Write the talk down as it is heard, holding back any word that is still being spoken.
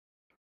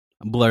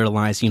Blerd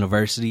Alliance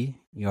University.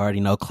 You already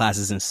know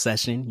classes in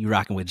session. You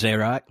rocking with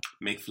J-Rock.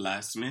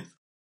 McFly Smith.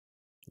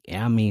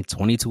 Yeah,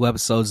 22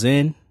 episodes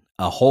in,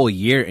 a whole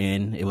year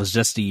in. It was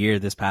just a year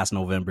this past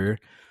November.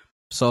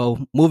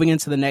 So moving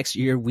into the next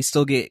year, we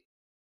still get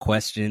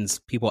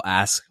questions. People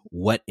ask,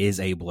 what is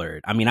a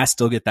blerd? I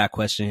still get that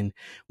question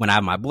when I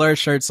have my blerd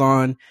shirts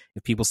on,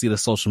 if people see the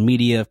social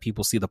media, if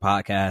people see the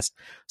podcast.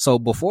 So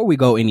before we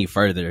go any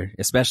further,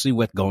 especially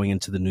with going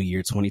into the new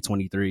year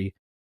 2023,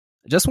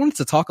 I just wanted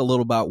to talk a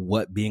little about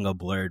what being a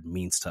blerd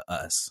means to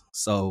us.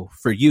 So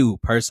for you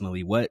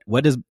personally, what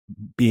does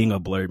being a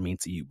blerd mean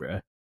to you,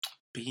 bruh?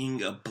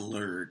 Being a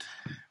blerd.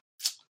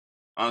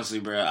 Honestly,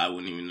 bruh, I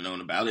wouldn't even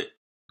known about it.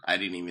 I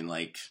didn't even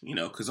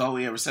because all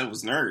we ever said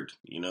was nerd,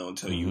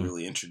 until you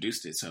really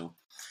introduced it. So,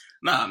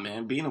 nah,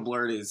 man, being a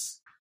blerd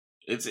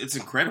it's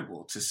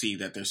incredible to see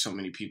that there's so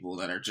many people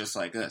that are just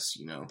like us,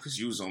 because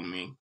you was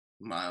only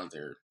my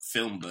other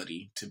film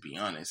buddy, to be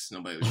honest.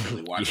 Nobody was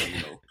really watching,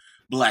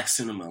 black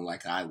cinema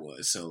like I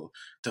was. So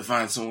to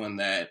find someone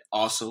that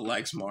also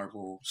likes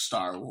Marvel,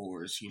 Star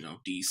Wars,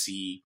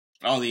 DC,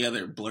 all the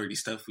other blerdy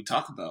stuff we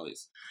talk about,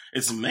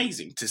 it's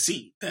amazing to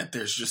see that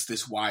there's just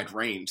this wide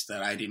range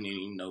that I didn't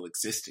even know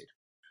existed.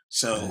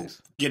 So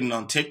nice. Getting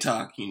on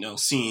TikTok,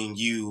 seeing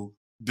you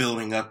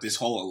building up this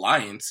whole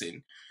alliance,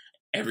 and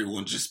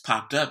everyone just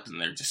popped up and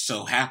they're just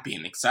so happy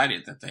and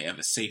excited that they have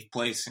a safe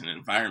place and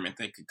environment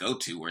they could go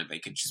to where they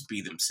could just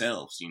be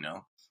themselves,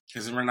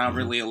 because we're not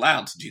really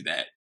allowed to do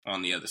that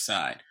on the other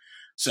side.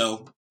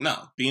 So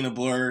no, being a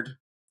blerd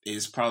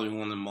is probably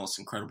one of the most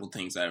incredible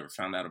things I ever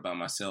found out about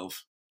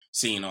myself.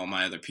 Seeing all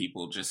my other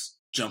people just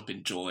jump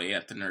in joy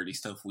at the nerdy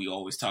stuff we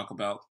always talk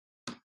about.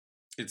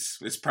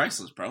 It's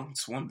priceless, bro.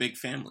 It's one big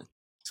family.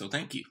 So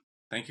thank you.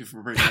 Thank you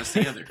for bringing us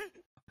together.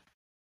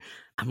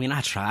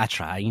 I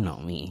try, you know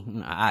me.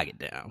 I get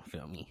down,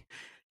 feel me?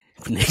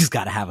 Niggas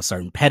gotta have a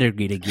certain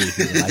pedigree to get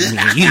here. Like me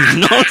and you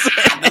know what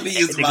I'm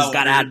saying? Niggas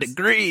gotta have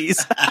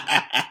degrees.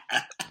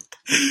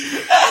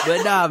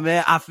 But nah,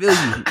 man, I feel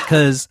you.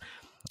 Because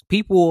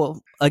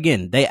people,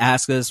 again, they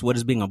ask us, what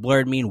does being a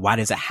blerd mean? Why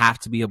does it have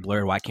to be a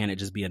blerd? Why can't it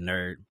just be a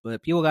nerd?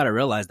 But people got to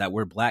realize that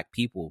we're black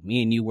people.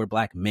 Me and you were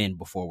black men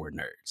before we're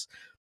nerds.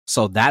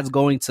 So that's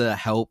going to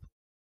help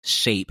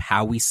shape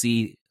how we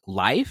see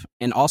life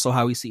and also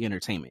how we see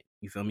entertainment.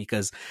 You feel me?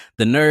 Because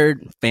the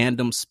nerd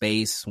fandom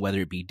space,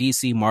 whether it be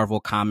DC, Marvel,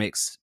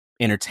 comics,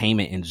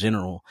 entertainment in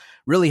general,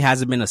 really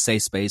hasn't been a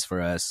safe space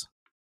for us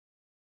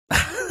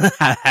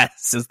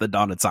since the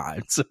dawn of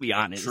time, to be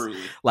honest. Truly.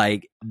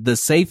 Like, the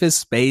safest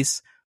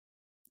space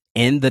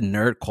in the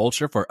nerd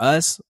culture for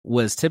us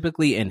was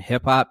typically in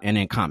hip hop and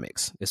in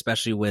comics,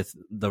 especially with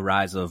the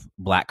rise of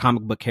black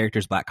comic book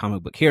characters, black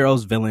comic book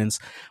heroes, villains,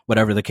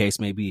 whatever the case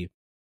may be.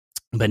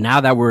 But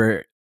now that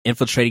we're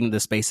infiltrating the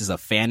spaces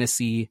of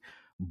fantasy,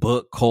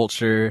 book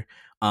culture,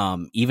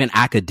 even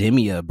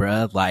academia,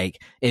 bruh,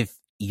 like, if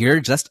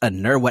you're just a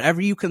nerd, whatever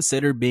you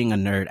consider being a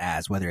nerd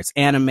as, whether it's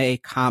anime,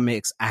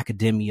 comics,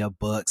 academia,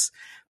 books,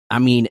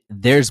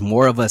 there's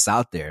more of us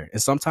out there.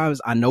 And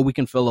sometimes I know we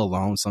can feel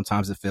alone.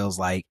 Sometimes it feels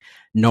like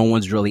no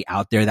one's really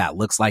out there that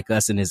looks like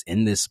us and is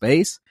in this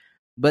space.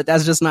 But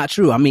that's just not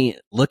true.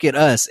 Look at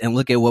us and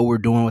look at what we're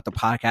doing with the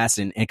podcast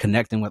and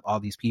connecting with all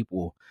these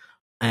people.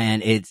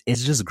 And it's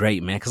just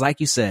great, man. Because like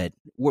you said,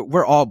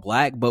 we're all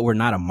black, but we're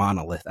not a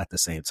monolith at the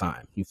same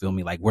time. You feel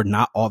me? Like, we're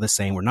not all the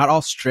same. We're not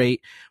all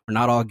straight. We're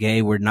not all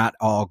gay. We're not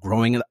all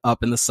growing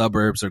up in the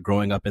suburbs or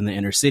growing up in the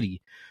inner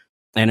city.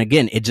 And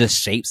again, it just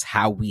shapes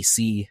how we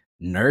see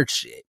nerd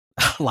shit.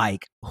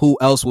 Like, who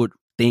else would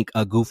think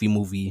a Goofy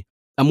movie,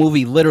 a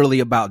movie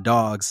literally about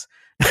dogs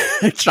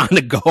trying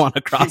to go on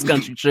a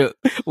cross-country trip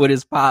with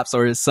his pops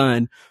or his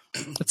son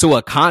to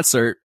a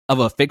concert of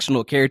a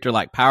fictional character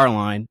like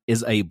Powerline,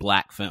 is a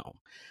black film?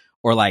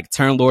 Or like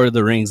turn Lord of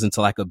the Rings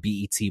into like a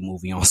BET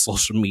movie on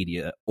social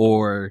media,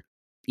 or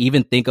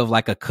even think of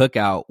like a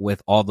cookout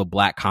with all the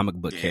black comic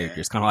book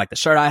characters, kind of like the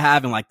shirt I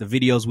have and like the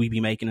videos we be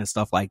making and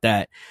stuff like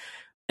that.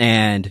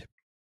 And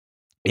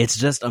it's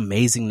just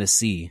amazing to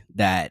see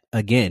that,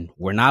 again,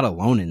 we're not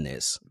alone in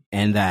this,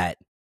 and that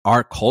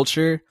our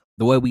culture,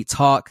 the way we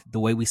talk, the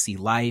way we see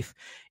life,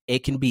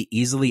 it can be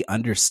easily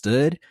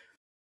understood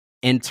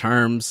in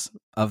terms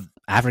of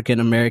African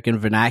American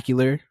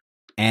vernacular,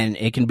 and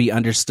it can be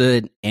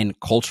understood in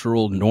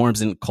cultural norms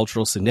and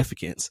cultural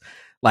significance.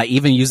 Like,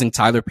 even using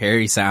Tyler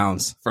Perry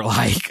sounds for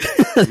like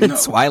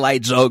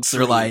Twilight jokes,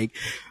 or like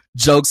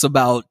jokes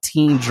about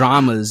teen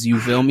dramas. You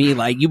feel me?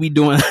 Like, you be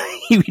doing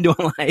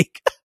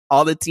like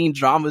all the teen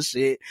drama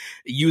shit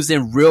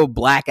using real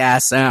black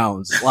ass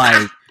sounds.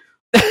 Like,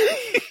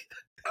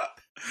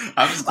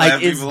 I'm just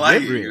glad people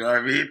like it, you know what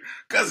I mean?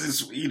 Because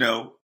it's,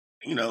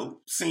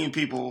 seeing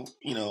people,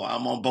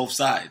 I'm on both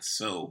sides.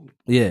 So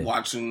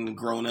watching,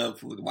 growing up,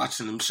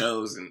 watching them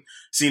shows and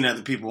seeing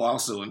other people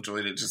also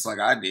enjoyed it just like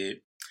I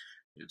did,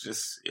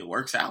 it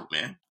works out,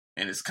 man.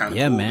 And it's kind of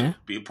cool to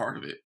be a part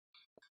of it.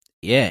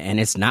 Yeah, and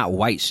it's not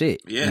white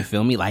shit. Yeah. You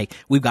feel me? Like,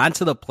 we've gotten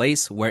to the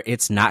place where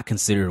it's not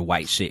considered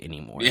white shit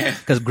anymore. Yeah.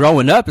 Because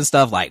growing up and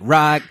stuff like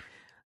rock,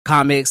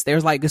 comics,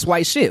 there's like this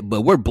white shit,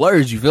 but we're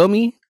blerds, you feel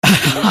me?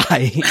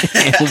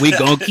 And we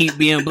gonna keep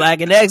being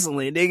black and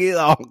excellent, nigga.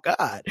 Oh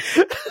God.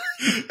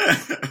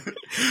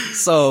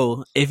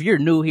 So if you're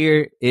new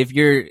here, if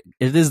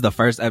this is the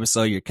first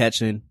episode you're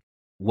catching,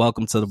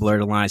 welcome to the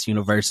Blerd Alliance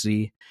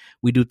University.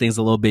 We do things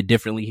a little bit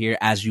differently here,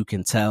 as you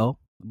can tell,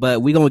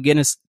 but we're gonna get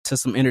into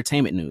some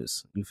entertainment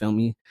news. You feel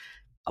me?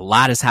 A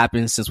lot has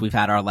happened since we've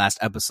had our last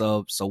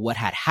episode. So what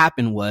had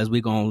happened was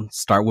we're going to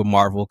start with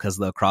Marvel because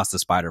the Across the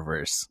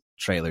Spider-Verse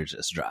trailer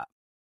just dropped.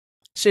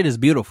 Shit is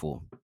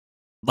beautiful.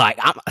 Like,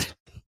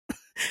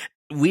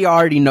 we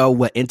already know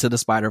what Into the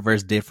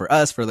Spider-Verse did for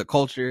us, for the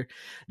culture,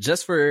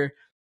 just for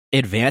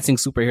advancing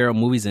superhero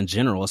movies in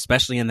general,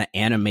 especially in the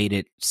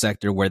animated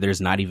sector where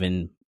there's not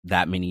even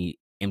that many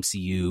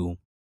MCU,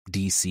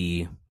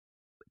 DC,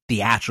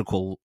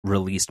 theatrical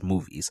released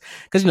movies.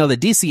 Because, the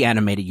DC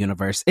animated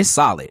universe is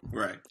solid.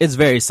 Right. It's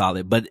very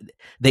solid, but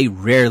they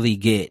rarely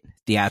get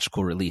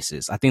theatrical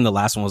releases. I think the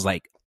last one was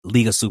like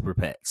League of Super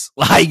Pets.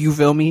 Like, you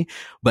feel me?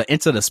 But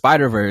Into the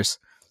Spider-Verse,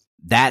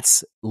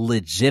 that's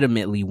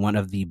legitimately one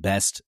of the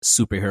best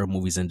superhero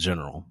movies in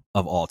general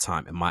of all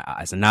time in my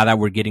eyes. And now that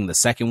we're getting the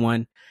second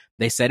one,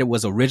 they said it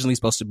was originally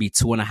supposed to be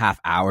 2.5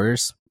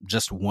 hours,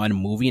 just one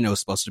movie, and it was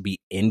supposed to be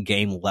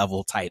in-game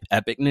level type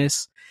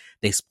epicness.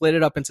 They split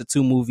it up into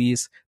 2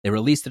 movies. They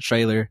released the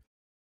trailer.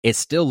 It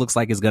still looks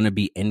like it's going to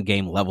be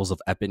in-game levels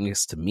of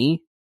epicness to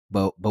me.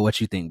 But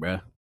what you think, bro?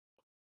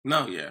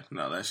 No,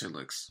 that shit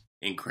looks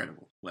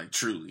incredible. Like,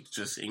 truly,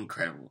 just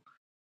incredible.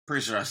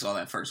 Pretty sure I saw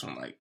that first one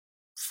like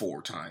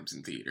 4 times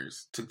in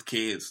theaters. Took the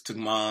kids, took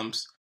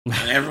moms,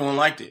 and everyone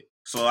liked it.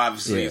 So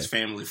obviously it's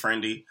family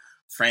friendly,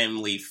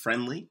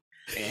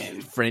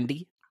 and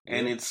friendly.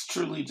 And it's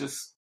truly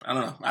just, I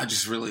don't know. I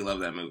just really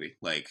love that movie.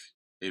 Like,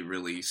 it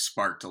really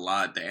sparked a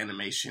lot. The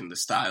animation, the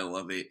style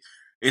of it,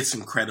 it's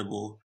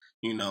incredible.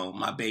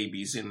 My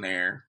baby's in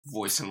there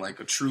voicing like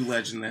a true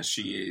legend that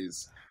she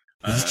is.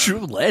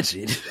 True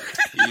legend.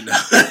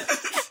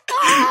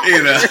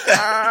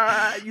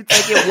 You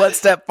take it one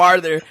step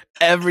farther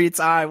every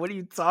time. What are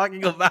you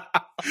talking about?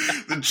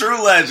 The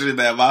true legend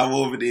that my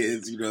woman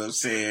is, you know what I'm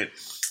saying?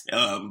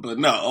 But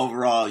no,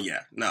 overall,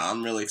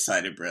 I'm really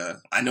excited, bro.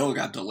 I know it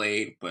got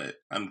delayed, but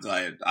I'm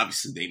glad.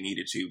 Obviously, they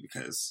needed to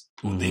because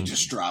what they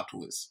just dropped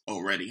was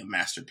already a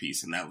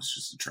masterpiece, and that was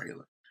just a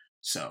trailer.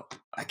 So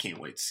I can't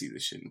wait to see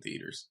this shit in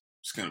theaters.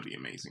 It's gonna be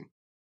amazing.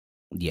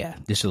 Yeah,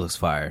 this shit looks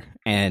fire.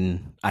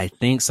 And I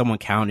think someone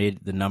counted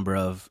the number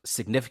of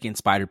significant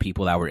Spider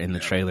people that were in the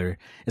trailer.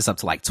 It's up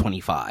to like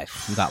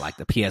 25. We got like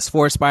the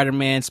PS4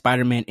 Spider-Man,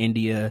 Spider-Man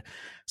India,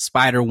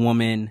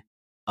 Spider-Woman,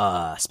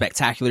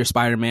 Spectacular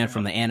Spider-Man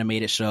from the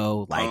animated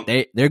show.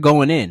 Like, they're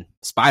going in.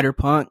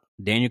 Spider-Punk,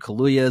 Daniel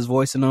Kaluuya is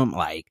voicing them.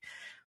 Like,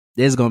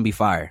 this is going to be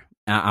fire.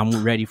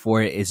 I'm ready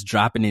for it. It's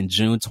dropping in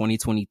June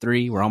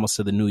 2023. We're almost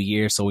to the new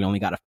year, so we only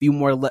got a few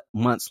more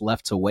months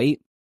left to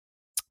wait.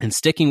 And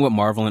sticking with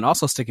Marvel and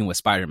also sticking with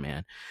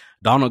Spider-Man,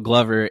 Donald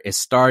Glover is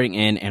starring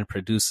in and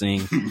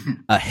producing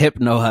a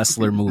Hypno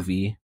Hustler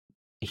movie.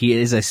 He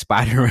is a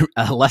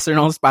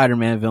lesser-known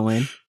Spider-Man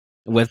villain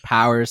with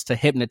powers to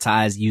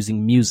hypnotize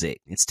using music.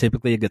 It's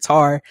typically a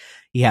guitar.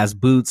 He has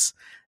boots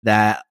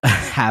that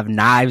have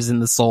knives in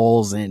the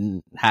soles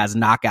and has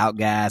knockout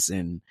gas.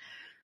 And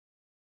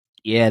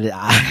if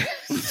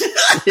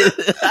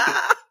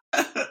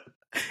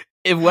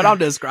what I'm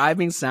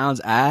describing sounds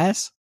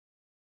ass,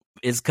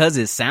 it's because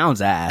it sounds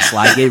ass.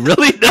 Like, it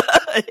really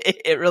does.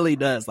 It really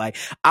does. Like,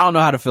 I don't know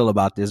how to feel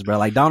about this, bro.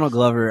 Like, Donald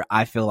Glover,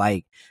 I feel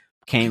like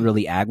can't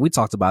really act. We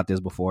talked about this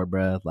before,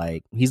 bro.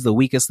 Like, he's the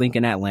weakest link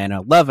in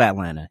Atlanta. Love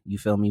Atlanta, you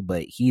feel me?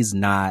 But he's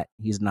not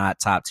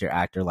top tier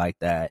actor like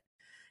that.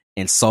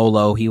 In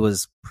Solo, he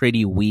was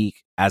pretty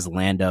weak as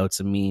Lando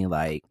to me.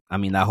 Like, I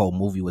mean, that whole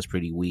movie was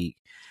pretty weak.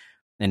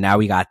 And now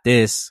we got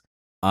this.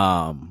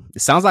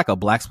 It sounds like a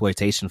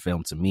blaxploitation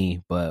film to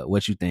me, but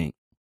what you think?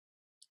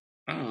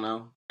 I don't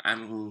know. I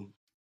don't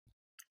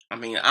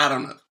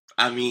know.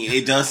 I mean,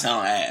 it does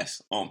sound ass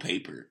on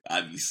paper,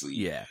 obviously.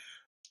 Yeah.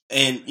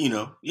 And,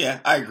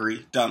 I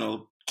agree.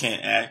 Donald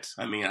can't act.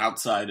 I mean,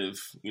 outside of,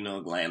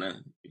 Atlanta,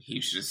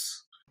 he's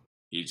just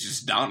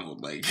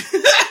Donald. Like,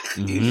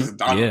 he's just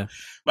Donald. Yeah.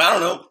 But I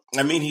don't know.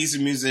 I mean, he's a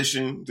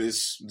musician.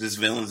 This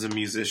villain's a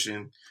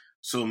musician.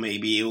 So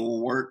maybe it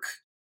will work.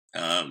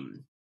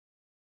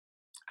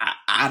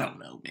 I don't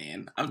know,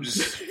 man. I'm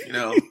just,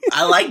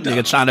 I like Donald.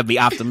 Nigga trying to be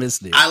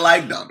optimistic. I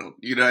like Donald.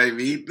 You know what I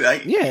mean?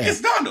 Like,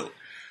 it's Donald.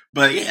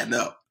 But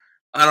no.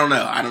 I don't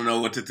know. I don't know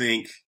what to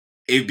think.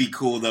 It'd be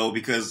cool, though,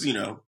 because,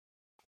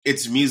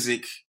 it's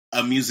music,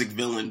 a music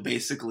villain,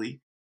 basically.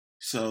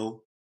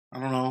 So, I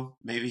don't know.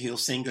 Maybe he'll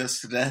sing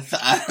us to death.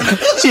 I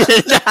don't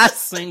know. Not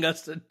sing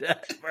us to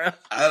death, bro.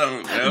 I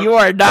don't know. You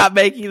are not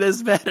making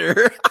this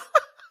better.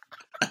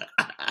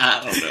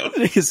 I don't know.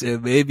 Nigga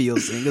said maybe he'll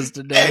sing us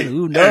to death.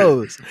 Who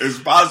knows? It's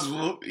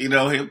possible.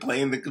 him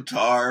playing the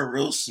guitar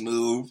real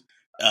smooth.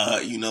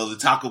 The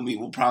taco meat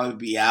will probably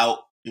be out.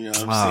 You know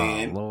what I'm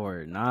saying?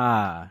 Lord,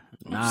 nah.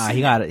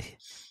 He gotta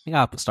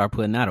start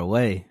putting that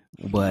away.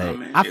 But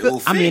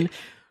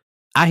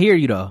I hear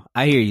you though.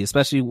 I hear you,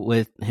 especially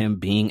with him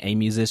being a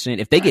musician.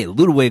 If they get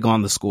Ludwig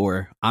on the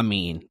score, I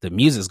mean, the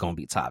music's gonna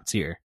be top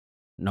tier,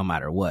 no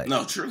matter what.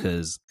 No, true.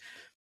 Because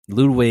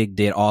Ludwig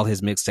did all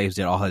his mixtapes,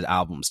 did all his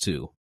albums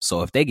too.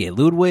 So if they get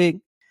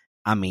Ludwig,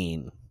 I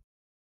mean,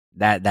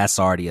 that's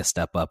already a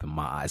step up in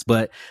my eyes.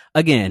 But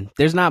again,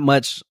 there's not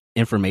much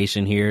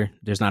information here.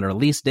 There's not a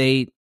release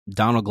date.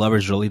 Donald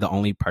Glover's really the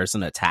only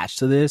person attached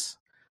to this.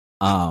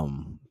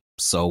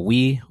 So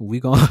we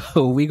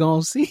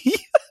gonna see.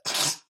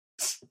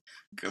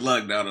 Good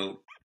luck, Donald.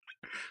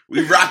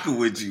 We rocking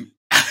with you.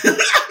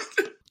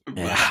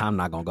 Yeah, I'm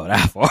not gonna go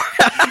that far.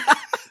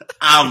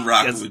 I'm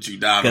rocking with you,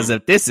 Donald. Because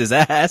if this is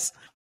ass,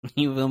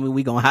 you feel me?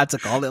 We gonna have to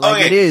call it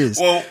like it is.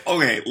 Well,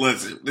 okay,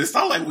 listen. It's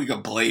not like we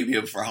can blame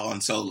him for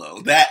Han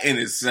Solo. That in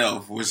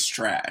itself was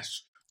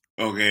trash.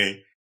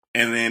 Okay,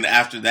 and then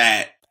after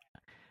that,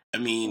 I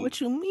mean, what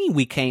you mean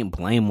we can't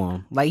blame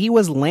him? Like, he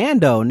was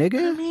Lando,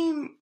 nigga. I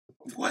mean,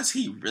 was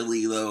he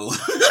really though?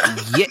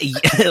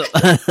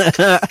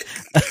 yeah.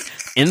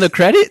 In the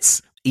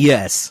credits,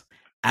 yes.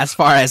 As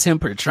far as him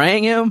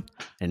portraying him,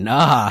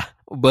 nah.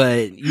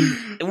 But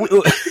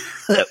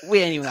we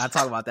ain't even gotta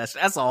talk about that.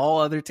 That's a whole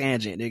other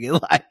tangent,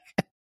 nigga. Like,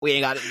 we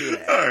ain't gotta do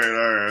that.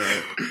 All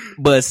right.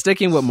 But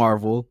sticking with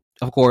Marvel,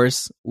 of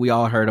course, we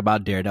all heard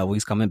about Daredevil.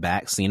 He's coming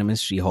back. Seen him as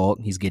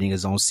She-Hulk. He's getting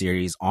his own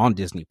series on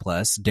Disney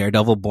Plus.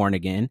 Daredevil Born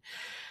Again.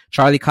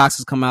 Charlie Cox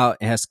has come out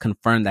and has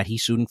confirmed that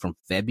he's shooting from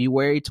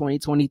February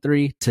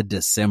 2023 to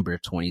December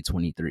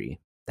 2023.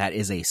 That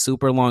is a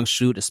super long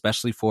shoot,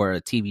 especially for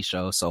a TV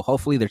show. So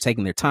hopefully they're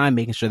taking their time,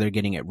 making sure they're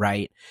getting it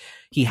right.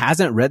 He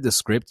hasn't read the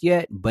script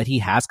yet, but he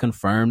has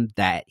confirmed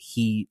that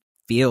he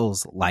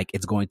feels like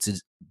it's going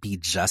to be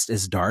just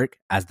as dark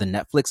as the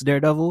Netflix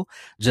Daredevil,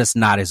 just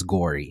not as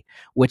gory,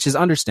 which is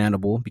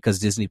understandable because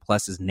Disney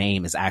Plus's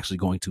name is actually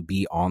going to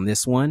be on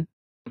this one.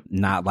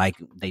 Not like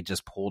they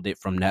just pulled it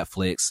from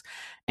Netflix.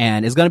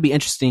 And it's going to be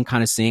interesting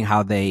kind of seeing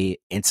how they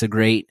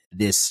integrate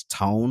this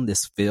tone,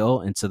 this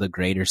feel into the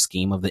greater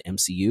scheme of the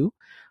MCU.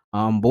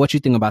 But what you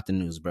think about the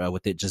news, bro,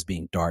 with it just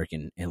being dark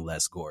and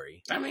less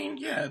gory? I mean,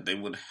 yeah, they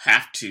would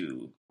have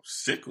to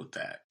stick with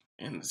that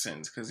in the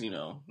sense because, you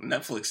know,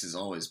 Netflix has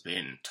always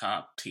been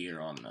top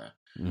tier on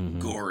the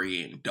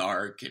gory and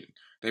dark, and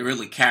they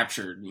really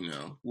captured, you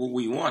know, what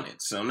we wanted.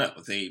 So no,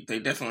 they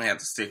definitely have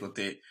to stick with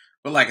it.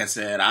 But like I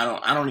said,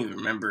 I don't even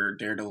remember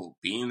Daredevil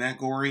being that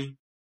gory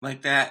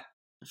like that,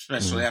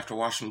 especially after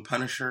watching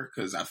Punisher,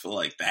 because I feel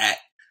like that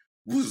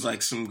was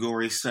like some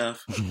gory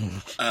stuff.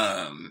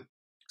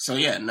 So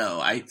yeah,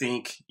 no, I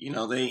think, you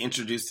know, they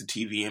introduced the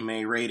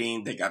TVMA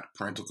rating, they got the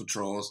parental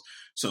controls.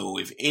 So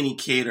if any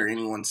kid or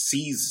anyone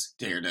sees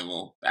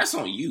Daredevil, that's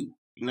on you.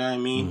 You know what I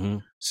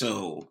mean?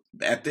 So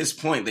at this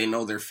point, they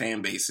know their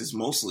fan base is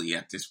mostly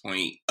at this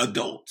point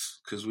adults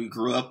because we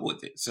grew up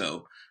with it.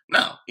 So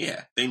no,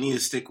 yeah, they need to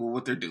stick with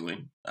what they're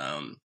doing.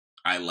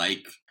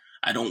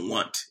 I don't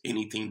want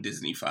anything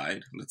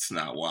Disney-fied. That's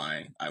not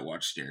why I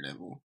watch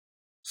Daredevil.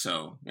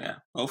 So yeah,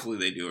 hopefully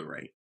they do it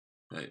right.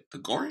 But the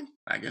gory,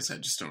 I guess I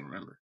just don't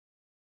remember.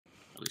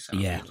 At least I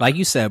don't remember. Like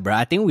you said, bro,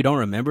 I think we don't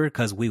remember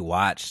because we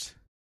watched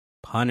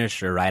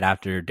Punisher right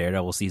after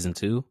Daredevil season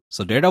 2.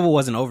 So Daredevil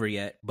wasn't over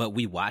yet, but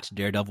we watched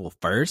Daredevil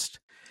first.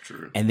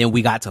 True. And then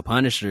we got to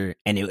Punisher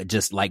and it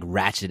just like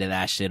ratcheted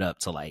that shit up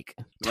to like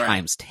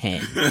times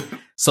 10.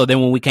 So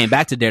then when we came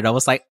back to Daredevil,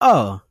 it's like,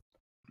 oh,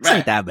 this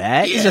ain't that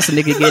bad. Yeah. It's just a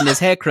nigga getting his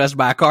head crushed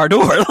by a car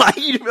door. Like,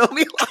 you feel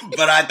me? Like,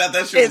 but I thought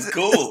that shit was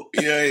cool.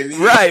 You know what I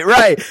mean?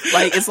 Right.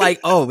 Like, it's like,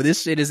 oh,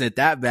 this shit isn't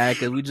that bad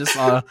because we just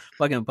saw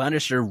fucking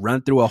Punisher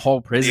run through a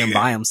whole prison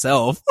by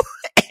himself.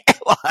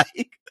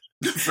 Like,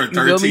 for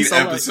 13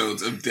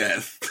 episodes of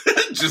death.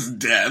 Just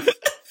death.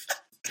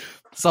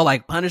 So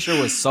like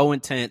Punisher was so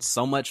intense,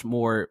 so much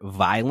more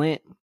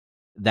violent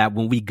that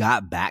when we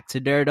got back to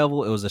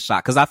Daredevil, it was a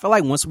shock. Cause I feel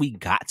like once we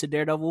got to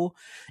Daredevil,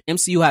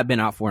 MCU had been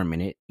out for a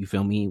minute. You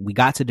feel me? We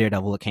got to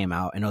Daredevil, it came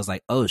out and I was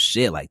like, oh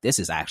shit, like this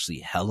is actually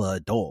hella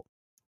adult.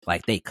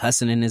 Like they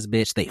cussing in this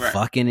bitch, they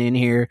fucking in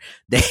here,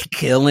 they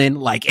killing.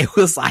 Like it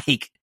was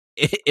like,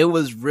 it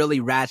was really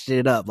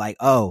ratcheted up. Like,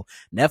 oh,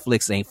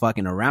 Netflix ain't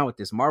fucking around with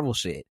this Marvel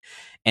shit.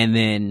 And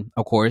then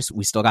of course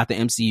we still got the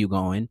MCU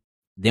going.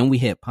 Then we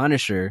hit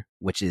Punisher,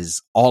 which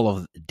is all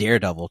of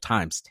Daredevil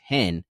times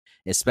 10,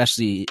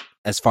 especially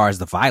as far as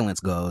the violence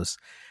goes.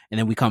 And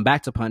then we come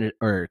back to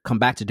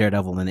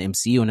Daredevil in the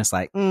MCU, and it's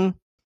like,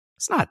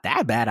 it's not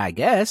that bad, I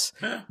guess.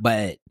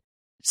 But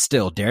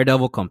still,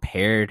 Daredevil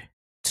compared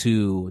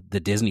to the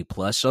Disney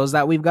Plus shows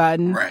that we've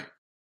gotten, right?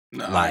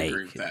 No, like, I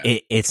agree with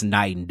that. It's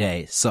night and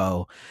day.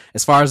 So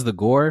as far as the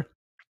gore,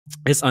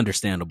 it's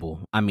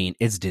understandable. I mean,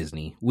 it's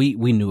Disney. We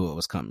knew it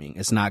was coming.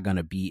 It's not going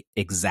to be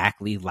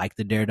exactly like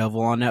the Daredevil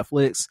on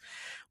Netflix,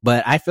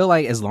 but I feel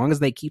like as long as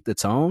they keep the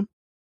tone,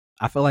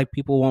 I feel like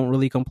people won't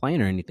really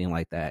complain or anything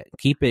like that.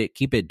 Keep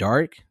it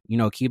dark, you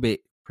know, keep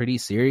it pretty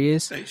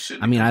serious.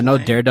 I mean, I know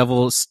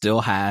Daredevil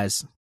still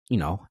has, you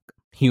know,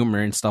 humor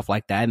and stuff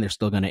like that, and they're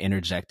still going to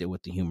interject it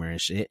with the humor and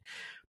shit.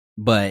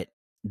 But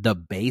the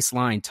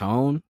baseline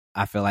tone,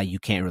 I feel like you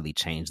can't really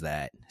change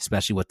that,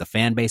 especially with the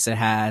fan base it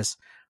has.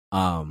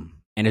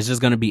 And it's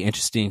just going to be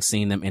interesting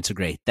seeing them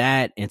integrate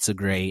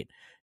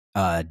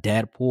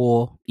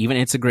Deadpool, even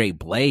integrate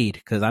Blade.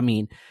 Because I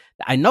mean,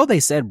 I know they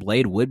said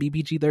Blade would be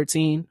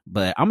PG-13,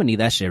 but I'm gonna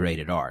need that shit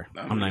rated R.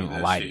 I'm not even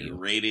gonna lie to you.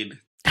 Rated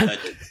cut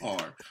R.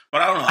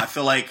 But I don't know. I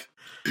feel like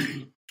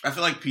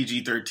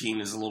PG-13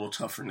 is a little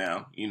tougher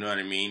now. You know what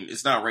I mean?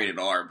 It's not rated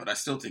R, but I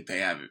still think they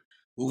have a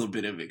little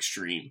bit of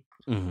extreme.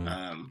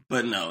 Mm-hmm.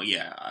 But no,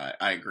 yeah,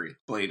 I agree.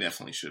 Blade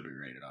definitely should be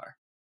rated R.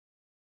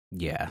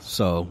 Yeah,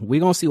 so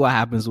we're going to see what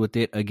happens with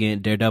it.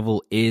 Again,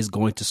 Daredevil is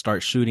going to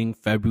start shooting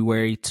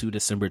February to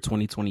December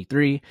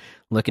 2023,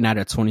 looking at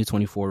a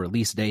 2024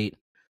 release date.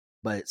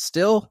 But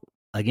still,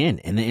 again,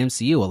 in the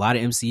MCU, a lot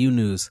of MCU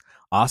news.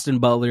 Austin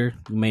Butler,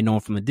 you may know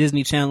him from the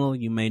Disney Channel.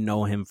 You may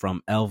know him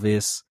from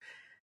Elvis.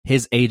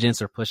 His agents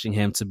are pushing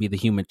him to be the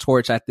Human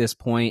Torch at this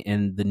point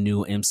in the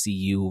new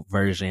MCU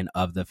version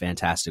of the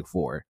Fantastic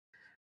Four.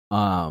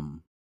 Yeah,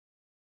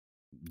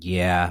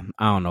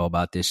 I don't know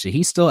about this shit.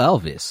 He's still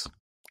Elvis.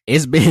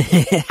 It's been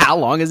how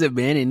long has it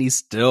been, and he's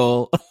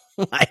still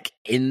like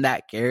in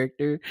that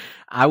character.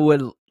 I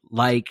would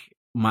like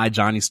my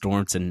Johnny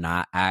Storm to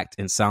not act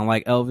and sound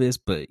like Elvis,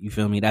 but you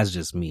feel me? That's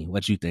just me.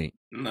 What you think?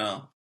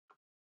 No.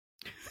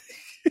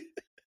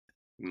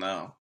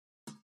 No.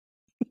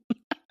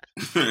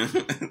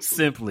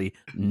 Simply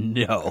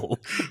no.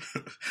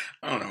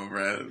 I don't know,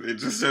 bro. It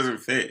just doesn't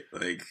fit.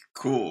 Like,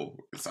 cool.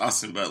 It's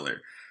Austin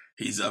Butler.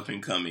 He's up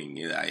and coming,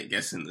 I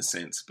guess, in the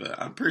sense,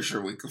 but I'm pretty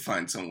sure we could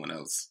find someone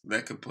else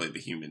that could play the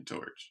Human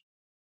Torch.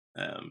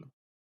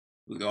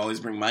 We could always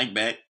bring Mike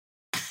back.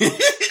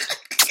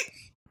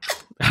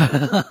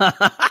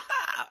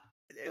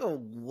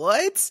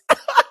 What?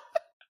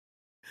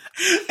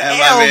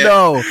 Hell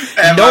no.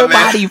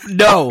 Nobody,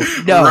 no.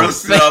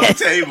 Roasted on the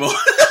table.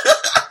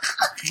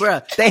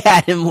 Bruh, they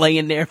had him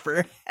laying there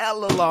for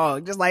hella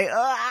long. Just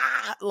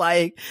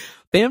like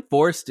Ben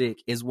Forstick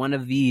is one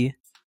of the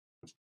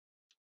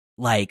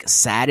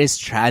saddest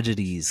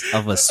tragedies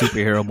of a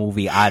superhero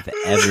movie I've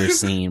ever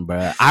seen,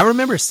 bruh. I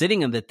remember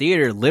sitting in the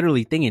theater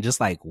literally thinking just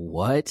like,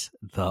 what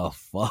the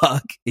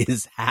fuck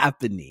is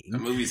happening? The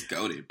movie's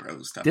goated,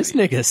 bro. Stop this it.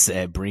 Nigga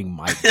said bring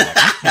Mike back.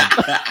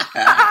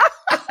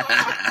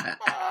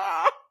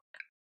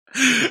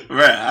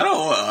 Bruh, I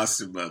don't want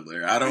Austin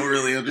Butler. I don't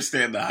really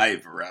understand the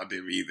hype around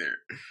him either.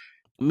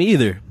 Me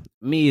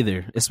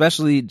either.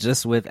 Especially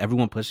just with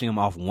everyone pushing him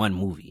off one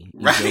movie.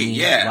 Right,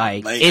 yeah.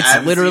 Like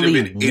it's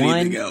literally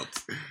one else.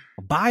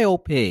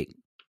 Biopic.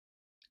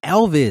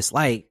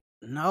 Elvis,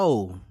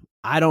 no,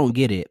 I don't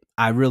get it.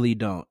 I really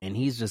don't. And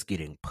he's just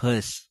getting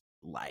pushed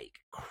like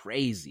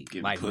crazy.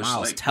 Like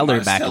Miles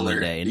Teller back in the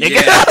day.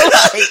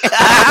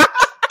 Yeah.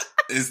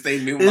 This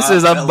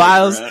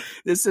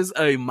is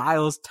a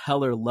Miles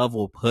Teller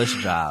level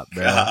push job,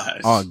 bro.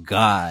 Gosh. Oh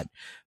God.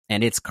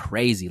 And it's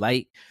crazy.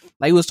 Like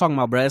he was talking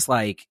about, bro, it's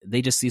like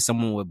they just see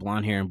someone with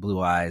blonde hair and blue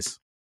eyes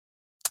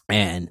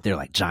and they're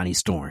like, Johnny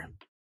Storm.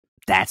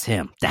 That's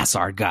him. That's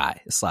our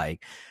guy. It's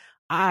like,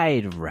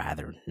 I'd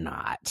rather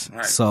not.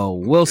 Right. So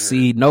we'll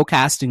see. No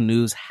casting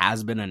news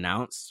has been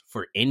announced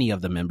for any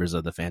of the members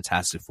of the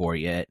Fantastic Four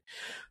yet.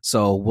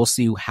 So we'll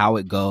see how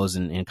it goes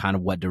and kind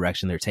of what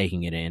direction they're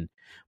taking it in.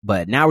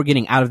 But now we're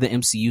getting out of the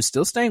MCU,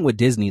 still staying with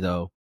Disney,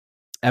 though.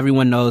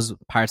 Everyone knows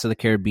Pirates of the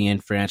Caribbean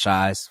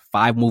franchise,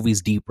 5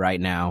 movies deep right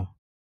now.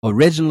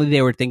 Originally,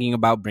 they were thinking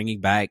about bringing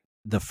back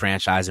the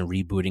franchise and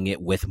rebooting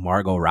it with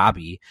Margot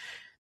Robbie.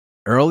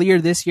 Earlier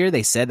this year,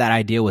 they said that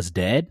idea was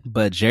dead,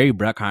 but Jerry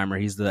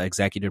Bruckheimer, he's the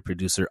executive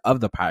producer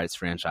of the Pirates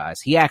franchise.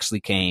 He actually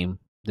came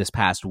this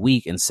past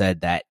week and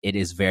said that it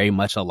is very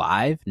much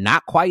alive,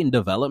 not quite in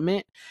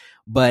development,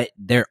 but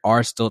there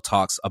are still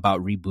talks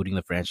about rebooting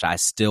the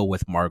franchise still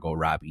with Margot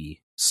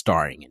Robbie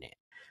starring in it.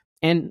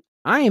 And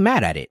I ain't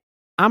mad at it.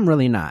 I'm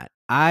really not.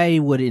 I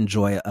would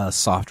enjoy a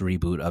soft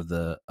reboot of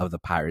the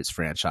Pirates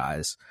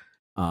franchise.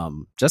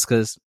 Just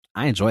cause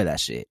I enjoy that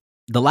shit.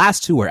 The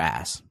last 2 were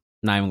ass.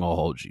 Not even gonna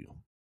hold you.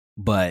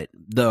 But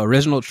the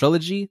original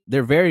trilogy,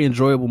 they're very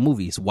enjoyable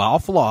movies. While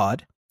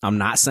flawed, I'm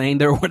not saying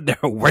they're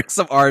works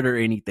of art or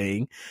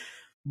anything,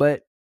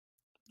 but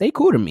they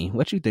cool to me.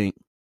 What you think?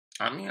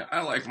 I mean,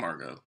 I like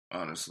Margot,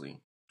 honestly.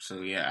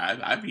 So yeah,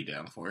 I'd be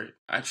down for it.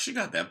 She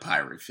got that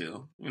pirate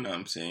feel. You know what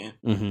I'm saying?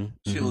 Mm-hmm,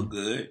 she look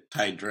good.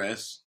 Tight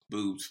dress,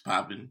 boobs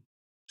popping.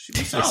 She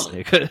be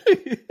solid.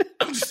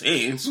 I'm just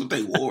saying, it's what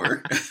they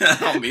wore. I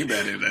don't mean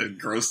that in a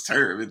gross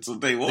term. It's what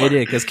they wore. They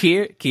did, because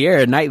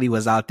Keira Knightley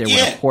was out there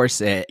with a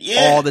corset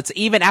all the time.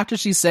 Even after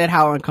she said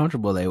how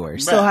uncomfortable they were.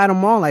 Still had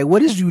them on. Like,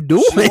 what is you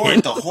doing? She wore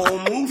it the whole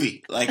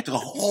movie. Like, the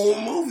whole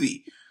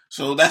movie.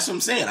 So that's what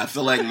I'm saying. I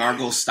feel like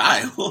Margot's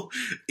style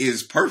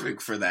is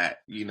perfect for that,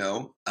 you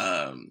know?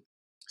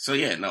 So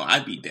yeah, no,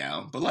 I'd be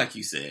down. But like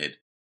you said,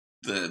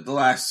 the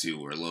last 2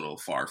 were a little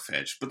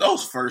far-fetched. But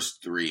those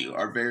first 3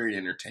 are very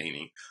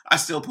entertaining. I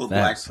still put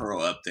Black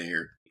Pearl up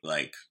there,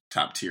 like,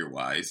 top tier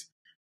wise.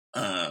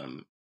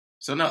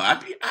 So no,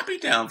 I'd be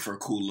down for a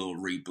cool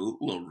little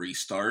reboot, a little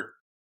restart.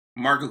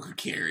 Margot could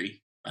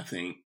carry, I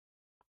think.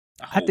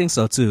 I think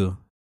so too.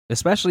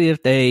 Especially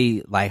if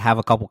they like have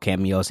a couple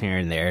cameos here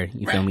and there.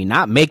 You Right. feel me?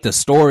 Not make the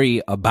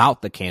story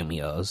about the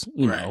cameos,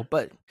 you Right. know,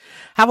 but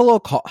have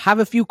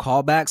a few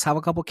callbacks, have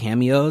a couple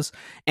cameos.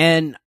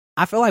 And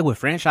I feel like with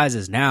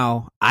franchises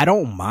now, I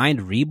don't mind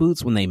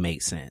reboots when they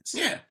make sense.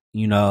 Yeah.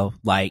 You know,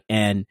 like,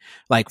 and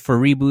like for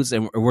reboots,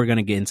 and we're going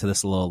to get into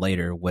this a little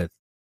later with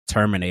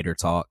Terminator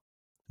talk.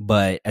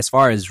 But as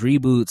far as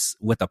reboots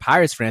with the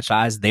Pirates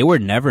franchise, they were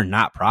never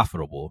not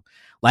profitable.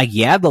 Like,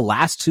 yeah, the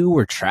last two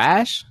were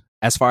trash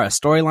as far as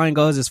storyline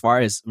goes, as far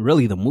as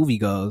really the movie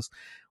goes,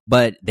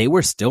 but they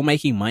were still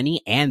making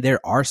money, and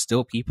there are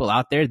still people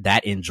out there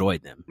that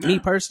enjoyed them. Yeah. Me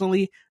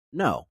personally,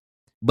 no.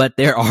 But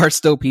there are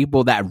still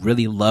people that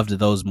really loved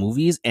those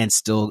movies and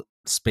still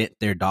spent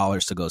their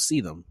dollars to go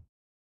see them,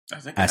 I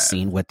think as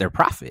seen with their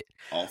profit.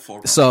 All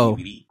 4 So, on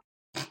DVD.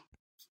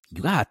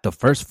 You got the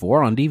first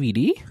 4 on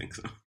DVD? I think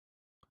so.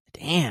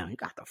 Damn, you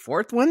got the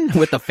 4th one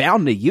with the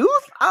Fountain of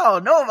Youth? I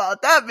don't know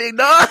about that, big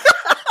dog.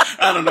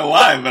 I don't know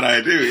why, but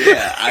I do.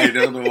 Yeah, I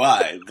don't know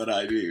why, but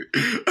I do.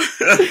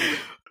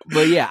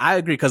 But yeah, I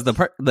agree, because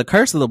the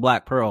Curse of the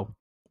Black Pearl,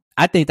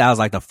 I think that was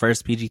like the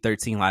first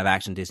PG-13 live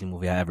action Disney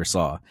movie I ever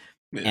saw.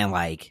 Yeah. And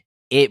like,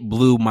 it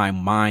blew my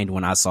mind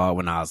when I saw it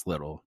when I was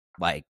little.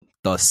 Like,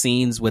 the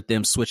scenes with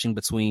them switching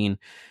between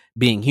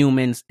being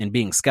humans and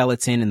being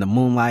skeleton in the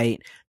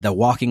moonlight, the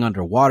walking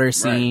underwater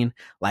scene, right.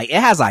 Like,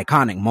 it has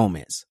iconic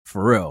moments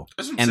for real.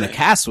 And the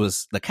cast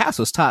was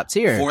top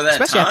tier for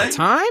that especially time? At the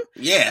time.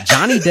 Yeah,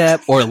 Johnny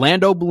Depp,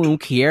 Orlando Bloom,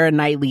 Keira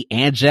Knightley,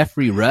 and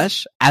Jeffrey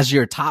Rush as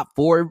your top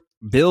 4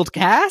 build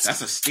cast.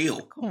 That's a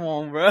steal. Come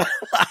on, bro.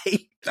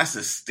 Like, that's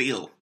a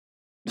steal.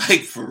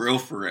 Like, for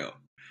real.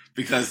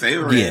 Because they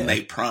were in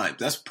their prime.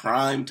 That's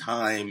prime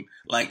time,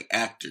 like,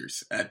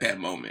 actors at that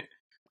moment.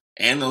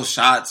 And those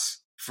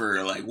shots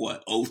for, like,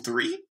 what,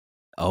 03?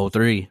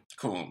 03.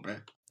 Come on, bro.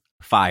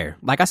 Fire.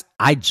 Like,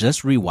 I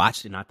just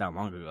rewatched it not that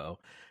long ago.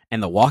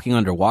 And the walking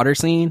underwater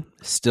scene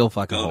still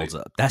fucking holds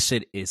up. That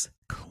shit is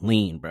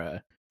clean, bro.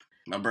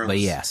 My bro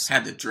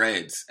had the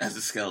dreads as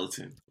a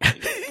skeleton.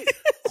 Like,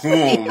 come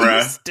on,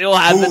 bro. Still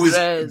have the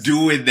dreads. Who's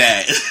doing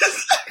that?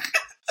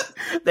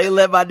 They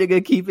let my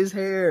nigga keep his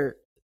hair.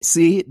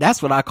 See,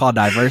 that's what I call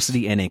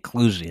diversity and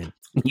inclusion.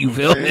 You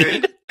feel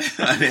me?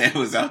 It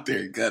was out there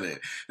and got it.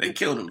 They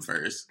killed him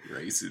first,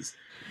 racist.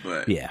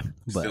 But yeah,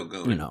 still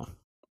going. You know.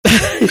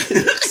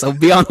 So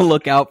be on the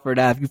lookout for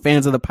that. If you're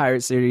fans of the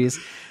Pirate series,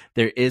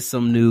 there is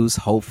some news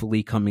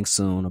hopefully coming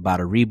soon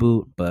about a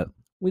reboot, but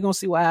we're going to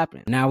see what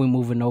happens. Now we're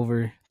moving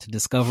over to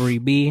Discovery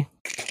B.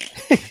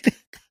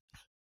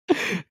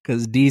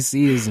 Because DC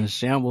is in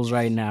shambles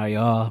right now,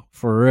 y'all.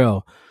 For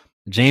real.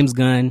 James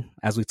Gunn,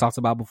 as we talked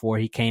about before,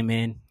 he came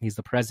in. He's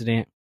the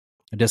president.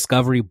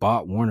 Discovery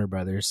bought Warner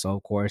Brothers, so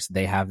of course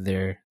they have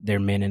their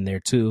men in there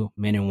too,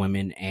 men and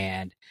women,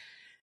 and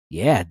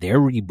yeah, they're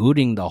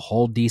rebooting the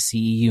whole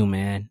DCEU,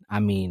 man.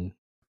 I mean,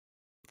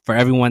 for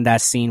everyone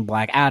that's seen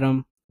Black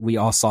Adam, we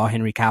all saw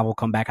Henry Cavill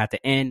come back at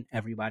the end.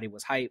 Everybody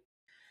was hyped.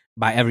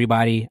 By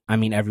everybody, I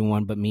mean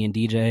everyone but me and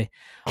DJ.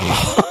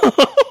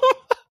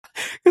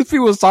 Because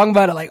people was talking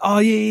about it like, oh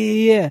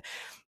yeah.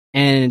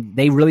 And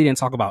they really didn't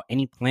talk about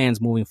any plans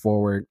moving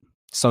forward.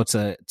 So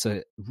to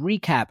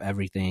recap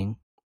everything,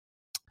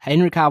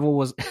 Henry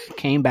Cavill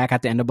came back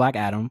at the end of Black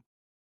Adam.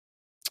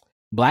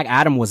 Black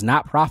Adam was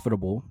not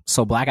profitable,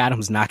 so Black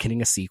Adam's not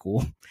getting a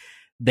sequel.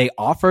 They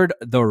offered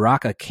The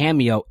Rock a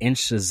cameo in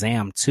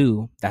Shazam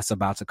 2 that's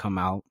about to come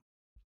out.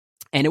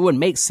 And it would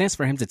make sense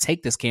for him to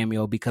take this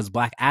cameo because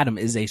Black Adam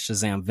is a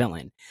Shazam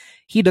villain.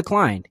 He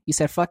declined. He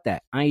said, fuck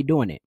that. I ain't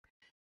doing it.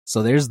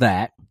 So there's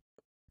that.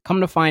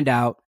 Come to find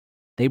out,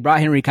 they brought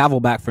Henry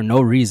Cavill back for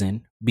no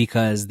reason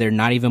because they're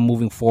not even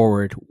moving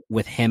forward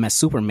with him as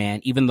Superman,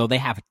 even though they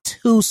have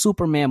 2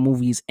 Superman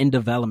movies in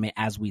development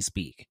as we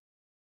speak.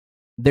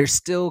 They're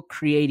still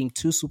creating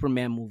 2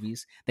 Superman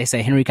movies. They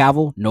say, Henry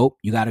Cavill, nope,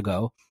 you gotta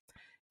go.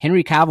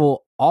 Henry Cavill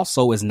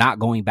also is not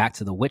going back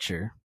to The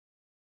Witcher.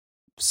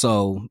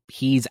 So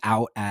he's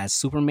out as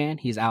Superman.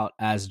 He's out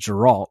as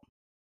Geralt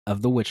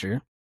of The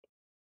Witcher.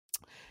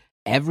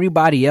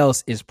 Everybody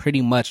else is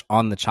pretty much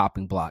on the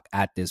chopping block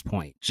at this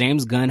point.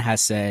 James Gunn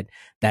has said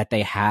that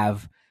they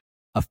have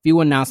a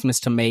few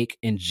announcements to make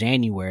in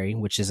January,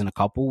 which is in a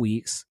couple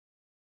weeks,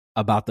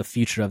 about the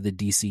future of the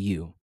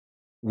DCU,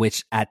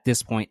 which at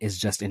this point is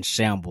just in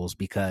shambles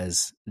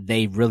because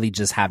they really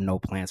just have no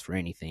plans for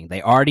anything.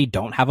 They already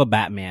don't have a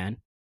Batman.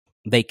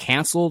 They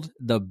canceled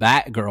the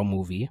Batgirl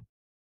movie.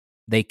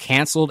 They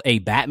canceled a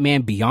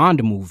Batman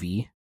Beyond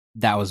movie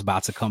that was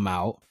about to come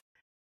out,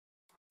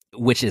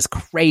 which is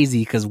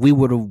crazy because we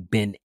would have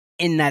been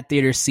in that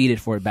theater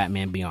seated for a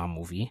Batman Beyond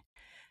movie.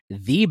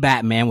 The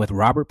Batman with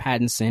Robert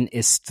Pattinson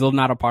is still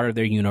not a part of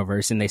their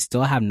universe, and they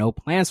still have no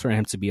plans for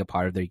him to be a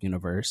part of their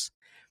universe.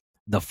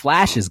 The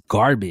Flash is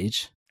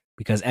garbage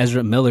because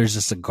Ezra Miller is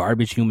just a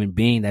garbage human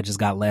being that just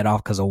got let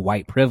off because of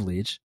white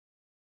privilege.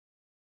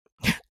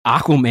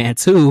 Aquaman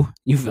 2,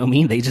 you feel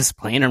me? They just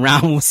playing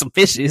around with some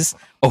fishes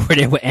over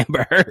there with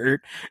Amber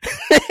Heard.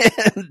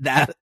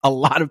 That a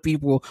lot of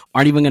people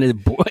aren't even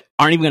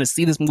gonna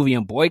see this movie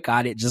and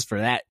boycott it just for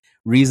that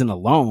reason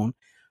alone.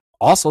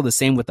 Also the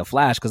same with the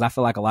Flash, because I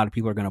feel like a lot of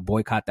people are going to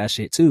boycott that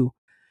shit too.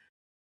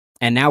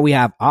 And now we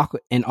have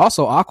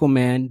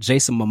Aquaman.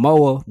 Jason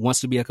Momoa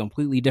wants to be a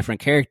completely different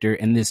character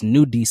in this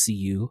new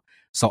DCU.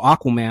 So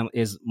Aquaman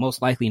is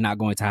most likely not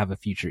going to have a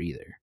future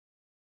either.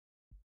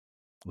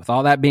 With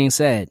all that being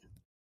said,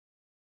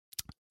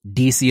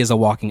 DC is a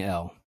walking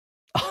L.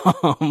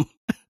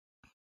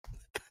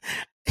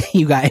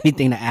 You got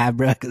anything to add,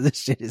 bro? Because this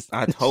shit is.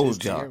 I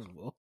told y'all.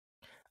 Terrible.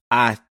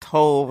 I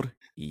told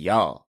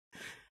y'all.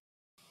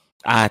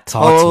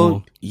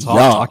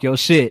 Talk your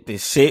shit.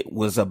 This shit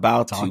was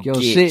about to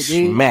get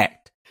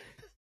smacked.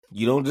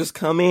 You don't just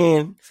come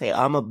in, say,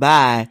 I'ma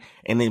buy,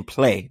 and then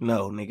play.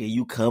 No, nigga,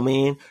 you come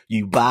in,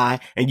 you buy,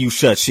 and you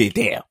shut shit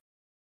down.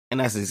 And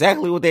that's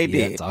exactly what they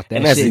did.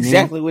 And that's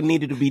exactly what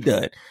needed to be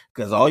done.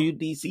 Because all you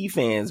DC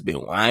fans been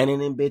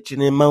whining and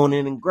bitching and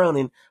moaning and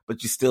groaning,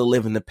 but you still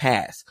live in the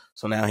past.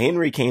 So now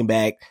Henry came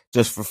back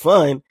just for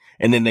fun,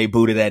 and then they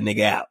booted that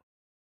nigga out.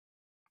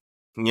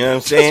 You know what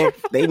I'm saying?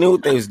 They knew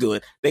what they was doing.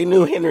 They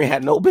knew Henry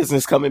had no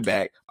business coming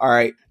back. All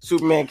right,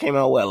 Superman came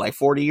out, what, like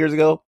 40 years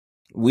ago?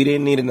 We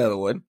didn't need another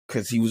one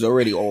because he was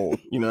already old.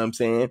 You know what I'm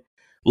saying?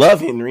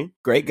 Love Henry.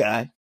 Great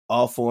guy.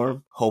 All for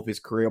him. Hope his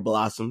career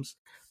blossoms.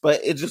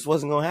 But it just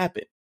wasn't going to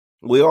happen.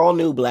 We all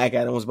knew Black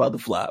Adam was about to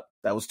flop.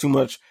 That was too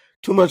much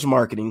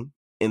marketing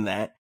in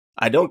that.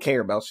 I don't care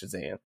about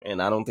Shazam,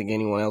 and I don't think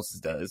anyone else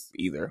does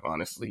either,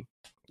 honestly.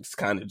 It's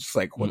kind of just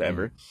like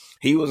whatever. Mm-hmm.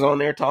 He was on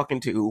there talking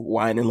to,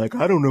 whining like,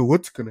 I don't know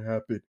what's going to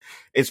happen.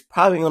 It's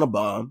probably going to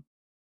bomb,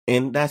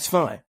 and that's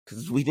fine,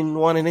 because we didn't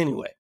want it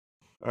anyway.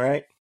 All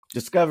right?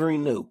 Discovery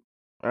knew.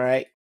 All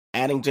right?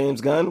 Adding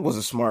James Gunn was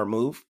a smart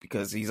move,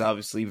 because he's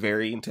obviously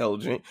very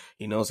intelligent.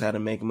 He knows how to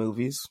make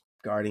movies.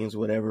 Guardians,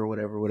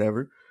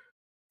 whatever.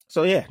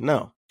 So yeah,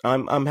 no,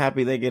 I'm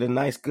happy they get a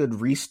nice, good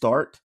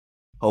restart.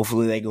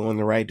 Hopefully they go in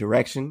the right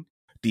direction.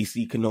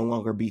 DC can no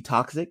longer be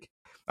toxic.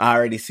 I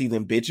already see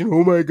them bitching.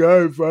 Oh my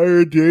God,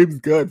 fire James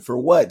Gunn for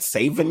what?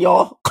 Saving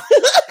y'all?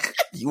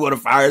 You want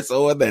to fire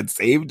someone that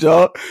saved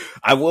y'all?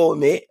 I will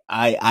admit,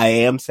 I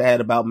am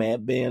sad about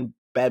Batman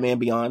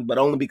Beyond, but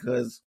only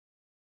because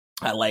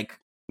I like,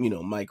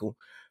 Michael.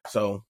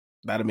 So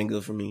that'd have been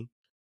good for me.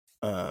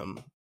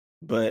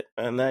 But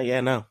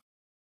no.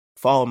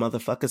 Fall,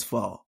 motherfuckers,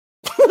 fall.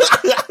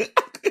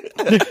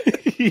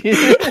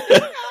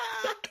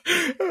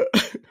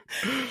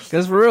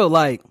 Because for real,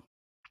 like,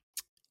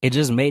 it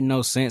just made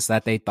no sense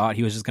that they thought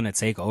he was just going to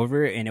take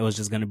over and it was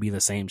just going to be the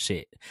same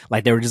shit.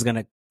 Like, they were just going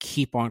to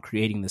keep on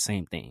creating the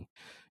same thing.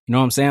 You know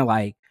what I'm saying?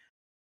 Like,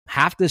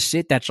 half the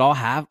shit that y'all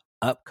have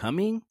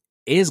upcoming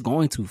is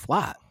going to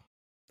flop.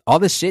 All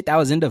the shit that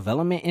was in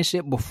development and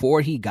shit before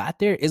he got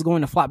there is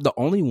going to flop. The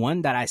only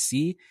one that I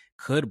see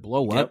could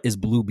blow up is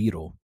Blue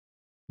Beetle.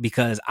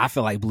 Because I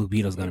feel like Blue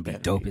Beetle's going to be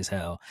dope as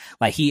hell.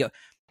 Like, Zolo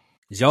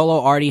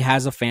already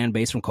has a fan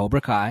base from Cobra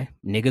Kai.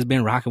 Niggas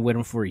been rocking with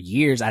him for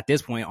years at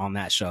this point on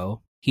that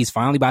show. He's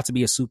finally about to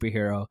be a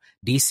superhero.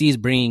 DC's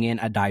bringing in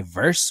a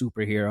diverse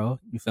superhero.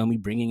 You feel me?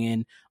 Bringing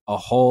in a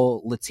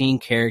whole Latin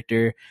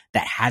character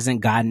that hasn't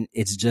gotten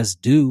its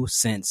just due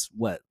since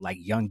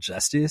Young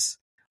Justice?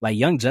 Like,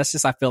 Young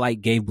Justice, I feel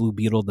like gave Blue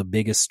Beetle the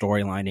biggest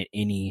storyline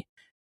in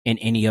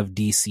any of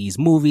DC's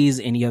movies,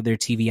 any of their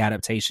TV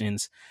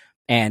adaptations.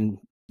 And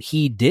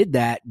he did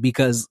that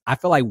because I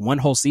feel like one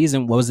whole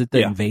season, was it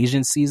the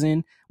invasion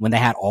season when they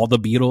had all the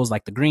Beetles,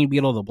 like the Green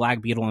Beetle, the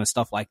Black Beetle and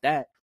stuff like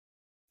that.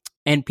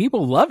 And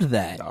people loved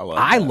that.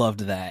 I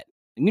loved that.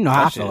 You know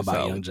how I feel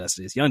about Young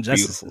Justice. Young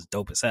Justice is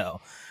dope as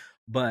hell.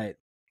 But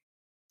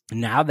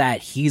now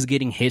that he's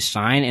getting his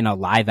shine in a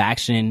live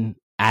action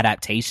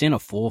adaptation, a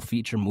full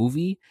feature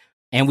movie,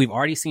 and we've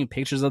already seen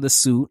pictures of the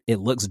suit, it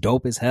looks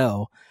dope as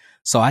hell.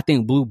 So I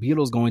think Blue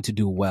Beetle's going to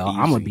do well.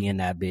 I'm going to be in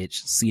that bitch,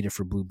 seated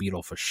for Blue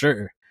Beetle for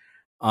sure.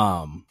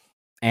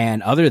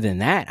 And other than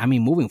that, I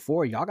mean, moving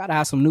forward, y'all got to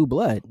have some new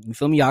blood. You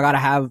feel me? Y'all got to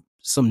have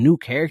some new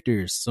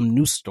characters, some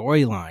new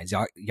storylines.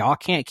 Y'all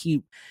can't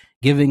keep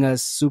giving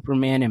us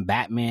Superman and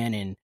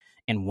Batman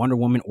and Wonder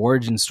Woman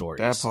origin stories.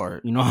 That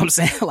part. You know what I'm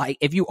saying? Like,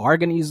 if you are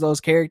going to use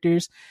those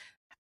characters,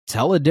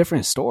 tell a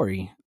different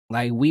story.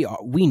 Like, we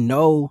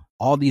know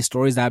all these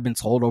stories that have been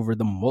told over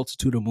the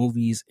multitude of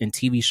movies and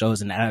TV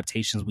shows and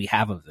adaptations we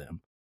have of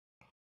them.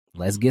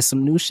 Let's get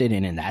some new shit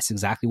in, and that's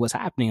exactly what's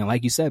happening. And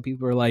like you said,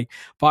 people are like,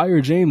 fire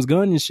James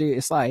Gunn and shit.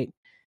 It's like,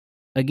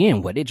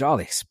 again, what did y'all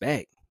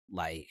expect?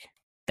 Like,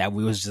 that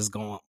we was just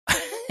going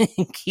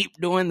keep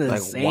doing the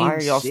same shit? Why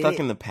are y'all stuck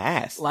in the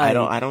past? Like,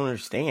 I don't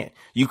understand.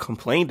 You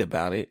complained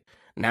about it.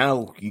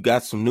 Now you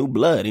got some new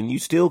blood, and you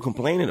still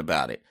complaining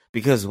about it.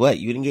 Because what?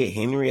 You didn't get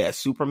Henry as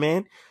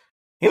Superman?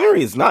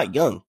 Henry is not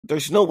young.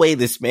 There's no way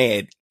this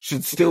man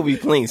should still be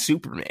playing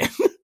Superman.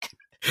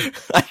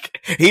 Like,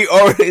 he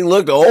already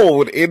looked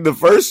old in the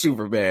first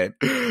Superman.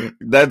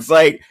 That's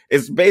like,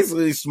 it's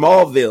basically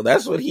Smallville.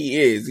 That's what he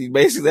is. He's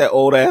basically that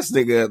old ass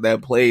nigga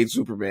that played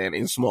Superman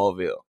in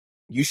Smallville.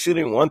 You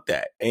shouldn't want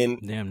that.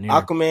 And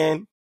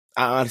Aquaman,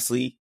 I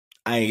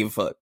ain't give a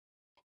fuck.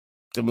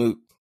 The move,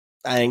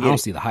 I don't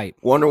see the hype.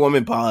 Wonder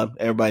Woman bomb.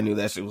 Everybody knew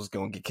that shit was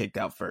going to get kicked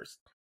out first.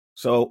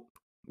 So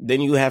Then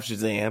you have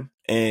Shazam.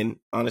 And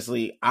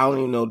honestly, I don't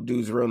even know the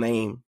dude's real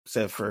name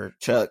except for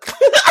Chuck.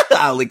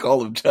 I only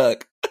call him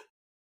Chuck.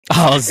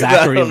 Oh,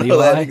 Zachary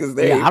Levi.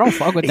 Yeah, I don't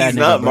fuck with that. He's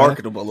not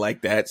marketable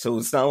like that. So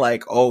it's not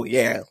like, oh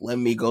yeah, let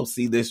me go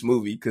see this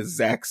movie because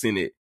Zach's in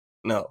it.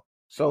 No.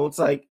 So it's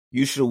like,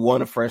 you should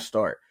want a fresh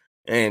start.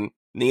 And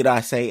need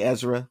I say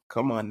Ezra?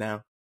 Come on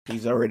now.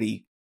 He's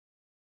already,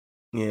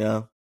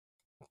 Yeah.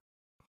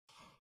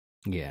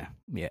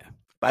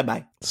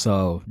 Bye-bye.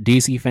 So,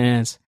 DC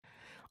fans,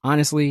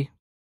 honestly,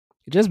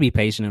 just be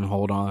patient and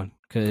hold on.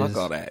 Fuck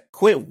all that.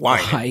 Quit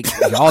whining. Like,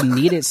 y'all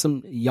needed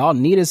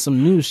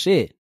some new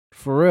shit.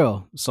 For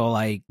real. So,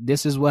 like,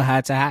 this is what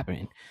had to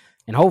happen.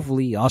 And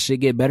hopefully, y'all should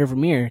get better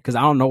from here. Because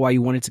I don't know why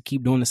you wanted to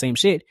keep doing the same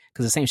shit.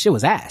 Because the same shit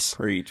was ass.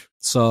 Preach.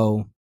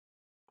 So,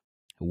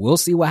 we'll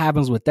see what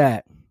happens with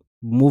that.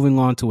 Moving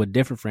on to a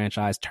different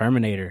franchise,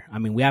 Terminator. I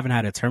mean, we haven't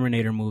had a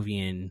Terminator movie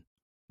in,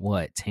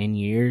 10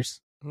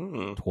 years?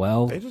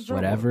 12?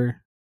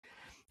 Whatever.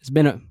 It's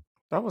been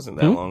That wasn't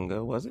that long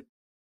ago, was it?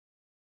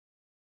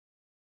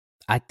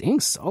 I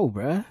think so,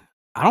 bruh.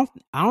 I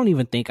don't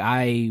even think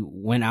I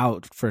went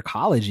out for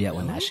college yet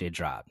when that shit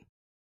dropped.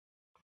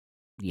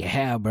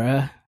 Yeah,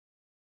 bruh.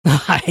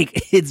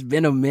 Like, it's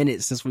been a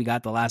minute since we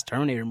got the last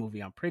Terminator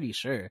movie, I'm pretty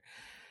sure.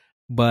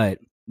 But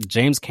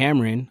James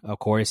Cameron, of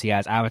course, he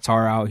has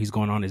Avatar out. He's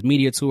going on his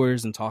media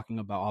tours and talking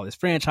about all his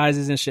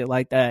franchises and shit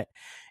like that.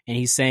 And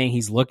he's saying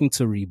he's looking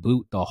to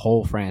reboot the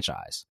whole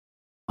franchise.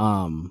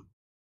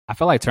 I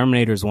feel like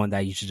Terminator is one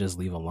that you should just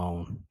leave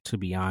alone, to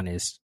be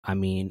honest. I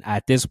mean,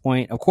 at this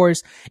point, of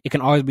course, it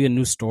can always be a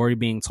new story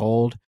being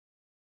told,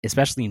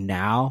 especially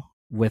now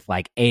with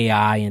like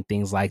AI and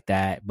things like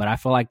that. But I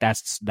feel like that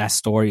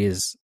story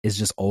is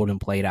just old and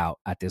played out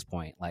at this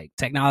point. Like,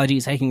 technology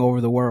is taking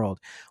over the world.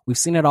 We've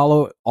seen it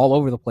all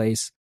over the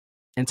place,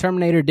 and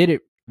Terminator did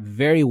it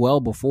very well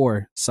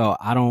before. So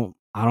I don't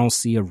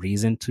see a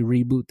reason to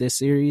reboot this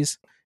series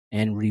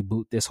and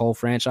reboot this whole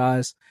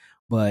franchise.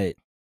 But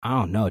I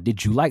don't know.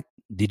 Did you like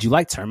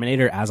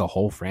Terminator as a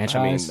whole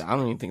franchise? I mean, I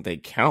don't even think they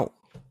count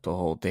the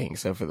whole thing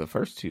except for the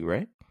first two,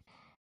 right?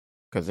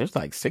 Because there's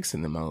like 6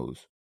 in the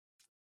modes.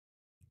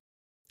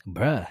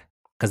 Bruh.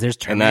 Because there's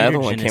Terminator and the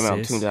other Genesis, one came out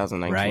in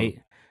 2019. right?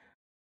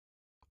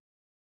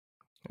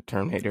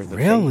 Terminator the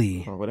Really?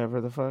 Fate, or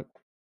whatever the fuck.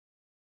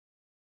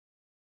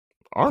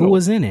 Arnold. Who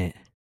was in it?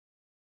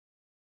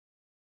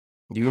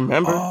 You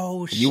remember?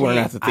 Oh, shit. You weren't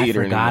at the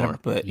theater anymore,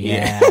 but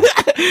yeah.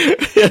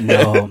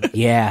 No,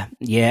 yeah.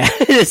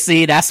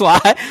 See, that's why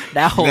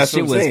that whole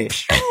shit was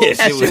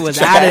that shit was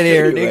out of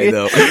there,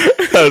 nigga.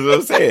 That's what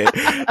I'm saying.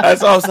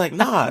 That's why I was like,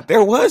 nah,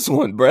 there was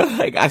one, bro.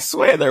 Like, I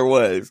swear there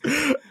was.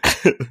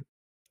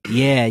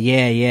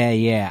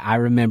 Yeah. I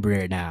remember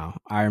it now.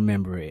 I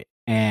remember it.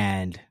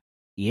 And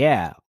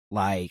yeah,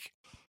 like,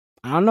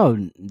 I don't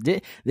know.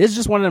 This is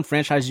just one of them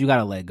franchises you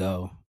gotta let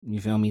go. You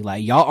feel me?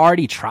 Like, y'all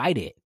already tried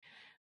it.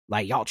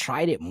 Like, y'all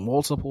tried it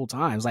multiple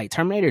times. Like,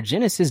 Terminator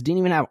Genesis didn't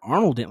even have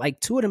Arnold in it. Like,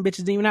 2 of them bitches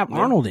didn't even have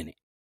Arnold in it.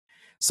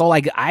 So,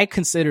 like, I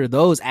consider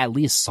those at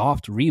least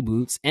soft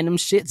reboots, and them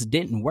shits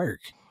didn't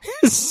work.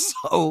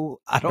 So,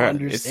 I don't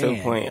understand. At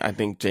some point, I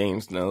think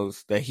James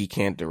knows that he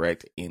can't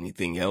direct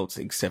anything else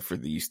except for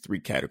these 3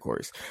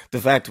 categories. The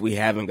fact we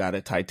haven't got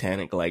a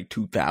Titanic like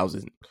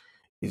 2000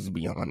 is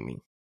beyond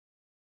me.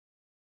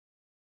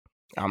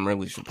 I'm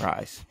really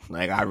surprised.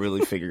 Like, I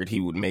really figured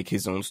he would make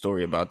his own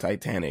story about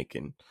Titanic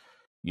and,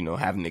 you know,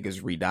 have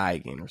niggas re-die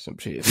again or some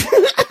shit.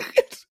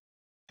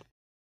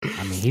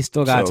 I mean, he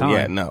still got time.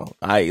 Yeah, no.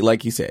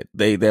 Like you said,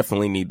 they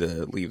definitely need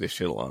to leave this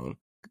shit alone.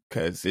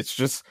 Because it's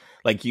just,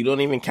 like, you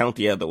don't even count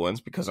the other ones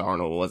because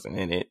Arnold wasn't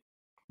in it.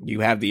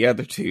 You have the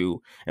other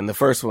 2. And the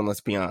first one,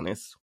 let's be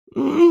honest.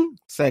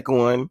 Second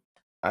one,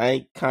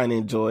 I kind of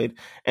enjoyed.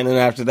 And then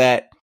after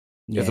that,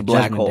 there's a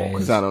black hole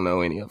because I don't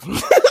know any of them.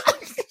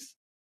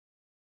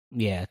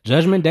 Yeah,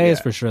 Judgment Day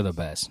is for sure the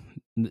best.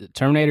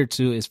 Terminator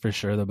 2 is for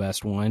sure the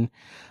best one.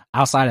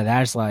 Outside of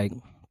that, it's like,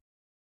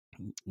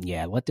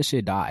 yeah, let this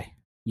shit die.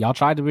 Y'all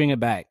tried to bring it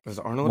back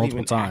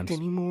multiple times.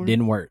 Anymore?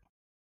 Didn't work.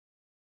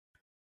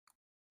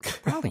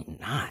 Probably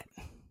not.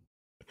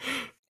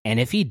 And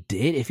if he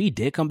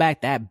did come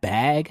back, that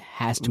bag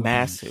has to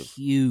be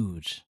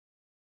huge.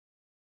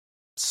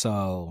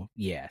 So,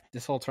 yeah,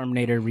 this whole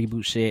Terminator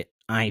reboot shit,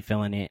 I ain't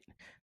feeling it.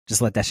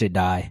 Just let that shit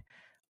die.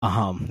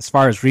 As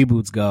far as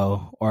reboots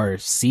go, or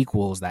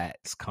sequels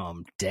that's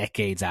come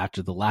decades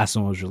after the last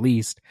one was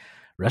released,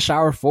 Rush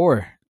Hour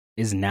 4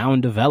 is now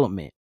in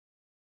development.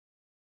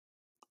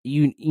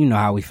 You know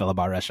how we feel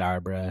about Rush Hour,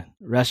 bruh.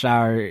 Rush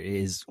Hour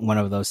is one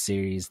of those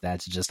series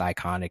that's just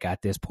iconic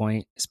at this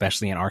point,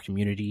 especially in our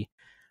community.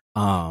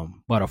 But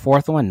a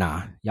 4th one,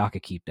 nah, y'all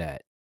could keep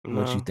that.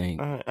 What you think?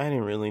 I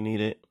didn't really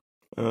need it.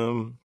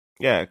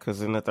 Yeah,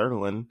 because in the 3rd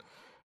one,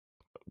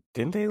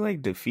 didn't they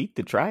like defeat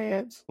the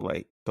triads?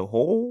 Like the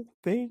whole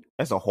thing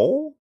as a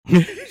whole?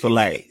 So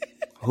like,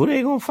 who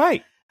they gonna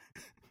fight?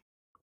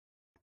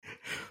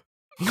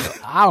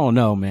 I don't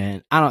know,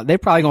 man. They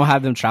probably gonna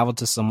have them travel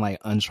to some like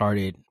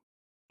uncharted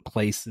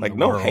place in like the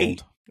no world.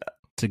 hate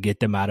to get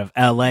them out of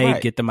LA,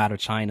 Right. get them out of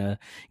China,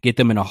 get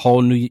them in a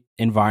whole new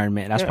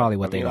environment. That's probably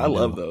what I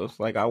love those.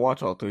 Like, I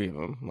watch all three of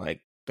them.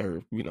 Like,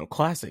 they're,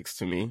 classics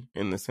to me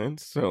in the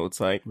sense. So it's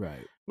like,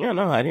 right. Yeah,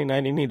 no, I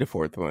didn't need a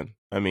fourth one.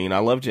 I mean, I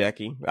love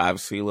Jackie. I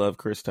obviously love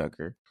Chris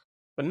Tucker.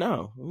 But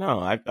no,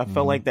 I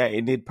felt like that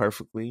it did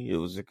perfectly. It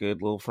was a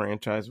good little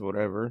franchise or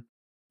whatever.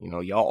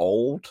 Y'all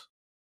old.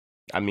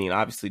 I mean,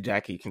 obviously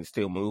Jackie can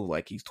still move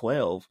like he's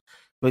 12.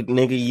 But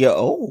nigga, you're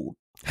old.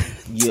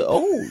 You're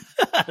old.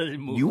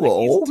 You like an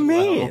old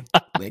man.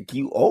 Like,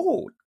 you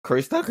old.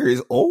 Chris Tucker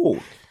is old.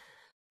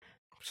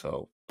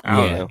 So, I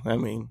don't know. I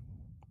mean,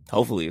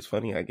 hopefully it's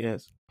funny, I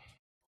guess.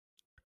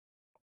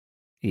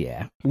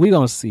 Yeah, we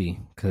gonna see,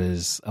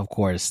 because of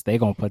course they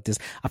gonna put this.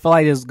 I feel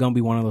like it's gonna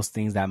be one of those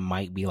things that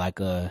might be like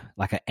an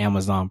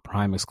Amazon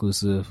Prime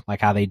exclusive,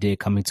 like how they did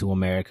Coming to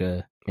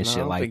America and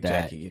shit like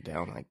that. Jackie get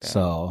down like that.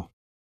 So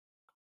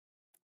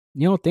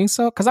you don't think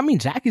so? Because I mean,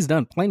 Jackie's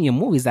done plenty of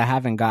movies that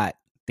haven't got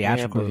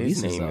theatrical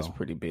releases. His name is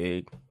pretty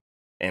big,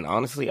 and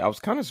honestly, I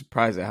was kind of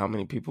surprised at how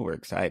many people were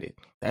excited.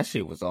 That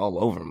shit was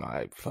all over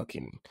my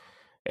fucking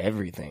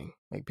everything.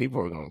 Like,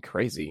 people were going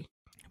crazy.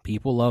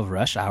 People love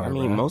Rush Hour. I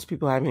mean, most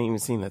people haven't even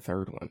seen the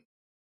third one,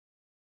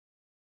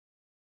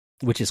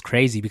 which is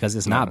crazy because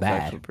it's not bad.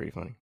 It's actually pretty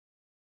funny.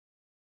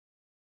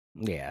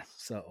 Yeah,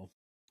 so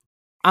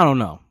I don't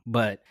know,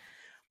 but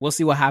we'll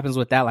see what happens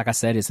with that. Like I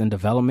said, it's in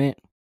development.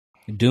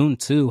 Dune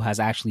 2 has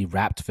actually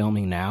wrapped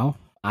filming now.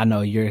 I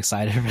know you're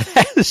excited for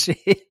that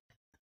shit.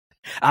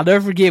 I'll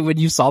never forget when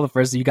you saw the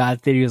first you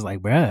got theater. You was like,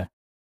 bruh,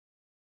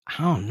 I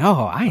don't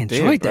know. I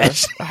enjoyed that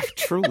shit. I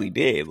truly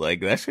did. Like,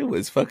 that shit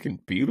was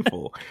fucking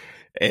beautiful.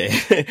 And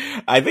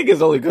I think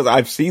it's only because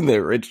I've seen the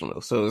original,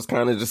 so it's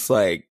kind of just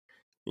like,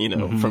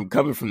 from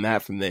coming from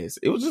this,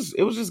 it was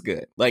just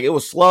good. Like, it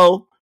was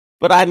slow,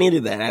 but I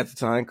needed that at the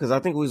time because I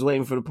think we was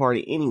waiting for the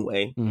party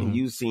anyway. And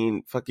you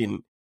seen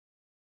fucking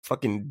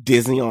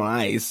Disney on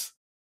Ice.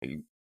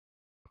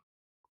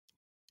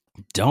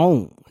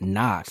 Don't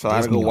knock. So I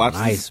had to go watch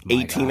this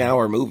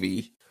 18-hour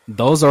movie.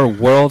 Those are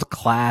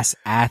world-class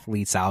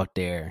athletes out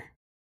there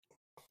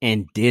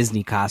in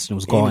Disney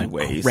costumes going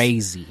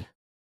crazy.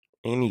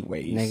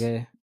 Anyways,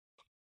 nigga,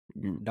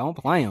 don't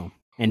play them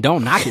and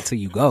don't knock it till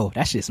you go.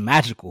 That shit's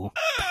magical.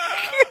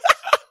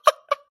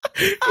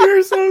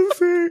 You're so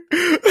sick.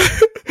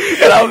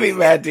 And I'll be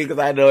mad too because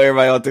I know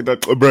everybody on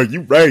TikTok, bro,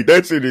 you right.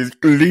 That shit is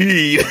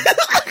clean.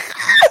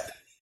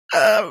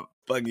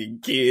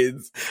 Fucking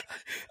kids.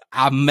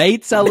 I may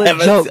tell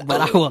a joke,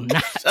 but I will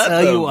not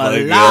tell you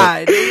a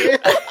lie.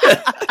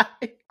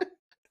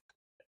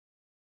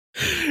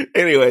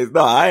 Anyways, no,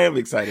 I am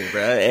excited,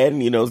 bro.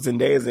 And,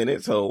 Zendaya's in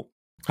it, so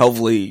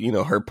hopefully,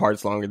 her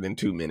part's longer than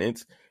 2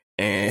 minutes.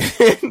 And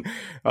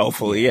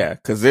hopefully, yeah,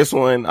 because this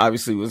one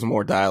obviously was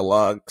more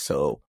dialogue,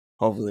 so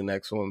hopefully the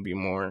next one will be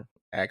more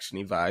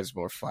action-y vibes,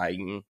 more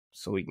fighting,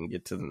 so we can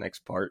get to the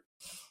next part.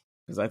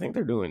 Because I think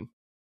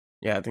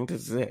I think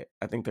this is it.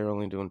 I think they're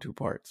only doing 2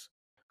 parts.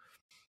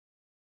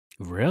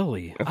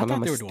 Really? I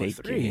thought they were doing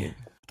 3. I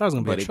thought it was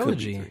going to be a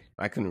trilogy.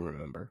 I couldn't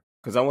remember.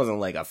 Because I wasn't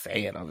like a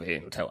fan of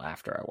it until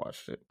after I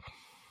watched it.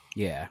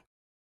 Yeah.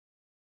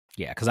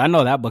 Yeah, because I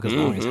know that book is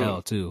long as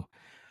hell too.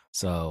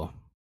 So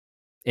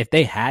if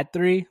they had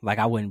 3, like,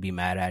 I wouldn't be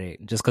mad at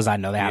it just because I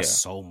know they have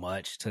so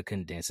much to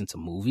condense into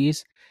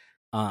movies.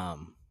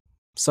 So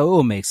it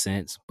will make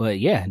sense. But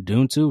yeah,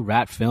 Dune 2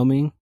 wrapped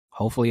filming.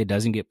 Hopefully it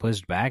doesn't get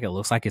pushed back. It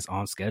looks like it's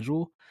on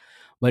schedule.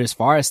 But as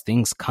far as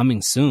things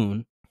coming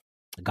soon,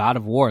 God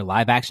of War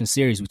live action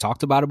series, we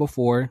talked about it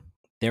before.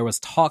 There was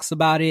talks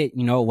about it.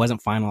 It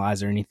wasn't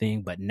finalized or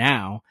anything. But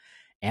now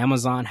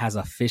Amazon has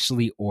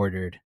officially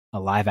ordered a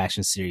live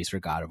action series for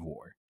God of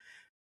War.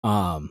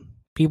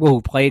 People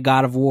who played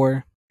God of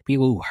War,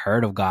 people who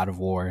heard of God of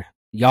War,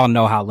 y'all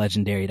know how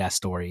legendary that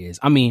story is.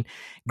 I mean,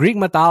 Greek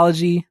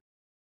mythology,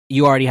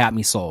 you already had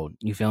me sold.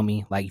 You feel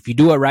me? Like, if you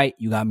do it right,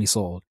 you got me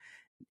sold.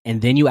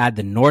 And then you add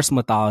the Norse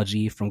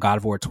mythology from God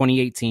of War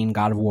 2018,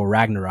 God of War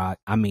Ragnarok.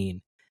 I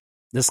mean,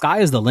 the sky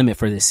is the limit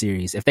for this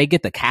series. If they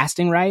get the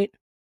casting right,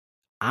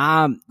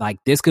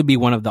 this could be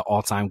one of the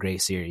all-time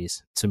great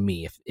series to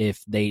me.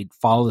 If they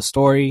follow the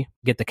story,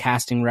 get the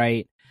casting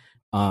right.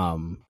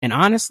 And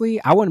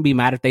honestly, I wouldn't be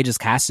mad if they just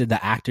casted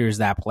the actors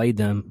that played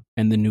them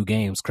in the new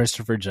games.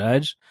 Christopher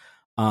Judge,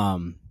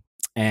 and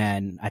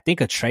I think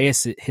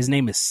Atreus, his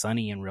name is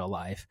Sonny in real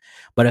life.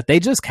 But if they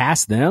just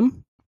cast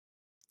them,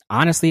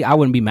 honestly, I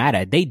wouldn't be mad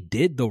at it. They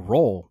did the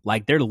role.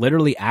 Like, they're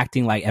literally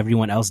acting like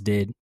everyone else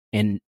did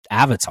in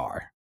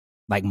Avatar.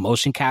 Like,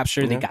 motion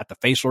capture, they got the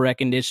facial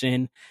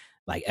recognition,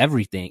 like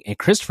everything. And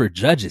Christopher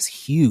Judge is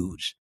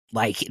huge.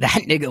 Like,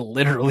 that nigga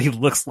literally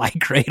looks like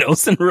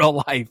Kratos in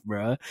real life,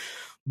 bro.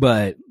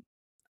 But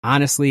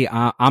honestly,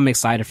 I'm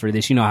excited for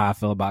this. You know how I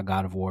feel about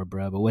God of War,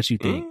 bro. But what you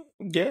think?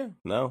 Yeah,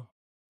 no,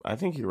 I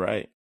think you're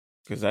right.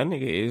 Because that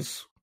nigga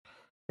is,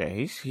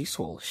 he's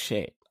full of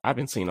shit. I've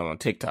been seeing him on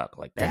TikTok.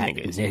 Like, that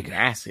nigga is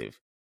massive.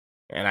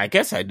 And I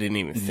guess I didn't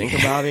even think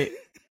about it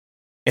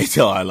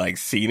until I, like,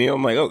 seen him.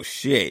 I'm like, oh,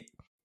 shit.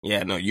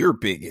 Yeah, no, you're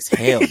big as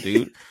hell,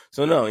 dude.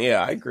 So no,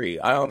 yeah, I agree.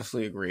 I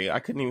honestly agree. I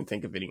couldn't even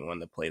think of anyone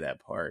to play that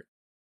part.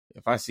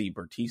 If I see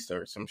Batista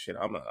or some shit,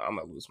 I'm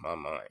gonna lose my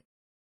mind.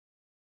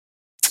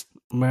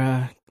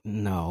 Bruh,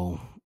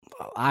 no.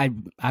 I'd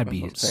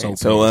be so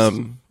pissed.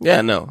 So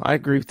yeah, no, I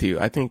agree with you.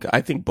 I think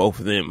both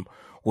of them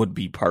would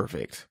be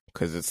perfect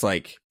because it's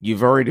like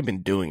you've already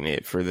been doing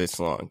it for this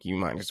long. You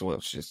might as well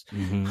just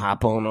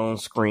hop on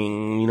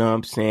screen. You know what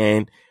I'm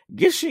saying?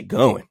 Get shit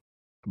going.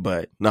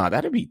 But nah,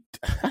 that'd be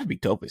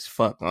dope as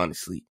fuck.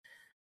 Honestly,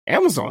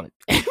 Amazon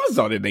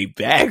in their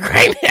bag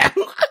right now.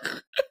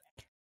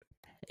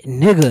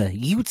 Nigga,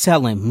 you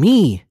telling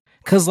me?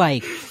 Cause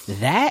like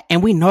that,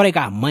 and we know they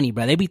got money,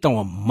 bro. They be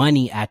throwing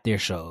money at their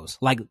shows.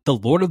 Like the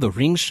Lord of the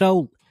Rings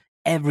show,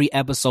 every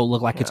episode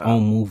looked like its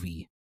own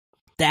movie.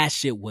 That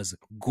shit was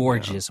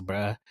gorgeous,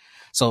 bruh.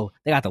 So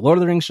they got the Lord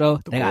of the Rings show.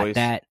 They got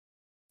that.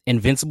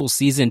 Invincible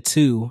season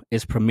 2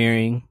 is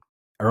premiering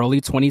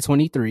early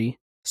 2023.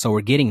 So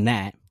we're getting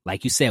that.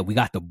 Like you said, we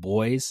got The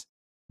Boys.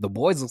 The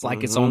Boys looks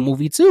like its own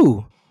movie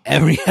too.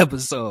 Every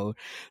episode.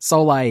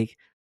 So like,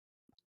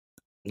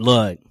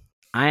 look,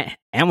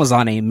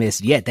 Amazon ain't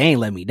missed yet. They ain't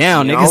let me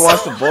down, nigga. I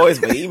watch The Boys,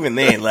 but even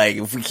then, like,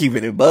 if we keep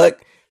it in buck,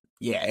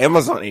 yeah,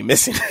 Amazon ain't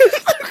missing.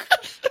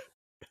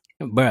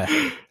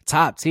 Bruh,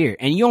 top tier.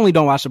 And you only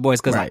don't watch The Boys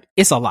because like,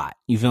 it's a lot.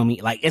 You feel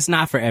me? Like, it's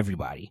not for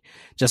everybody.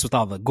 Just with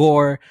all the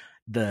gore,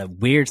 the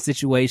weird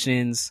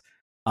situations.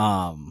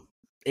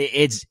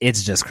 It's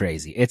just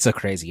crazy. It's a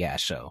crazy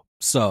ass show.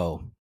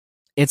 So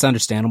it's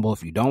understandable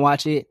if you don't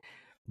watch it,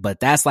 but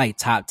that's like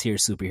top tier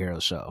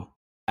superhero show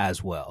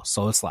as well.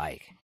 So it's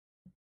like,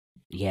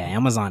 yeah,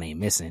 Amazon ain't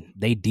missing.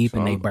 They deep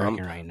in they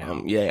Birkin right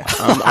now. Yeah,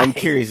 I'm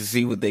curious to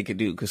see what they could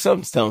do because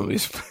something's telling me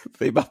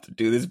they about to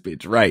do this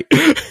bitch right.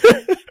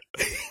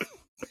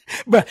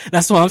 Bro,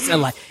 that's what I'm saying.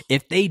 Like,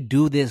 if they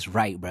do this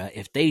right, bro,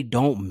 if they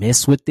don't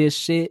miss with this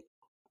shit,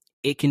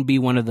 it can be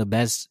one of the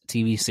best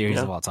TV series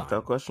of all time.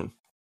 Without question.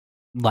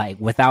 Like,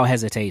 without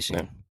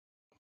hesitation.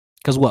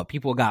 Because what?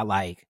 People got,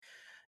 like,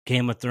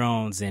 Game of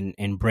Thrones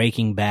and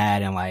Breaking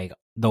Bad and, like,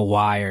 The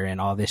Wire and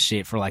all this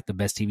shit for, like, the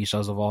best TV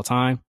shows of all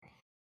time.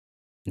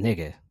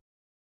 Nigga,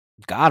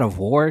 God of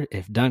War,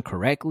 if done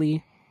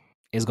correctly,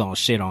 is gonna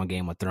shit on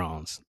Game of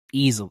Thrones.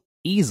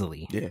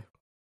 Easily. Yeah.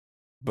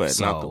 But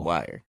not The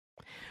Wire.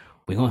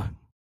 We gonna...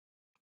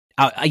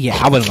 yeah,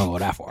 I wasn't gonna go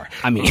that far.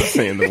 I mean, I'm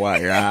saying The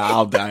Wire.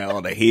 I'll die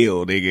on the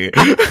hill, nigga.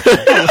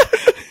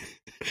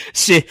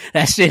 Shit,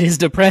 that shit is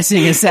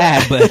depressing and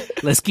sad, but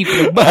let's keep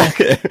it a buck.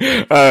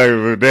 All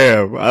right, well,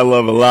 damn, I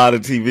love a lot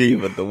of TV,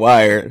 but The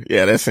Wire,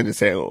 yeah, that's in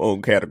its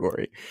own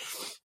category.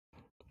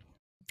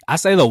 I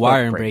say The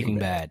Wire and Breaking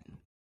Bad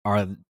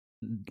are...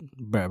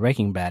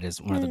 Breaking Bad is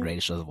one of the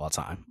greatest shows of all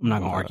time. I'm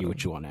not gonna argue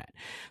with you on that.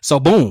 So,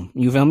 boom,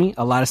 you feel me?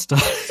 A lot of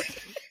stuff...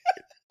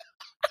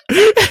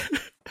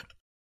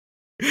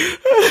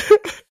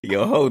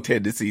 Your whole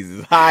tendencies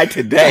is high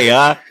today,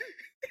 huh?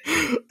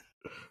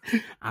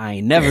 I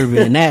ain't never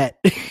been that.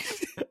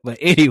 But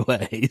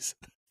anyways,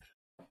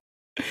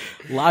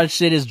 a lot of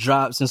shit has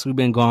dropped since we've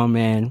been gone,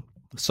 man.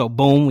 So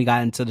boom, we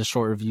got into the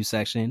short review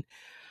section.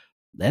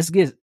 Let's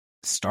get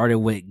started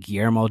with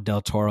Guillermo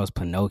del Toro's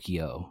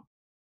Pinocchio.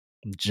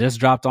 Just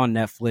dropped on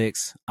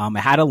Netflix. It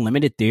had a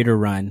limited theater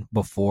run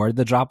before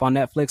the drop on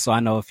Netflix, so I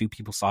know a few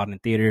people saw it in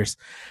theaters.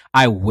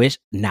 I wish,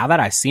 now that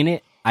I've seen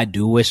it, I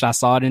do wish I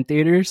saw it in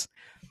theaters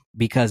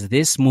because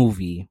this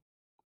movie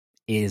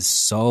is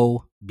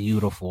so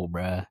beautiful,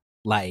 bruh.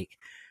 Like,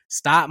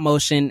 stop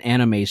motion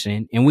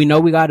animation. And we know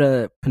we got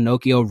a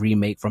Pinocchio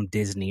remake from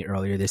Disney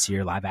earlier this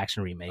year, live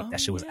action remake. That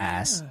shit was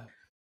ass.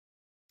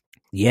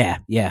 Yeah,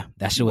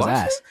 that shit was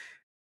ass. It?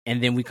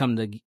 And then we come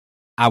to...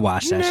 I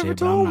watched that shit,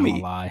 but I'm not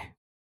gonna lie.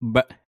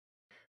 But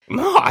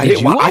no, I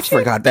didn't. I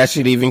forgot that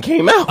shit even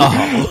came out.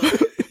 Oh.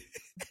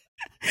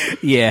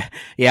 yeah,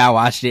 I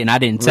watched it, and I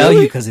didn't tell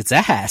you because it's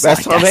ass.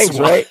 That's Tom Hanks,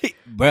 right?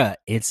 Bruh,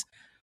 it's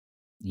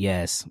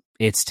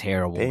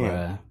terrible,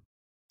 bruh.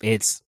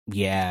 It's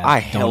I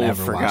hella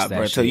forgot,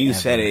 bro. Until you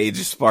said it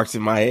just sparks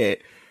in my head.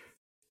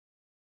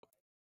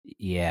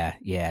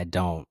 Yeah.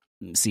 Don't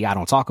see. I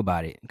don't talk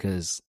about it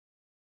because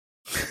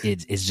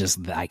it's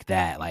just like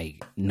that.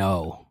 Like,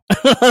 no.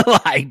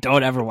 Like,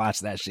 don't ever watch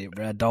that shit,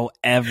 bro. Don't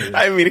ever.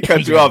 I didn't mean to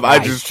cut you off. I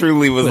just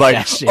truly was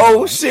like,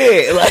 oh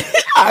shit. Like,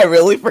 I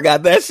really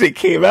forgot that shit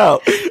came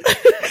out.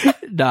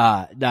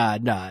 Nah.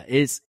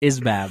 It's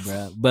bad,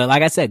 bro. But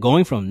like I said,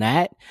 going from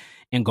that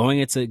and going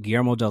into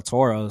Guillermo del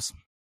Toro's,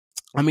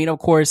 I mean, of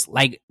course,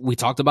 like we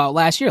talked about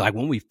last year, like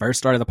when we first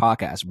started the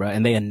podcast, bro,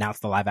 and they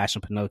announced the live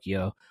action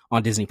Pinocchio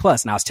on Disney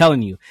Plus. And I was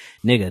telling you,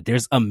 nigga,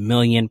 there's a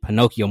million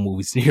Pinocchio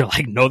movies. And you're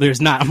like, no,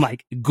 there's not. I'm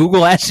like,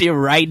 Google that shit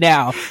right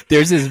now.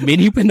 There's as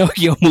many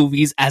Pinocchio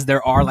movies as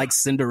there are like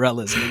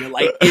Cinderellas, nigga.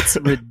 Like, it's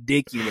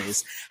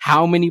ridiculous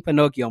how many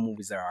Pinocchio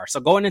movies there are.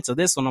 So going into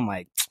this one, I'm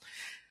like,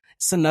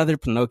 it's another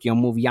Pinocchio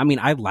movie. I mean,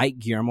 I like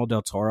Guillermo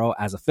del Toro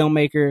as a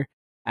filmmaker,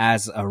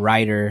 as a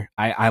writer.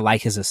 I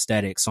like his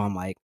aesthetic. So I'm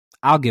like,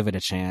 I'll give it a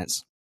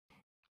chance.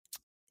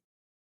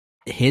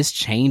 His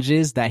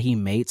changes that he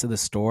made to the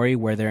story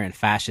where they're in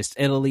fascist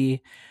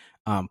Italy,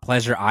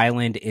 Pleasure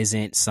Island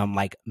isn't some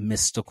like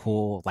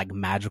mystical, like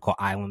magical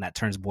island that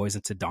turns boys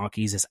into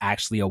donkeys. It's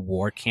actually a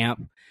war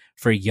camp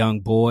for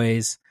young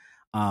boys.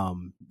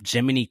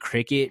 Jiminy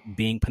Cricket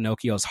being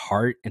Pinocchio's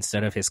heart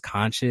instead of his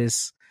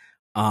conscience.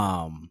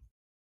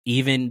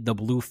 Even the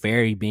Blue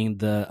Fairy being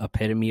the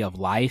epitome of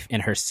life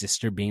and her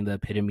sister being the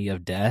epitome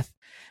of death,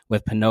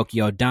 with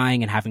Pinocchio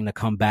dying and having to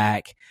come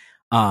back.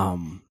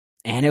 And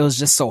it was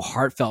just so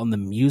heartfelt. And the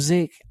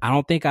music, I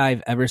don't think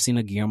I've ever seen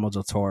a Guillermo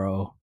del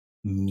Toro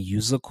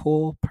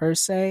musical per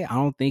se. I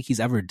don't think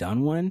he's ever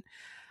done one.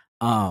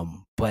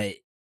 But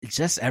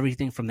just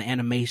everything from the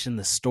animation,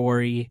 the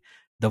story,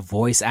 the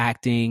voice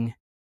acting,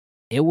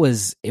 it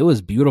was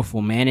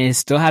beautiful, man. And it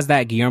still has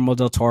that Guillermo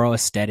del Toro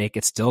aesthetic.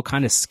 It's still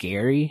kind of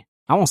scary.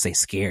 I won't say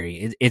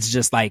scary. It's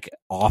just like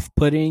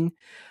off-putting.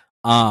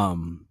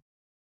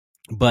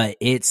 But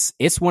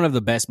it's one of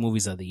the best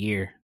movies of the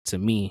year to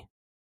me,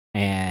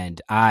 and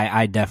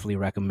I definitely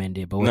recommend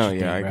it. But what you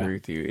think, I agree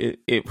with you.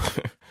 It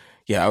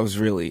yeah, I was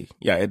really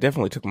it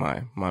definitely took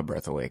my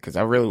breath away because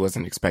I really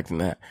wasn't expecting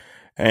that,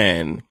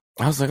 and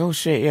I was like, oh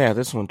shit, yeah,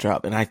 this one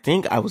dropped, and I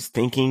think I was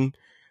thinking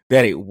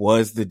that it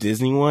was the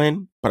Disney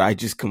one, but I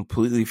just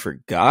completely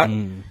forgot.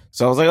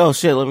 So I was like, oh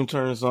shit, let me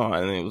turn this on.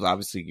 And it was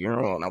obviously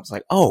Guillermo, and I was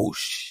like, oh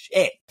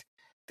shit,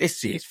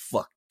 this is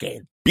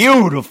fucking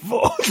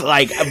beautiful.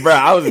 Like, bro,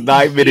 I was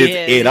 9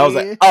 minutes in. I was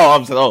like, oh,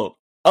 I'm sold.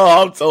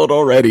 Oh, I'm sold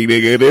already,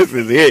 nigga. This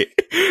is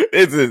it.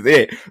 This is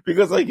it.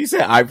 Because like you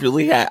said,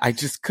 I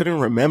just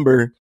couldn't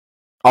remember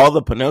all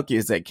the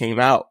Pinocchios that came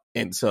out.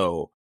 And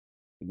so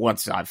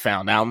once I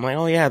found out, I'm like,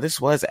 oh yeah, this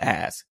was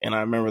ass. And I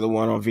remember the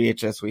one on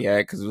VHS we had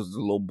because it was a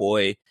little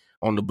boy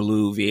on the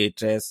blue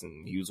VHS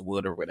and he was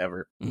wood or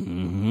whatever.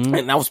 And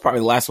that was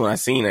probably the last one I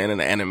seen, and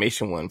an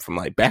animation one from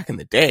like back in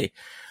the day.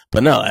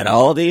 But no, at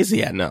all these,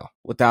 no,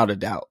 without a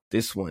doubt,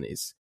 this one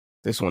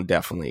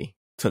definitely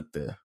took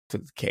the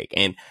cake.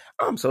 And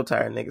I'm so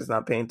tired of niggas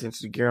not paying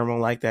attention to Guillermo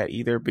like that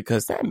either,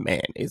 because that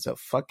man is a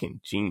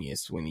fucking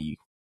genius when he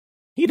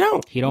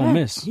don't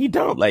miss. He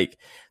don't. Like,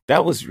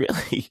 that was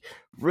really,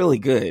 really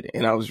good.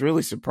 And I was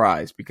really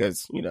surprised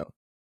because,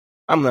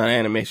 I'm not an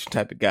animation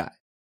type of guy.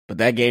 But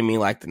that gave me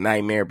like the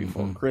Nightmare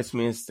Before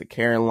Christmas, the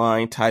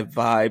Caroline type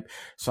vibe.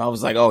 So I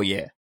was like, oh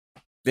yeah,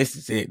 this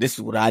is it. This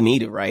is what I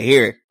needed right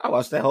here. I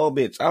watched that whole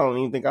bitch. I don't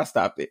even think I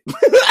stopped it.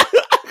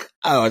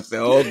 I watched the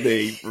whole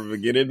thing from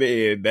beginning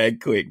to end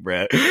that quick,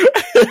 bruh.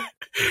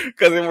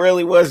 Because it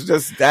really was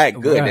just that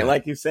good. Right. And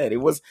like you said, it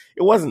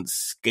wasn't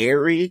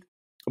scary,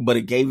 but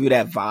it gave you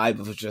that vibe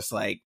of just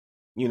like,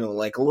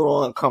 like a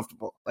little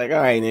uncomfortable. Like,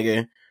 all right,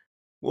 nigga,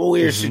 what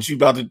weird shit you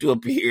about to do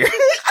up here?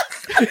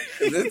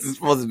 This is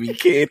supposed to be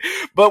kid.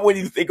 But when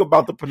you think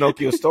about the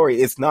Pinocchio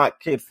story, it's not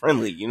kid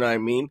friendly. You know what I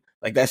mean?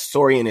 Like, that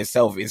story in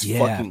itself is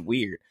fucking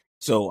weird.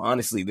 So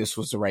honestly, this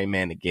was the right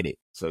man to get it.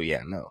 So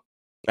yeah, no,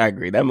 I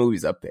agree. That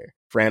movie's up there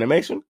for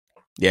animation.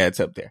 Yeah, it's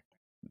up there.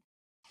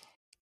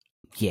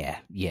 Yeah.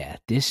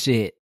 This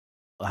shit,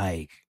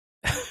 like,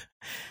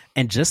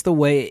 and just the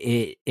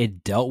way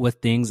it dealt with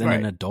things in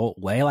an adult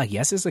way. Like,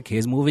 yes, it's a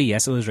kids movie.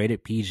 Yes, it was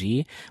rated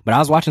PG. But I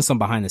was watching some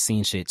behind the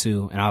scenes shit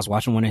too, and I was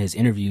watching one of his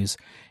interviews,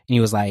 and he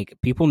was like,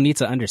 people need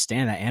to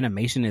understand that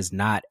animation is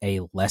not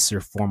a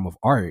lesser form of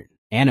art.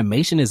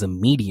 Animation is a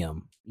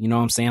medium. You know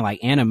what I'm saying?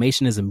 Like,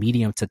 animation is a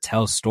medium to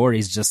tell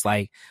stories, just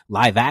like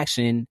live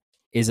action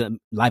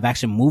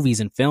movies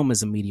and film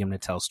is a medium to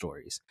tell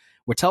stories.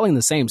 We're telling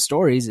the same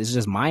stories. It's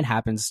just mine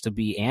happens to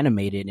be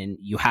animated, and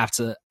you have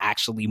to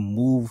actually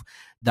move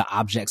the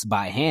objects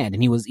by hand.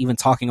 And he was even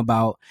talking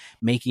about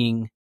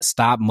making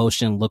stop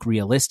motion look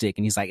realistic.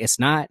 And he's like, it's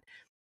not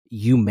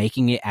you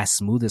making it as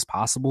smooth as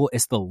possible.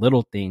 It's the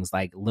little things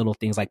like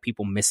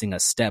people missing a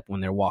step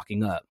when they're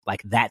walking up.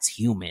 Like, that's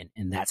human,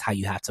 and that's how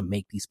you have to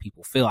make these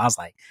people feel. I was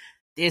like,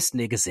 this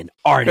nigga's an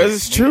artist. Because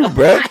it's true,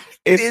 bro.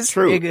 It's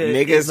true.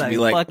 Niggas be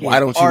like, why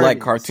don't you like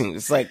cartoons?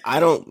 It's like,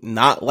 I don't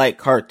not like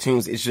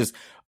cartoons. It's just,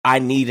 I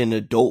need an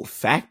adult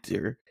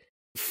factor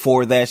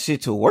for that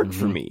shit to work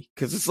for me.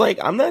 Because it's like,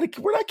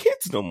 we're not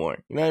kids no more.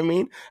 You know what I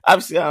mean?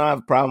 Obviously, I don't have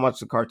a problem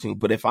watching a cartoon,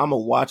 but if I'm gonna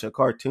watch a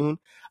cartoon,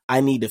 I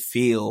need to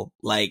feel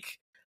like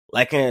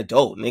an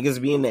adult.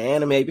 Niggas be in the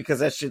anime because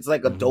that shit's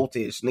like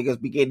adultish.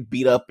 Niggas be getting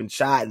beat up and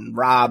shot and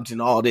robbed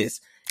and all this.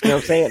 You know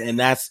what I'm saying? And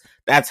that's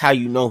how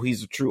you know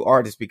he's a true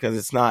artist, because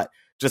it's not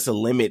just a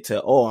limit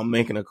to, oh, I'm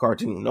making a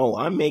cartoon. No,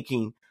 I'm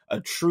making a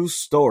true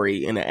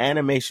story in an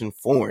animation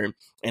form,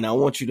 and I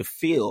want you to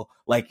feel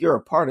like you're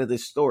a part of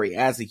this story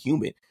as a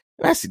human.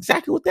 And that's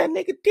exactly what that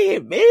nigga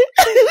did, man.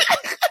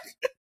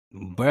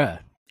 Bruh,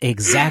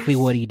 exactly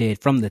what he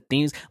did. From the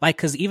themes, like,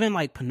 because even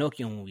like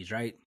Pinocchio movies,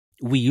 right?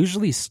 We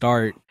usually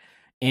start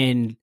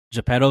in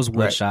Geppetto's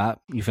woodshop,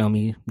 you feel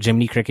me?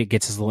 Jiminy Cricket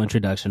gets his little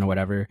introduction or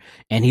whatever,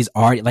 and he's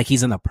already, like,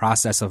 he's in the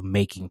process of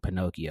making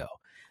Pinocchio.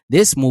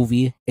 This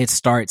movie, it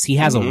starts, he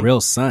has a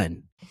real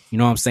son. You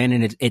know what I'm saying?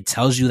 And it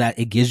tells you that,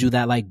 it gives you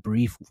that like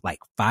brief, like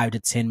 5 to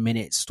 10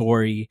 minute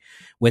story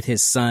with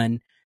his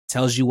son,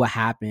 tells you what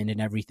happened and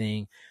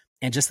everything.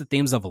 And just the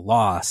themes of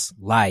loss,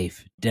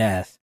 life,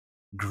 death,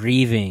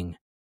 grieving,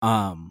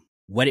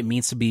 what it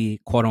means to be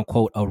quote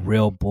unquote a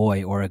real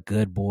boy or a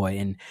good boy.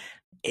 And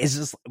it's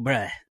just,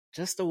 bruh,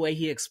 just the way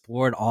he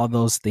explored all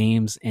those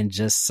themes in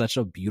just such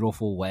a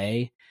beautiful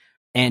way.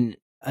 And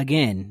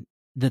again,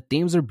 the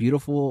themes are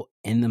beautiful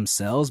in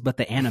themselves, but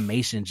the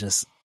animation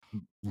just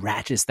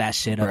ratchets that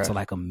shit up to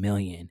like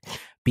 1,000,000,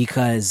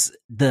 because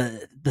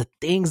the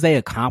things they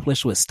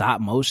accomplished with stop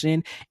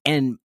motion,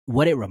 and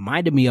what it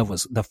reminded me of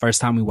was the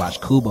first time we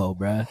watched Kubo,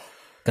 bruh.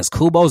 Because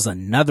Kubo's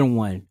another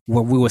one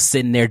where we were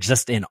sitting there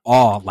just in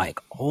awe, like,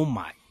 oh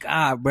my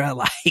God, bro,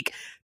 like,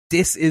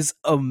 this is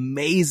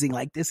amazing.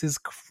 Like, this is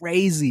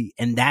crazy.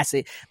 And that's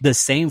it. The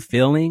same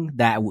feeling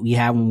that we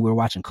had when we were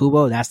watching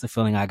Kubo, that's the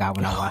feeling I got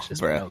when I watched this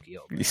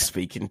Pinocchio. You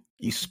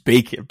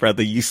speaking,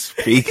 brother. You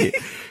speaking.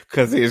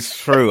 Because it's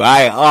true.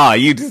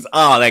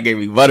 That gave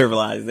me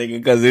butterflies, nigga,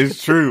 because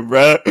it's true,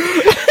 bro.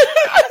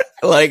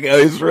 Like,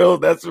 it's real.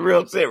 That's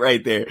real shit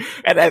right there.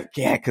 And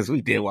because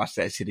we did watch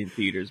that shit in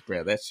theaters,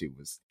 bro. That shit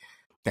was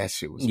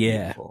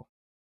beautiful.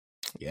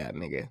 Yeah,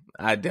 nigga.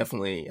 I'm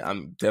definitely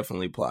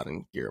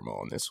plotting Guillermo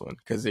on this one,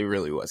 because it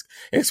really was,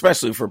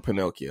 especially for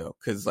Pinocchio,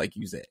 because like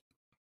you said,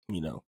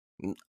 you know,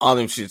 all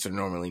them shits are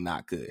normally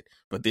not good,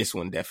 but this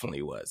one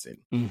definitely was.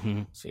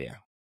 And so yeah,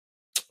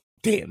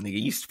 damn,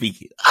 nigga, you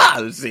speaking.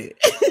 Shit.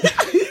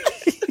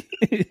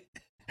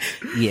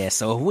 Yeah.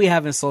 So if we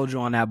haven't sold you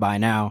on that by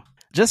now,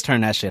 just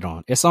turn that shit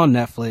on. It's on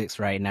Netflix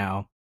right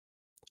now.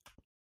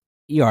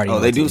 You already know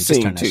they do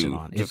sing turn that too. Shit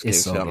on.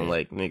 It's so sounding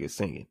like niggas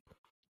singing.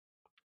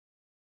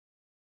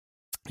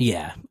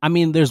 Yeah, I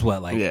mean, there's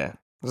what, like,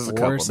 there's a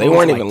couple. They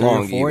weren't even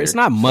long either. It's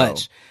not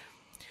much.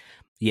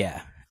 Yeah,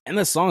 and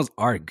the songs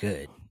are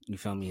good. You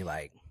feel me?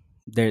 Like,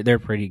 they're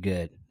pretty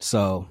good.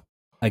 So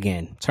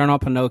again, turn on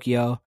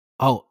Pinocchio.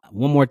 Oh,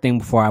 one more thing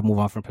before I move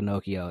on from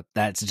Pinocchio.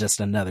 That's just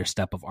another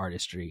step of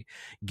artistry.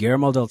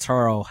 Guillermo del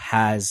Toro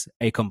has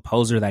a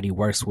composer that he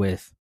works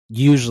with,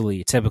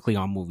 typically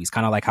on movies,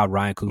 kind of like how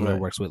Ryan Coogler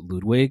works with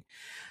Ludwig.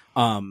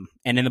 And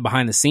in the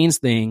behind the scenes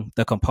thing,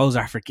 the composer,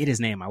 I forget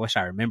his name. I wish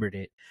I remembered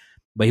it.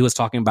 But he was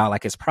talking about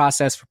like his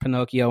process for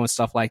Pinocchio and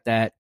stuff like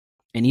that.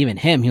 And even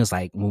him, he was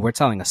like, when we're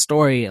telling a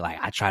story, like,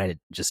 I try to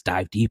just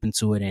dive deep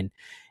into it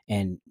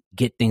and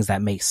get things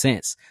that make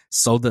sense.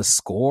 So the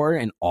score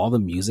and all the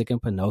music in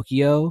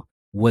Pinocchio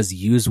was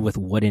used with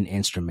wooden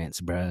instruments,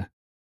 bruh.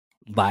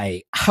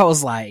 Like, I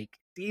was like,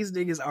 these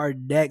niggas are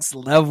next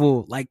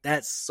level. Like,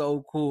 that's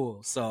so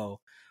cool.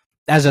 So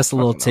that's just a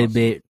little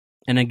tidbit. Awesome.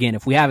 And again,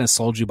 if we haven't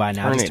sold you by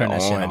now, just turn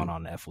that shit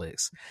on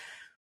Netflix.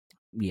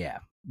 Yeah.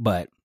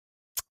 But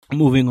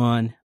moving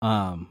on,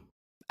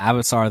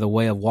 Avatar: The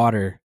Way of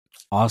Water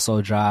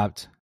also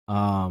dropped.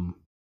 What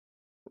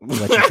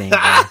you think?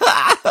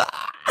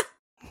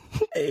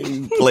 Hey,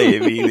 you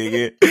playing me,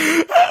 nigga.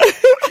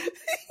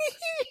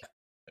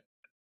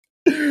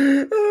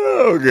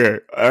 Okay,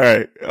 all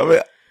right.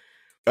 I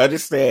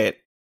understand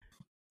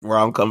where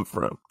I'm coming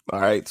from. All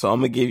right, so I'm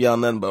gonna give y'all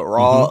nothing but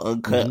raw,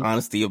 uncut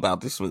honesty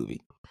about this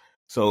movie.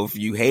 So if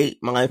you hate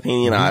my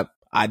opinion,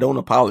 I don't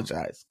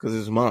apologize, because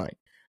it's mine.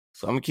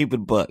 So I'm gonna keep it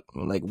buck,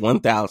 like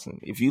 1,000.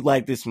 If you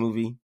like this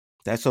movie,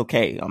 that's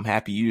okay. I'm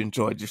happy you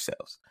enjoyed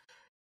yourselves.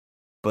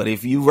 But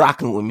if you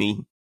rocking with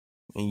me,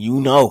 and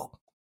you know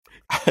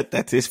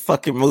that this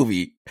fucking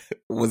movie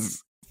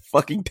was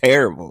fucking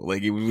terrible,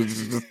 like, it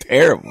was just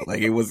terrible,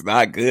 like, it was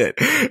not good.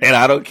 And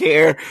I don't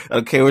care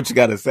what you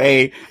gotta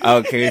say. I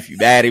don't care if you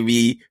mad at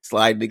me,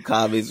 slide in the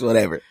comments,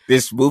 whatever.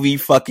 This movie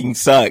fucking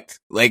sucked.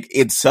 Like,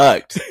 it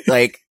sucked.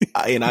 Like,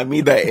 and I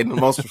mean that in the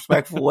most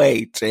respectful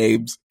way,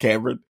 James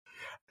Cameron.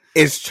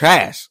 It's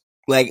trash.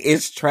 Like,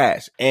 it's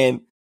trash.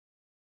 And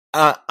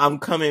I'm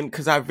coming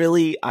because I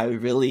really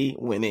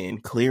went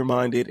in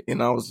clear-minded,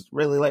 and I was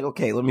really like,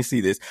 okay, let me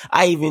see this.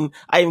 I even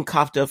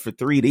coughed up for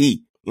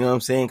 3D. You know what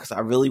I'm saying? Because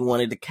I really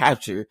wanted to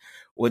capture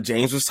what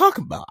James was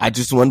talking about. I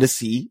just wanted to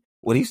see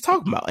what he's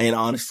talking about. And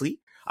honestly,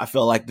 I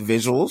felt like the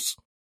visuals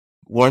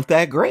weren't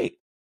that great,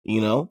 you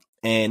know?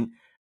 And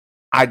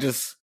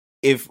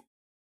if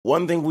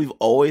one thing we've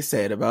always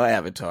said about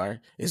Avatar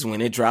is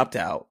when it dropped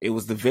out, it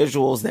was the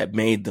visuals that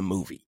made the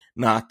movie,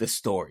 not the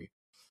story.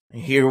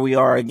 And here we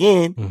are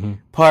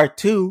again, part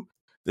 2.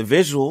 The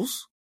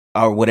visuals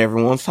are what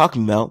everyone's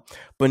talking about,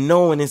 but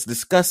no one is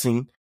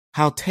discussing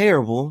how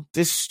terrible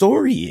this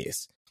story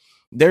is.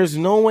 There's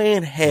no way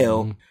in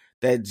hell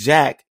that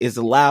Jack is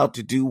allowed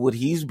to do what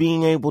he's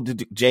being able to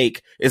do.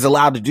 Jake is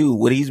allowed to do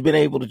what he's been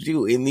able to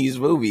do in these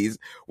movies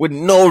with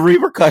no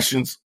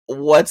repercussions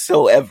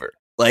whatsoever.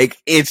 Like,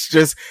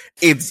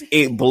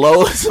 it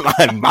blows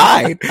my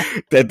mind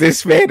that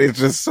this man is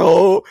just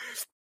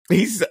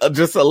he's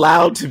just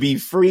allowed to be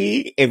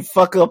free and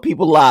fuck up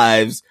people's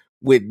lives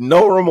with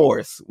no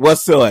remorse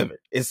whatsoever.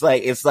 It's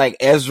like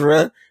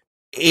Ezra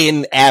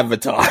in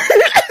Avatar.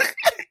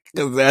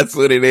 Cause that's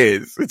what it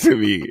is to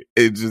me.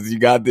 It's just, you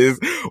got this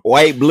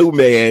white blue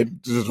man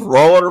just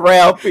rolling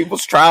around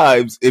people's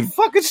tribes and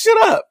fucking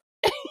shit up.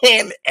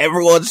 And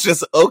everyone's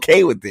just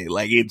okay with it.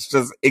 Like, it's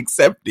just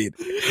accepted.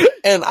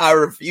 And I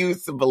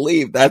refuse to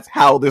believe that's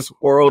how this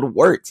world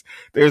works.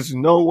 There's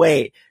no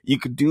way you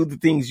could do the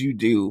things you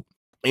do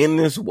in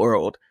this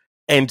world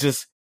and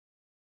just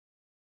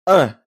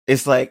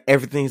It's like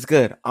everything's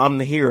good. I'm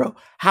the hero.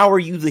 How are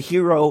you the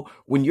hero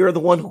when you're the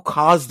one who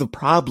caused the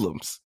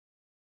problems?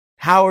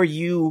 How are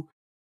you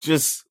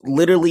just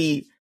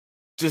literally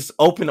just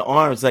open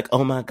arms like,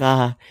 oh my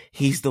God,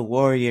 he's the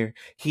warrior.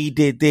 He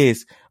did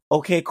this.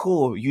 Okay,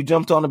 cool. You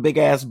jumped on a big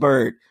ass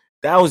bird.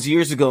 That was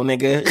years ago,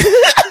 nigga.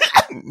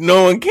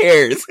 No one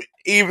cares.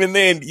 Even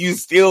then, you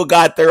still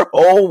got their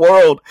whole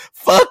world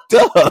fucked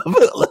up.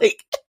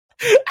 Like,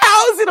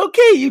 how is it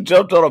okay you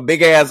jumped on a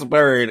big ass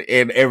bird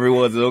and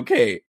everyone's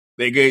okay?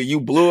 Nigga, you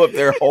blew up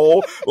their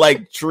whole,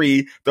 like,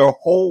 tree, their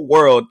whole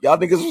world. Y'all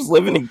niggas was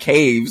living in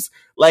caves.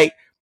 Like,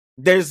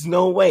 there's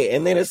no way.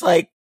 And then it's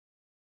like,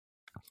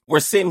 we're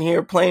sitting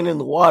here playing in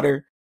the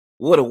water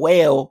with a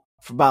whale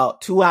for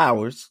about 2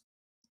 hours,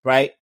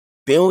 right?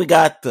 Then we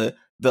got the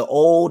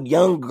old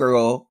young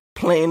girl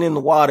playing in the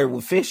water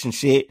with fish and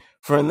shit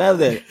for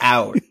another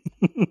hour.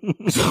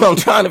 So I'm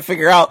trying to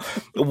figure out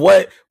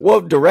what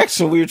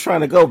direction we were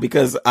trying to go,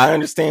 because I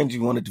understand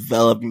you want to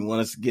develop, you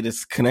want us to get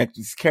us connect with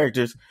these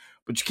characters,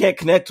 but you can't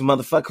connect to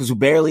motherfuckers who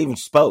barely even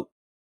spoke.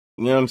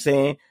 You know what I'm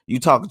saying? You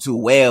talking to a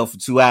whale for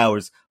 2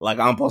 hours, like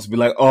I'm supposed to be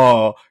like,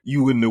 oh,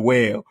 you and the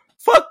whale.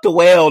 Fuck the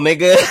whale,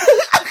 nigga.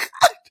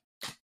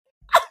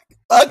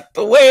 Fuck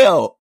the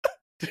whale.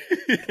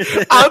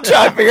 I'm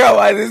trying to figure out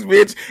why this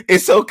bitch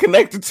is so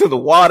connected to the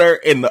water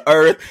and the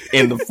earth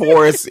and the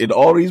forest and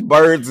all these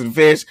birds and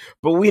fish,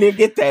 but we didn't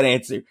get that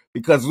answer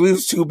because we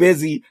was too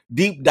busy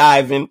deep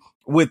diving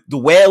with the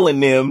whale in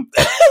them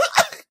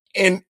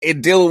and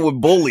dealing with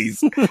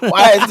bullies.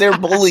 Why is there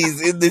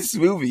bullies in this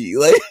movie?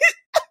 Like,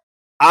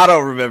 I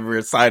don't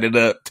remember signing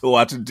up to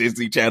watch a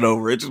Disney Channel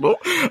original.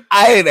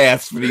 I ain't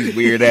asked for these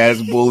weird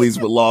ass bullies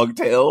with long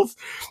tails.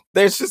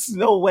 There's just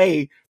no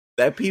way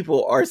that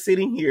people are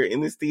sitting here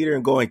in this theater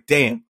and going,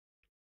 damn,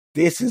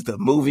 this is the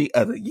movie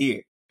of the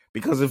year.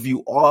 Because if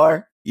you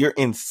are, you're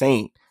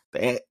insane.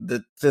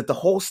 The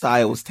whole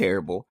style was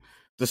terrible.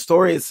 The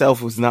story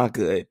itself was not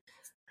good.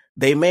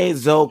 They made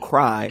Zoe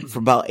cry for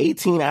about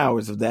 18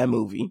 hours of that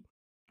movie.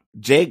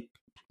 Jake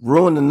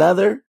ruined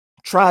another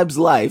tribe's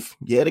life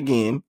yet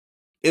again.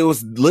 It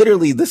was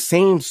literally the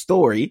same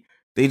story.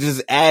 They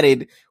just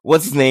added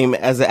what's his name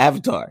as an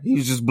avatar. He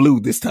was just blue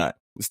this time.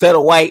 Instead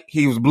of white,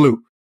 he was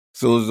blue.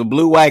 So it was a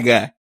blue white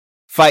guy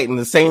fighting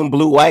the same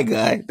blue white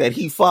guy that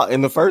he fought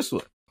in the first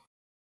one.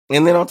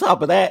 And then on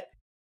top of that,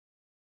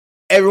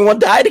 everyone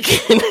died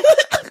again.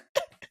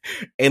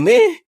 And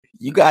then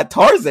you got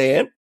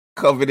Tarzan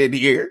coming in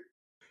here,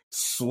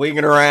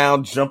 swinging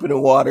around, jumping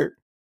in water.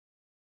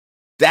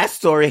 That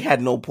story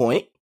had no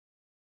point.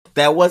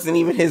 That wasn't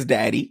even his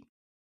daddy.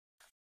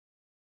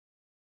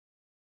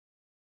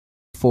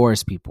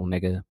 Forest people,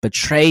 nigga,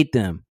 betrayed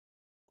them,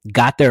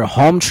 got their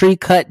home tree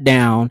cut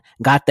down,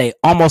 got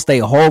almost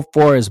their whole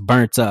forest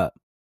burnt up,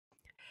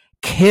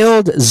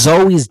 killed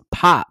Zoe's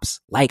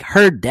pops. Like,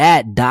 her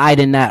dad died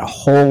in that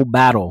whole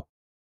battle,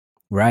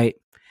 right?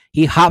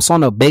 He hops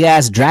on a big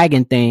ass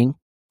dragon thing,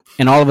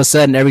 and all of a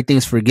sudden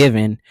everything's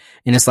forgiven,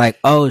 and it's like,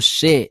 oh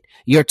shit,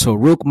 you're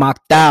Taruk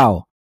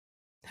Makdao.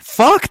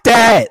 Fuck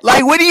that.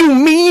 Like, what do you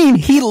mean?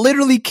 He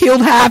literally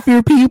killed half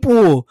your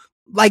people.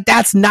 Like,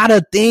 that's not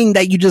a thing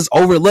that you just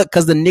overlook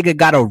because the nigga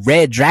got a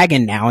red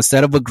dragon now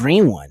instead of a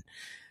green one.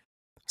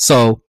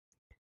 So,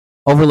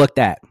 overlook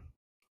that.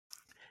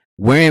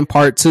 We're in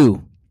part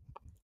 2.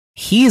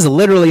 He's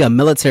literally a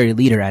military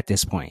leader at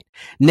this point.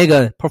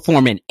 Nigga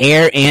performing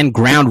air and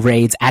ground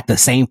raids at the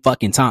same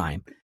fucking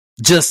time.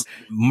 Just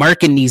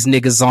murking these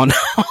niggas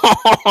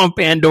on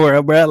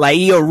Pandora, bro. Like,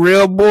 he a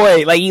real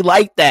boy. Like, he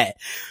like that.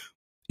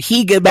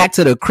 He get back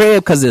to the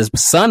crib because his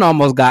son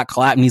almost got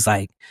clapped, and he's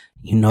like,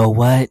 you know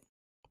what?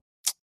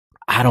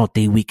 I don't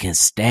think we can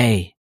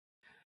stay.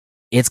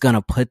 It's going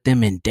to put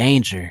them in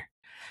danger.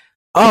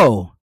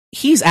 Oh,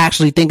 he's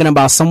actually thinking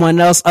about someone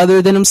else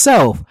other than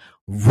himself.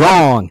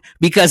 Wrong.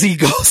 Because he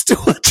goes to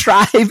a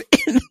tribe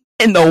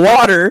in the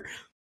water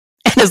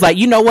and is like,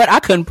 you know what? I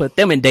couldn't put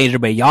them in danger,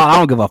 but y'all, I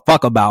don't give a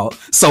fuck about.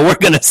 So we're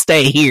going to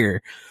stay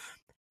here.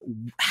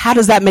 How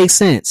does that make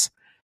sense?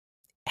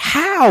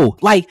 How?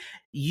 Like,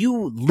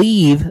 you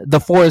leave the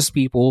forest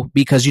people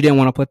because you didn't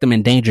want to put them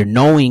in danger,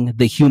 knowing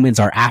the humans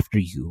are after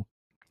you.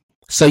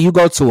 So you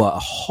go to a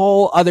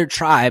whole other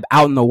tribe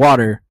out in the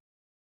water,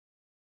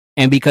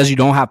 and because you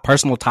don't have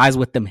personal ties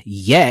with them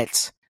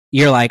yet,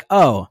 you're like,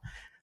 oh,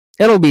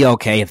 it'll be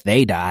okay if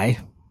they die.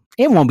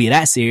 It won't be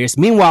that serious.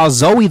 Meanwhile,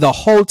 Zoe the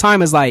whole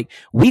time is like,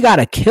 we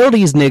gotta kill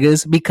these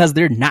niggas because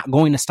they're not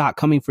going to stop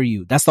coming for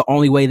you. That's the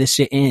only way this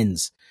shit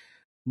ends.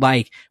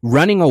 Like,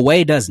 running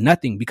away does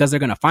nothing because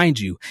they're gonna find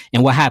you.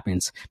 And what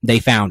happens?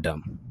 They found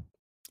him.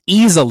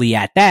 Easily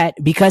at that,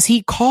 because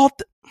he called...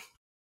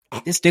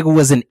 This nigga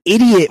was an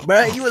idiot,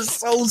 bro. He was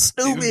so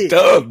stupid. He was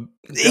dumb.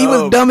 He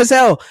was dumb as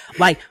hell.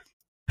 Like,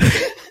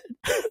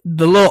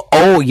 the little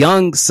old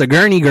young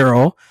Sigourney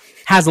girl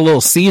has a little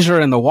seizure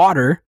in the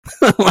water.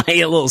 Like,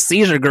 a little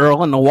seizure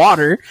girl in the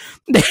water.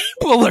 They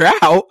pull her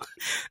out.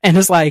 And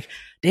it's like,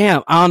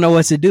 damn, I don't know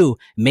what to do.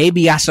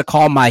 Maybe I should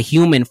call my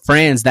human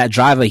friends that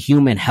drive a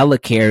human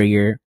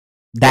helicarrier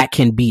that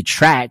can be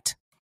tracked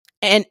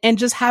and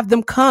just have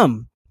them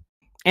come.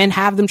 and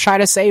have them try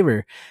to save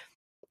her.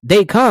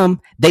 They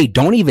come, they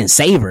don't even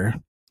save her.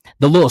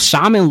 The little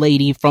shaman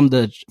lady from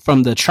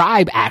the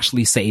tribe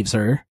actually saves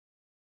her.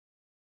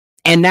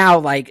 And now,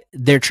 like,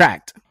 they're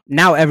tracked.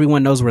 Now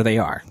everyone knows where they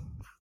are.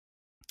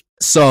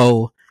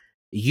 So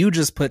you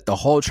just put the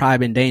whole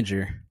tribe in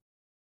danger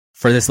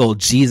for this little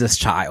Jesus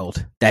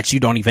child that you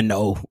don't even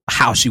know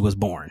how she was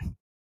born.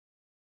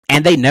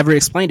 And they never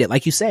explained it.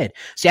 Like you said,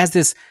 she has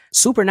this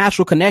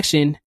supernatural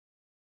connection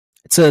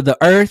to the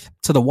earth,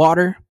 to the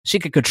water. She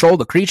could control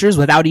the creatures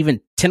without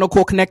even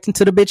tentacle connecting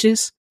to the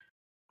bitches.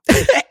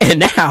 And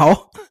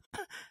now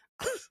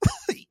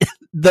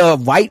the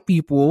white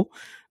people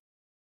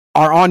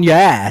are on your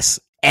ass.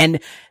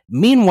 And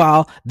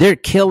meanwhile, they're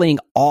killing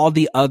all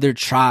the other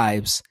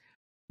tribes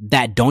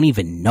that don't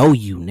even know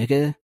you,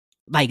 nigga.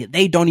 Like,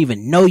 they don't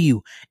even know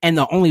you. And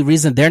the only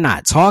reason they're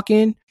not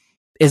talking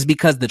is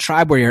because the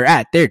tribe where you're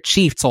at, their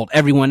chief told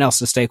everyone else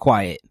to stay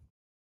quiet.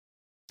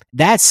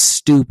 That's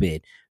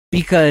stupid.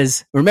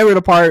 Because remember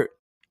the part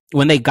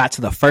when they got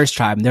to the first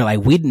tribe and they're like,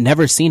 we'd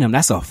never seen him.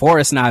 That's a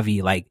forest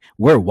Navi. Like,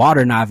 we're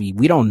water Navi.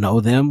 We don't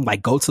know them.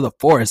 Like, go to the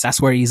forest.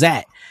 That's where he's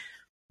at.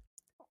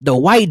 The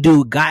white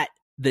dude got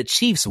the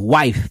chief's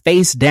wife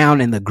face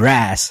down in the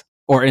grass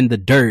or in the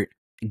dirt,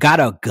 got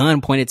a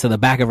gun pointed to the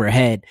back of her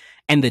head,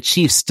 and the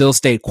chief still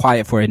stayed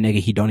quiet for a nigga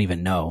he don't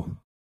even know.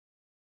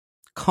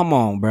 Come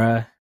on,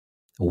 bruh.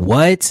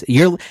 What?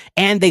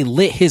 And they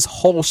lit his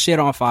whole shit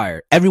on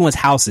fire. Everyone's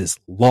house is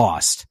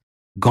lost.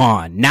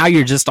 Gone. Now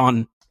you're just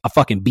on a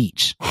fucking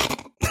beach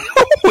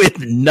with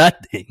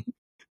nothing.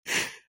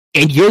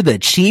 And you're the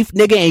chief,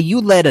 nigga, and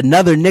you let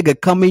another nigga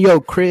come in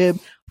your crib,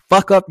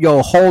 fuck up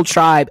your whole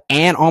tribe,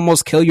 and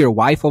almost kill your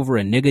wife over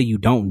a nigga you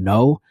don't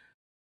know?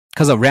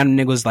 Because a random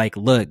nigga was like,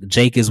 look,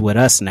 Jake is with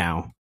us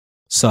now,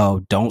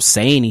 so don't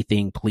say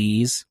anything,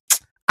 please.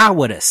 I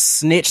would have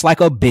snitched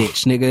like a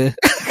bitch, nigga.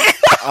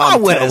 I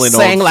would have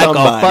sang like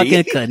a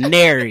fucking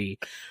canary.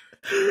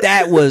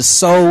 That was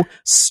so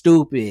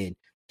stupid.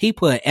 He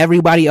put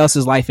everybody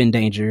else's life in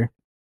danger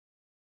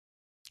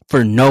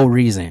for no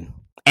reason.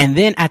 And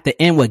then at the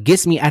end, what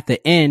gets me at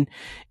the end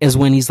is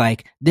when he's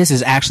like, this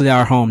is actually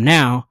our home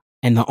now,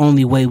 and the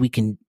only way we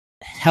can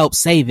help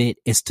save it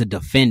is to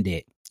defend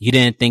it. You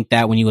didn't think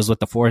that when you was with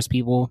the forest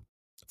people?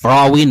 For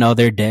all we know,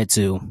 they're dead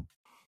too.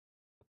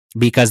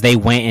 Because they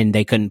went and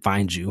they couldn't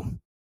find you.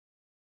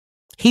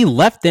 He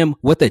left them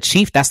with a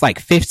chief that's like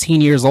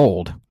 15 years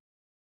old.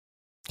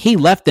 He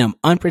left them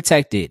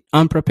unprotected,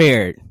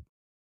 unprepared.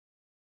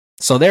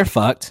 So they're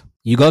fucked.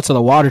 You go to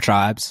the water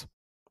tribes.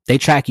 They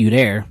track you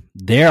there.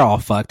 They're all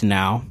fucked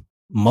now.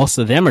 Most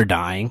of them are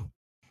dying.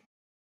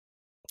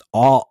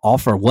 All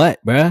for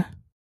what, bruh?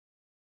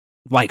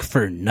 Like,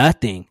 for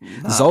nothing.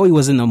 Nah. Zoe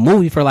was in the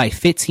movie for like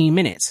 15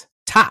 minutes.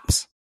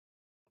 Tops.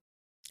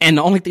 And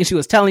the only thing she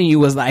was telling you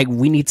was like,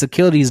 we need to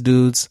kill these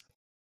dudes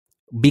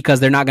because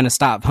they're not going to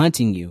stop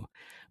hunting you.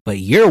 But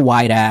your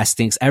white ass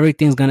thinks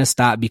everything's going to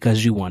stop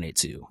because you want it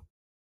to.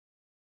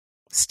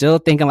 Still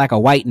thinking like a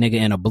white nigga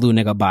in a blue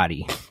nigga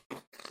body.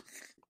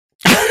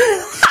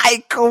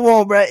 Like, come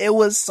on, bro. It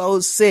was so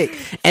sick.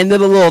 And then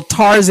the little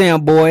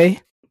Tarzan boy,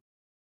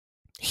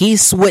 he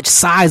switched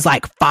sides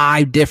like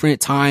 5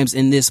 different times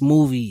in this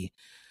movie.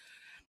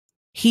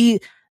 The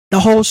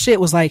whole shit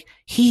was like,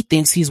 he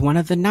thinks he's one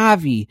of the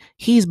Na'vi.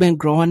 He's been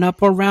growing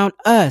up around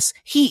us.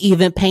 He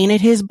even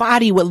painted his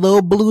body with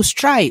little blue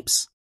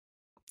stripes.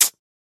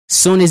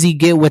 Soon as he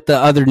get with the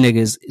other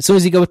niggas, as soon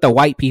as he get with the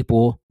white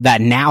people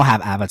that now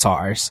have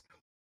avatars,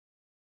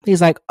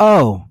 he's like,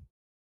 oh,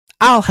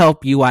 I'll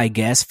help you, I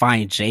guess,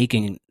 find Jake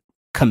and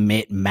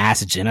commit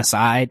mass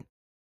genocide.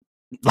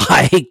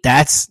 Like,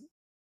 that's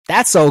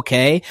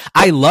okay.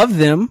 I love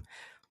them,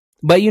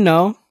 but you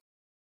know,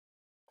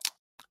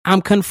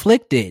 I'm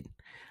conflicted.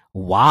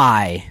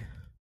 Why?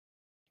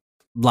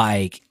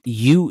 Like,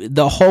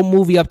 the whole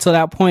movie up to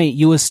that point,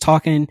 you was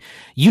talking,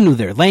 you knew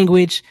their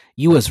language,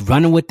 you was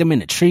running with them in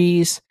the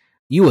trees,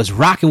 you was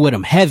rocking with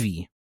them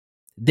heavy.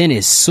 Then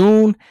as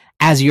soon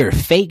as your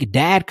fake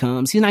dad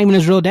comes, he's not even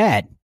his real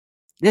dad.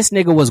 This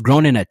nigga was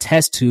grown in a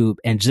test tube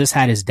and just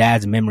had his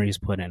dad's memories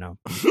put in him.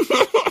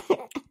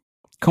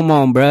 Come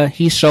on, bruh.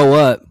 He show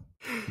up.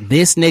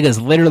 This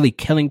nigga's literally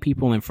killing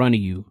people in front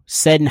of you,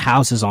 setting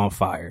houses on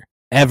fire,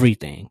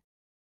 everything.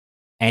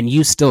 And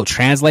you still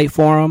translate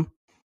for him.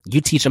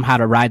 You teach him how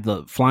to ride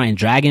the flying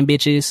dragon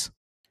bitches.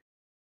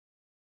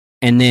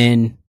 And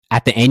then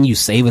at the end, you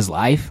save his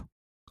life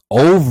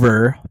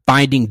over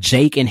finding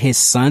Jake and his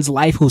son's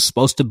life, who's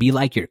supposed to be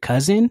like your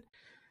cousin.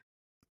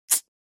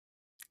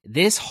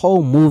 This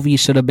whole movie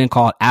should have been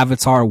called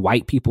Avatar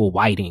White People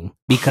Whiting,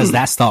 because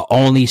that's the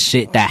only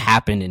shit that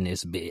happened in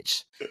this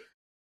bitch.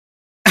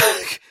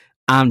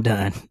 I'm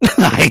done.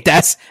 Like,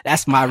 that's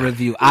my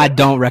review. I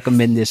don't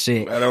recommend this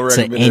shit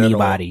to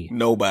anybody.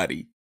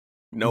 Nobody.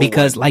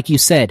 Because like you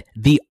said,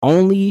 the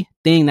only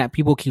thing that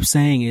people keep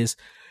saying is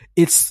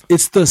it's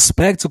the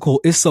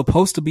spectacle. It's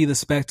supposed to be the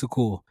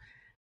spectacle.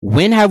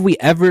 When have we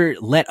ever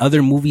let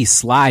other movies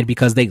slide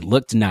because they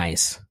looked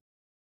nice?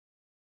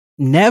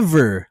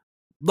 Never.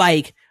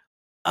 Like,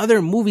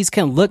 other movies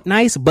can look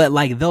nice, but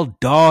like they'll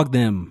dog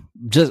them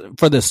just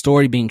for the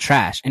story being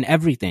trash and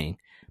everything.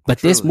 But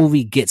this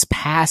movie gets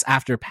pass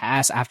after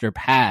pass after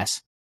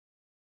pass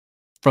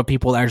from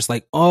people that are just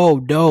like,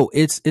 oh no,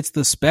 it's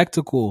the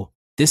spectacle.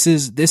 This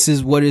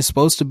is what it's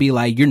supposed to be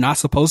like. You're not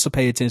supposed to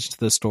pay attention to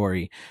the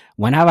story.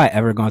 When have I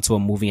ever gone to a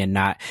movie and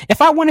not?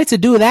 If I wanted to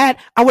do that,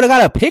 I would have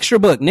got a picture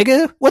book,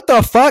 nigga. What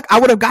the fuck? I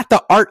would have got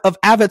the art of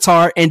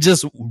Avatar and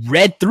just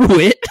read through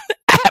it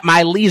at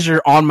my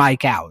leisure on my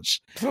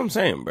couch. That's what I'm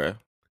saying, bro.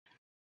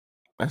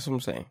 That's what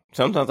I'm saying.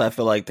 Sometimes I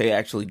feel like they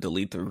actually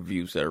delete the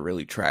reviews that are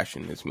really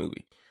trashing this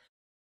movie.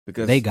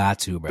 Because they got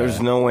to, bro.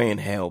 There's no way in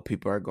hell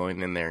people are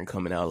going in there and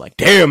coming out like,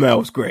 damn, that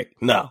was great.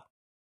 No,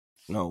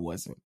 it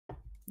wasn't.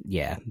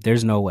 Yeah,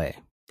 there's no way.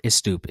 It's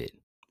stupid.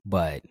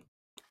 But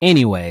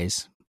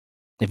anyways,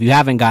 if you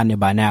haven't gotten it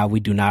by now, we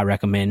do not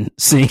recommend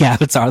seeing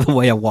Avatar: The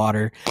Way of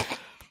Water.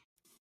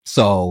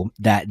 So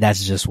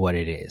that's just what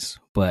it is.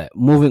 But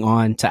moving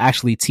on to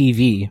actually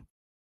TV,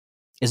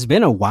 it's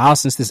been a while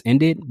since this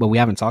ended, but we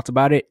haven't talked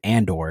about it.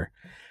 Andor.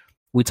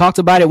 We talked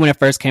about it when it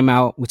first came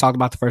out. We talked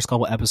about the first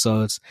couple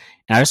episodes,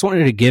 and I just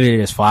wanted to give it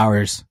its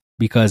flowers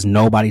because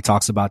nobody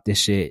talks about this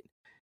shit.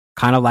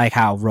 Kind of like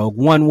how Rogue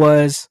One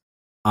was.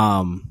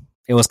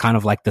 It was kind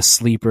of like the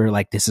sleeper,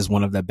 like this is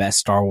one of the best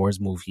Star Wars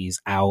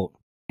movies out.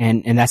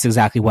 And that's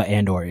exactly what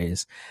Andor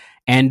is.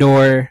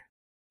 Andor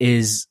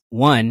is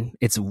one,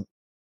 it's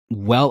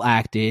well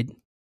acted.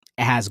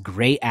 It has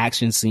great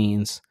action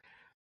scenes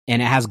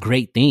and it has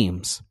great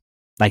themes,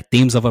 like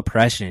themes of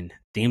oppression,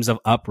 themes of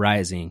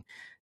uprising,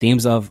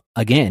 themes of,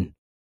 again,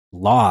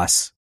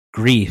 loss,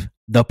 grief,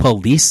 the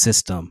police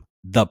system,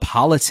 the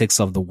politics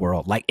of the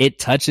world. Like it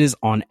touches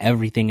on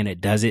everything and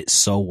it does it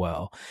so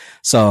well.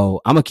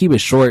 So I'm gonna keep it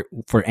short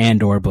for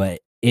Andor,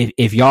 but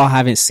if y'all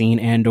haven't seen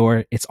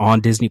Andor, it's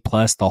on Disney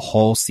Plus. The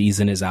whole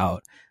season is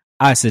out.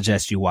 I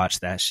suggest you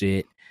watch that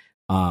shit.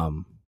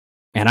 And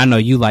I know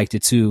you liked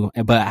it too,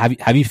 but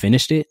have you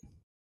finished it?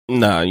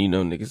 Nah,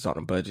 niggas on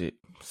a budget.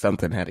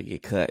 Something had to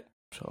get cut.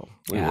 So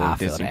we went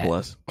Disney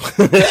Plus.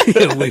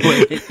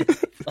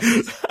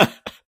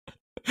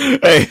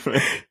 Hey,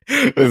 man.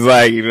 It's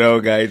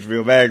like, guys,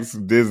 HBO Max,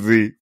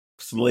 Disney,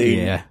 Sling.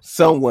 Yeah.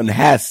 Someone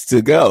has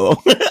to go.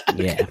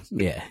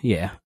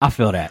 Yeah. I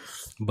feel that.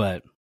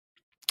 But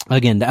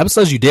again, the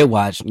episodes you did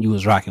watch, you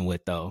was rocking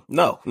with though.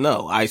 No.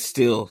 I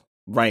still,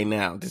 right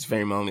now, this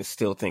very moment,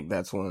 still think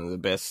that's one of the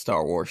best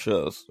Star Wars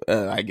shows.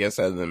 I guess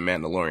other than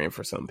Mandalorian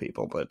for some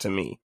people, but to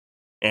me,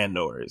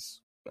 Andor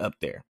is up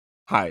there.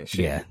 Highest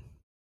shit. Yeah.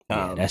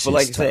 But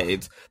like I said,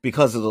 it's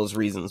because of those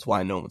reasons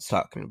why no one's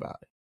talking about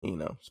it.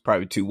 It's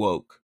probably too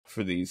woke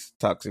for these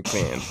toxic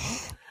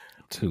fans.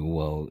 Too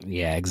woke.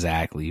 Yeah,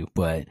 exactly.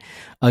 But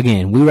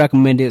again, we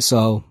recommend it.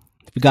 So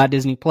if you got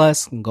Disney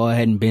Plus, go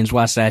ahead and binge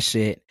watch that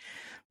shit.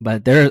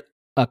 But there are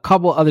a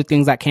couple other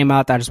things that came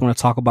out that I just want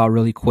to talk about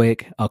really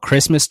quick. A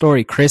Christmas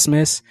Story,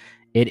 Christmas.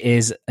 It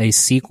is a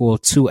sequel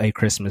to A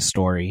Christmas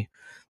Story.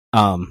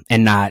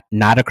 And not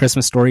A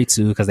Christmas Story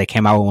 2, because they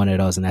came out with one of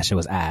those and that shit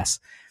was ass.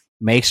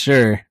 Make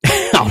sure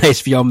on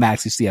HBO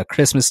Max you see A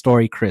Christmas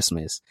Story,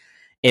 Christmas.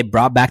 It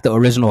brought back the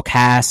original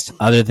cast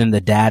other than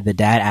the dad. The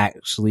dad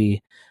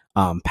actually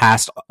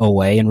passed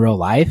away in real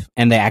life,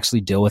 and they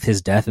actually deal with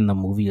his death in the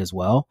movie as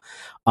well.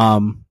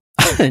 Now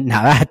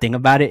that I think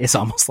about it, it's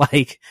almost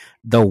like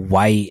the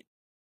white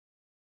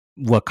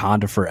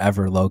Wakanda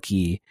Forever,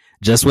 low-key,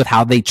 just with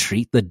how they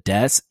treat the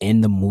deaths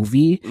in the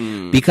movie.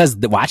 Because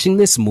watching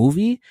this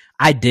movie,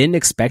 I didn't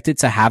expect it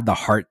to have the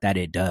heart that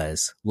it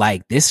does.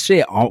 Like, this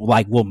shit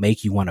like will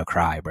make you want to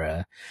cry,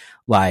 bruh.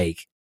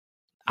 Like,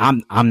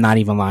 I'm not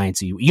even lying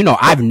to you.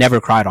 I've never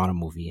cried on a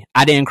movie.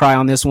 I didn't cry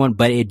on this one,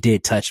 but it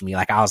did touch me.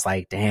 Like, I was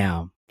like,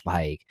 damn,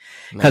 like,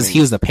 because he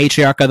was the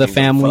patriarch of the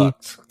family.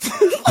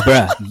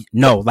 Bruh,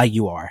 no, like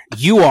you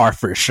are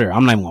for sure.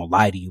 I'm not even gonna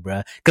lie to you,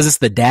 bruh, because it's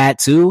the dad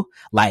too.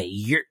 Like,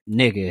 you're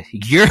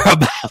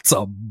about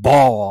to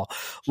bawl.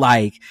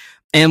 Like,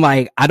 and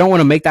like, I don't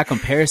want to make that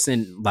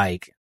comparison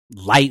like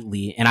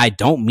lightly, and I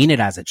don't mean it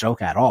as a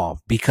joke at all,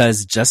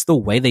 because just the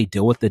way they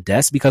deal with the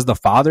deaths, because the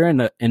father in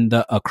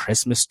the A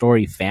Christmas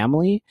Story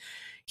family,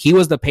 he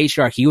was the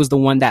patriarch. He was the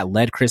one that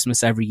led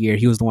Christmas every year.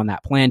 He was the one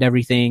that planned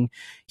everything.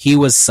 He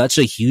was such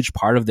a huge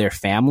part of their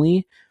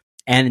family,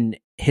 and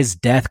his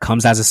death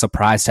comes as a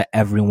surprise to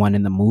everyone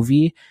in the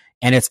movie.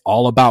 And it's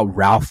all about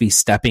Ralphie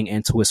stepping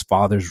into his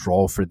father's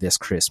role for this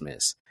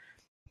Christmas.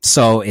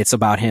 So it's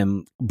about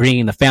him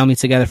bringing the family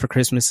together for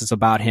Christmas. It's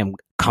about him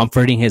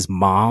comforting his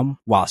mom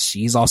while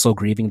she's also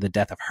grieving the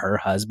death of her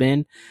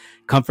husband,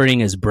 comforting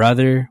his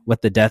brother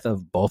with the death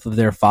of both of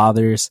their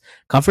fathers,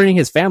 comforting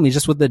his family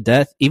just with the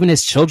death, even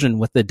his children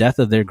with the death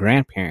of their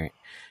grandparent.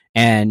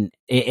 And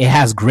it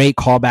has great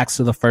callbacks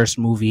to the first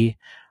movie.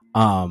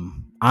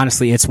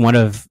 Honestly,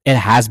 it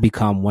has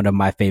become one of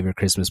my favorite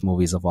Christmas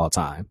movies of all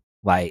time.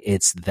 Like,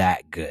 it's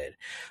that good.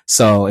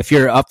 So if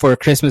you're up for a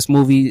Christmas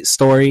movie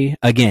story,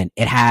 again,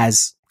 it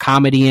has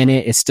comedy in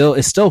it. It's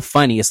still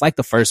funny. It's like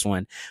the first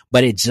one,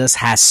 but it just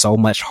has so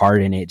much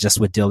heart in it, just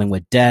with dealing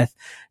with death,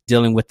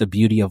 dealing with the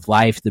beauty of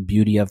life, the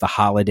beauty of the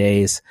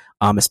holidays,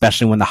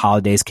 especially when the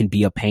holidays can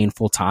be a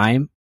painful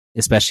time,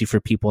 especially for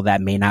people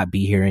that may not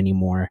be here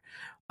anymore.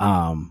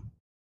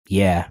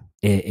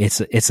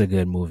 It's a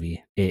good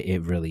movie.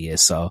 It really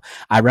is. So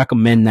I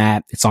recommend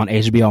that. It's on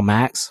HBO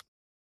Max.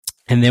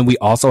 And then we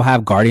also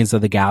have Guardians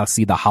of the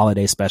Galaxy, the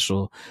holiday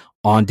special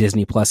on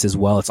Disney Plus as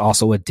well. It's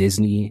also a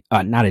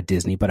not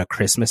a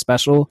Christmas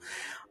special.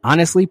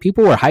 Honestly,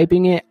 people were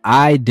hyping it.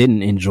 I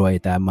didn't enjoy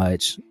it that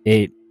much.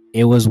 It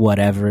was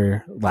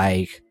whatever.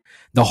 Like,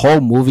 the whole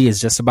movie is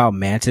just about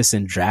Mantis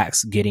and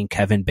Drax getting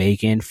Kevin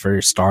Bacon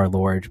for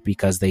Star-Lord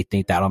because they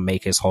think that'll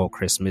make his whole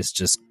Christmas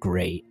just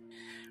great.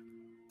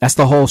 That's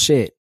the whole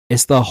shit.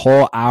 It's the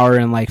whole hour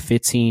and like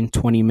 15,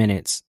 20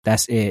 minutes.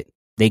 That's it.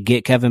 They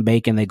get Kevin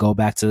Bacon. They go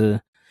back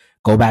to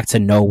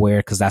nowhere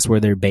because that's where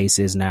their base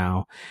is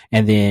now.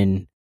 And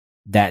then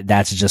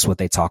that's just what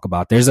they talk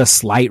about. There's a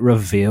slight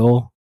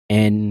reveal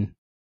in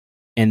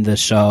the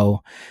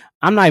show.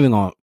 I'm not even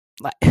going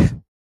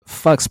to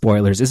fuck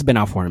spoilers. It's been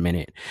out for a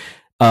minute.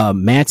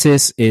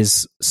 Mantis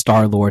is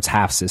Star-Lord's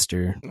half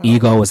sister.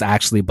 Ego is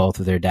actually both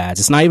of their dads.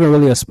 It's not even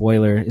really a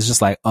spoiler. It's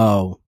just like,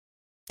 oh,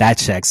 that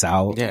checks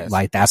out. Yes.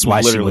 Like, that's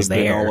why she was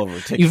there.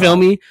 You feel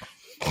me?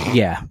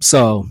 Yeah.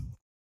 So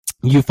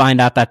you find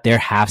out that they're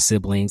half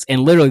siblings,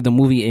 and literally the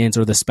movie ends,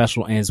 or the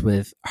special ends,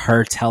 with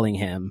her telling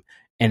him,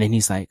 and then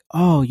he's like,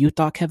 oh, you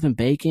thought Kevin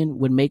Bacon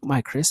would make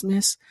my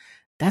Christmas?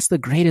 That's the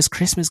greatest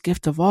Christmas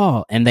gift of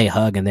all. And they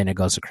hug, and then it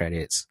goes to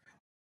credits.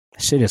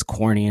 That shit is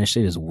corny and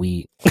shit is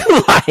weak.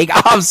 Like,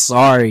 I'm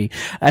sorry.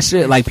 That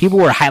shit, like, people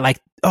were high, like,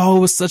 oh, it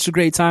was such a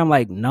great time.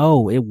 Like,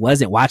 no, it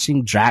wasn't.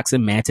 Watching Drax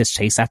and Mantis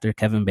chase after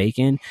Kevin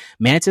Bacon.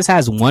 Mantis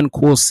has one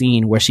cool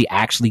scene where she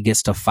actually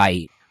gets to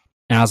fight.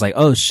 And I was like,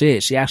 oh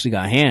shit, she actually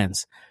got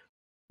hands.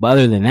 But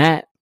other than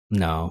that,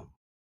 no.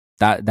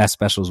 That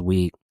special's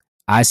weak.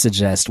 I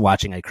suggest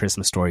watching A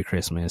Christmas Story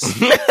Christmas.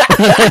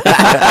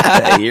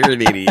 You're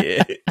an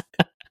idiot.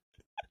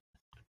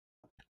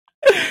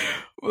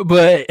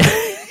 But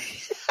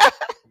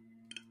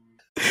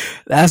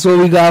that's what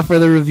we got for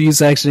the review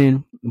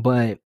section.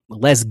 But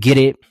let's get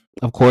it.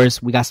 Of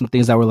course, we got some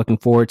things that we're looking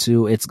forward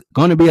to. It's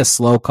going to be a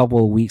slow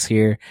couple of weeks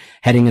here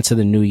heading into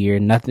the new year.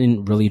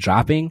 Nothing really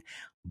dropping.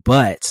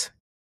 But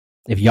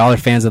if y'all are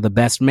fans of the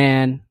Best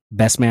Man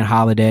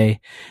Holiday,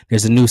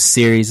 there's a new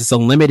series. It's a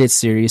limited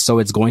series, so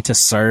it's going to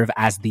serve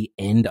as the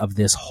end of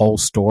this whole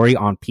story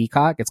on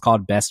Peacock. It's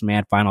called Best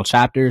Man Final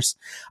Chapters.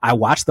 I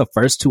watched the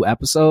first 2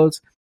 episodes.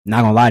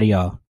 Not gonna lie to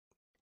y'all,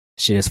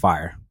 shit is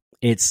fire.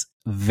 It's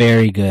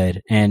very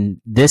good.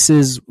 And this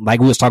is, like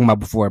we was talking about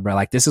before, bro,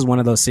 like, this is one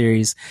of those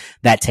series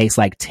that takes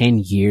like 10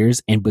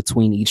 years in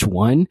between each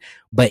one,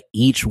 but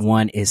each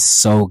one is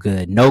so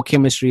good. No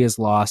chemistry is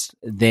lost.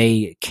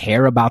 They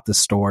care about the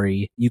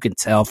story. You can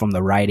tell from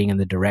the writing and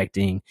the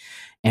directing,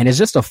 and it's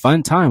just a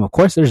fun time. Of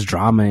course, there's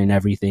drama and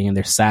everything, and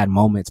there's sad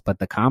moments, but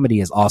the comedy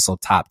is also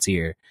top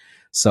tier.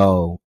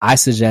 So I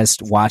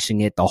suggest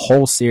watching it. The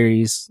whole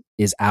series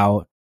is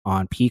out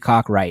on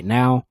Peacock right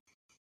now.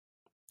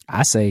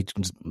 I say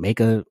just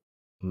make a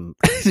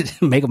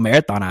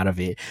marathon out of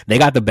it. They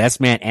got the Best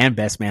Man and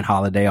Best Man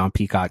Holiday on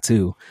Peacock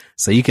too,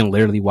 so you can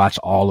literally watch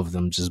all of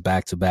them just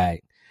back to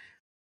back.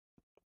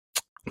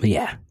 But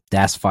yeah,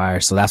 that's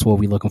fire. So that's what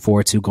we're looking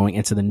forward to going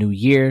into the new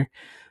year.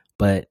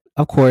 But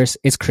of course,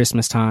 it's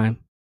Christmas time.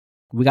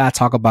 We gotta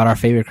talk about our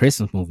favorite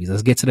Christmas movies.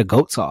 Let's get to the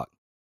GOAT talk.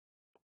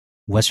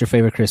 What's your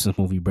favorite Christmas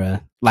movie,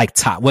 bruh? Like,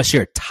 what's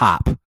your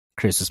top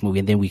Christmas movie?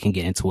 And then we can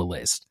get into a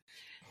list.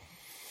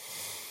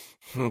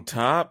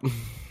 Top.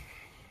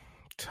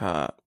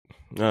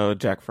 No,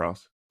 Jack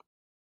Frost.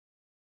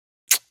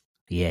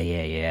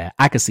 Yeah.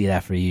 I could see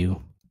that for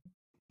you.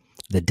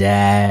 The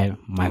dad,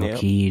 Michael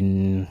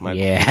Keaton.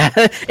 Yeah.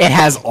 It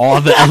has all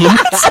the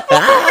elements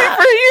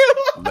for you.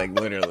 Like,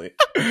 literally.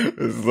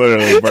 It's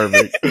literally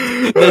perfect.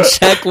 The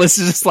checklist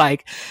is just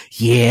like,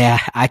 yeah,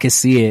 I can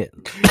see it.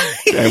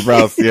 Jack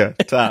Frost, yeah.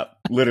 Top.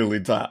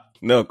 Literally top.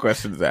 No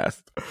questions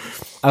asked.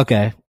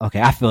 Okay.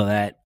 I feel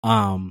that.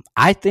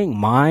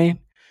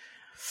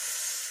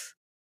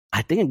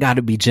 I think it got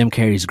to be Jim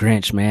Carrey's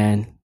Grinch,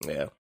 man.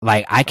 Yeah.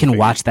 Like, I can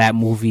watch that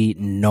movie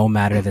no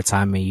matter the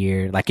time of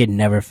year. Like, it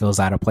never feels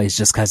out of place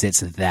just because it's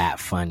that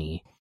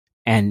funny.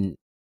 And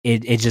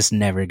it just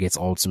never gets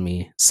old to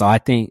me. So I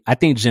think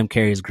Jim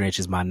Carrey's Grinch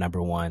is my number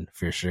one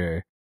for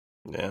sure.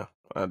 Yeah,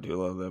 I do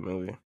love that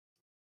movie.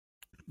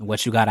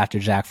 What you got after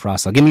Jack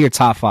Frost? So give me your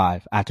top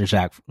 5 after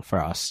Jack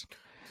Frost.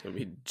 It's going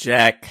to be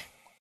Jack,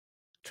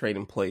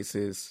 Trading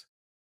Places.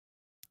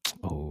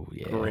 Oh,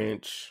 yeah.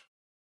 Grinch.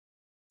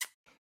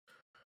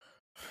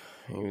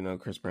 Even though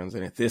Chris Brown's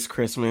in it this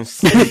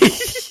Christmas.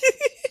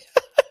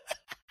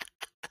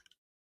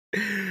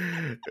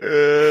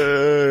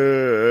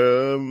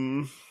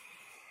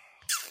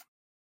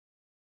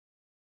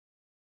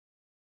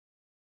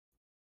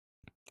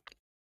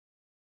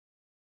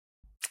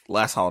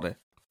 Last Holiday.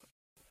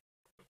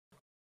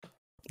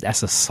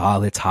 That's a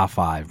solid top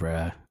 5,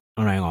 bruh.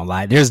 I'm not gonna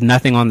lie. There's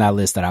nothing on that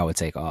list that I would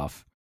take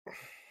off,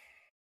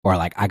 or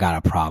like I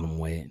got a problem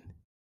with.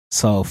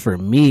 So for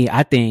me,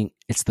 I think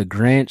It's The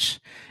Grinch.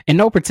 In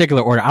no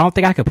particular order. I don't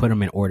think I could put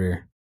them in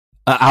order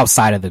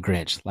outside of The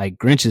Grinch. Like,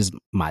 Grinch is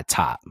my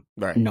top,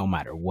 right? No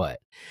matter what.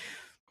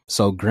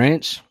 So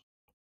Grinch,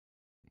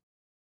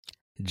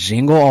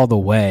 Jingle All the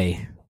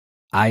Way.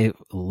 I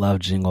love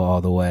Jingle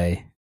All the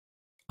Way.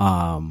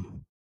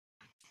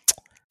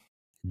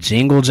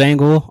 Jingle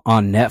Jangle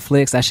on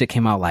Netflix. That shit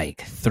came out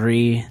like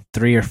three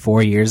or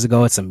 4 years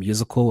ago. It's a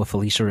musical with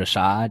Felicia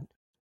Rashad,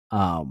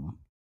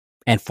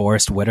 and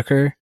Forrest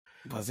Whitaker.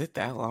 Was it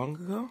that long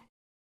ago?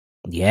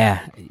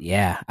 Yeah.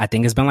 I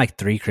think it's been like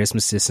 3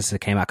 Christmases since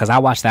it came out. Cause I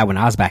watched that when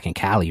I was back in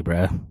Cali,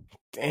 bro.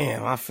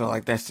 Damn, I feel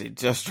like that shit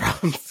just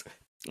dropped.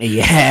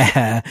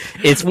 Yeah,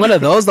 it's one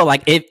of those though.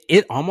 Like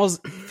it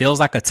almost feels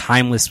like a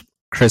timeless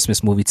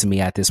Christmas movie to me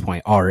at this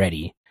point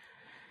already.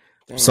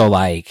 Damn. So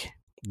like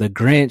The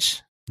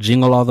Grinch,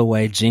 Jingle All the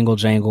Way, Jingle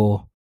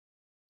Jangle,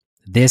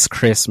 this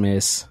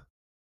Christmas.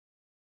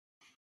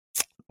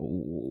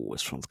 Ooh,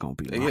 which one's gonna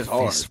be my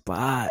favorite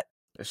spot?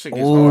 That shit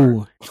gets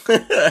hard.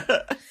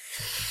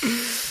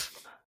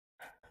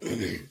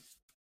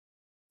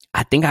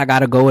 I think I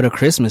gotta go with A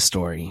Christmas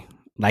Story.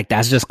 Like,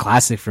 that's just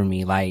classic for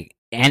me. Like,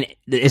 and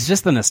it's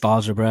just the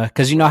nostalgia, bro.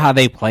 Because you know how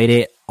they played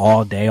it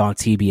all day on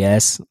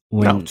TBS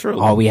when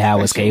all we had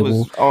was cable?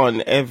 Was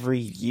on every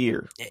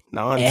year.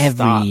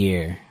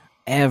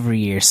 Every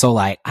year. So,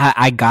 like,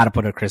 I gotta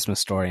put A Christmas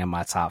Story in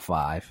my top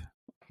 5.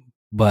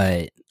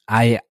 But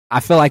I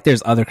feel like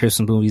there's other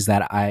Christmas movies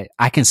that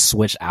I can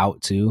switch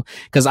out to,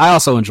 because I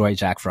also enjoy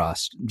Jack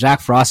Frost. Jack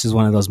Frost is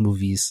one of those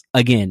movies.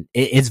 Again,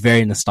 it's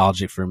very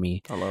nostalgic for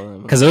me. I love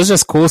it, because it was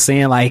just cool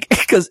seeing, like,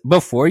 because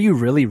before you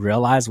really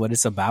realize what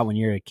it's about when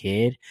you're a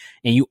kid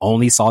and you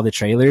only saw the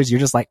trailers, you're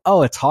just like,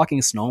 oh, a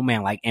talking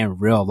snowman, like, in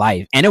real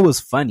life. And it was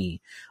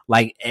funny.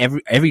 Like,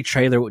 every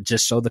trailer would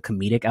just show the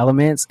comedic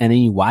elements, and then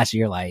you watch it,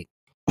 you're like,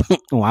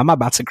 why am I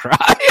about to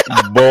cry?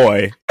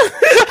 Boy,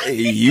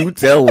 you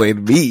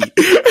telling me.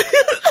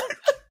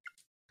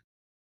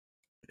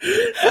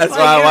 That's why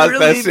I watch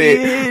that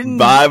shit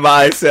by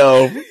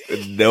myself,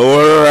 no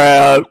one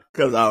around,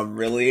 because I'm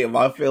really in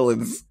my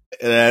feelings,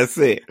 and that's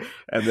it.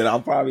 And then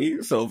I'll probably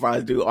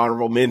do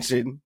honorable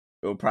mention,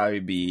 it'll probably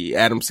be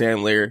Adam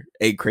Sandler,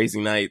 8 Crazy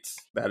Nights.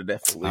 That'll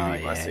definitely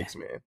be my 6,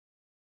 man.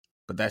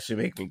 But that should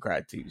make me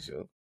cry too,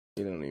 so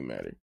it don't even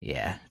matter.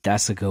 Yeah,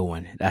 that's a good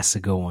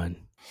one.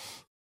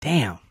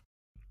 Damn.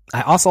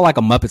 I also like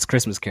A Muppets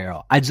Christmas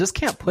Carol. I just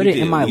can't put it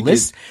in my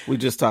list. We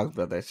just talked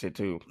about that shit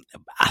too.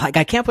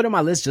 I can't put it in my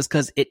list just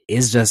because it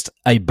is just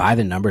a by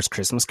the numbers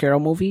Christmas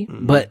Carol movie.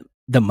 Mm-hmm. But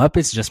the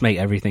Muppets just make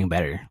everything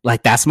better.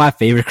 Like, that's my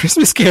favorite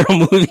Christmas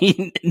Carol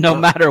movie, no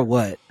matter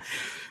what.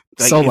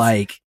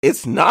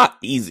 It's not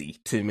easy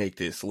to make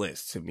this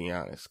list, to be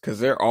honest, because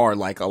there are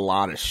like a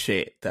lot of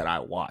shit that I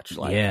watch.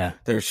 Like,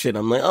 there's shit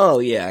I'm like, oh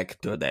yeah, I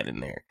could throw that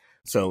in there.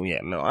 So yeah,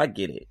 no, I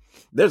get it.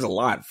 There's a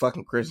lot of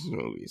fucking Christmas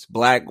movies,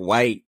 black,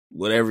 white,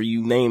 whatever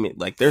you name it.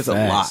 Like, there's a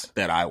lot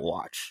that I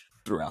watch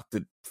throughout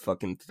the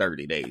fucking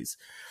 30 days.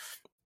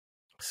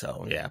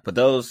 So yeah, but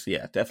those,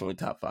 definitely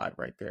top 5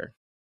 right there.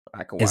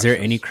 I can watch. Is there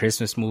any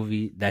Christmas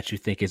movie that you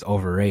think is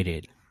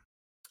overrated?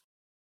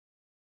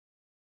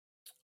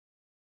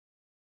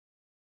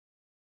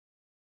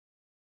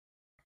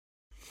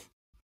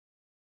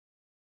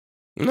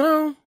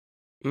 No,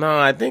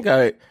 I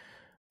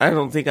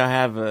don't think I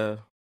have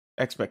a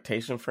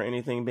expectation for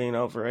anything being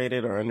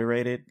overrated or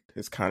underrated.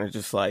 It's kind of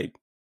just like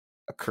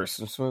a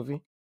Christmas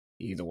movie.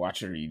 You either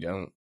watch it or you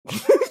don't.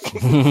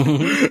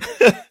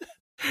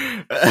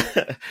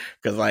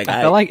 Because like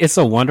I feel like It's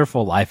a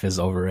Wonderful Life is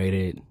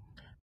overrated.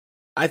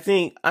 I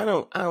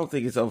don't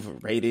think it's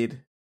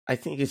overrated. I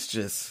think it's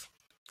just,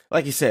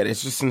 like you said,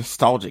 it's just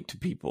nostalgic to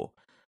people,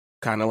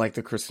 kind of like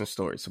the Christmas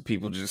Story. So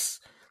people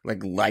just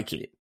like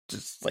it,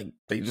 just like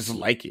they just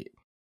like it.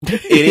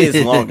 It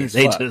is long as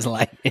they fuck. Just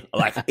like it.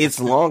 Like,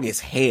 it's long as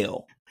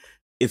hell.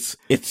 It's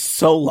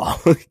so long.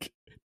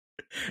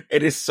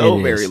 It is so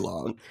very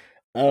long.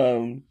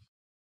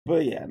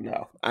 But yeah,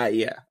 no.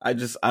 I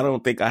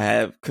don't think I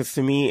have, because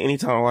to me,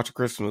 anytime I watch a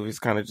Christmas movie, it's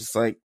kind of just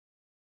like,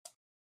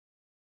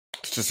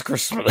 it's just a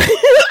Christmas movie.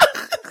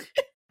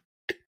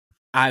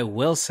 I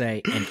will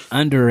say an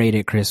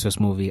underrated Christmas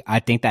movie I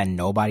think that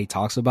nobody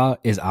talks about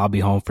is I'll Be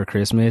Home for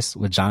Christmas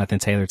with Jonathan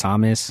Taylor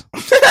Thomas.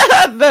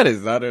 That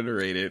is not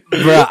underrated.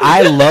 Bro,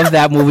 I love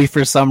that movie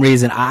for some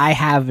reason. I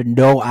have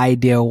no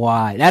idea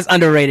why. That's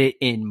underrated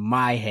in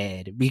my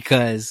head,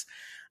 because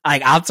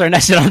like, I'll turn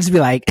that shit on to be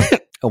like,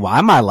 why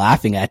am I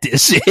laughing at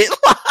this shit?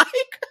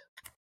 Like,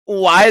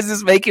 why is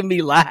this making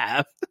me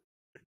laugh?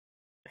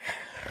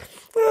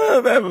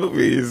 That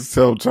movie is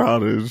so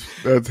childish.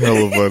 That's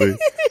hella funny.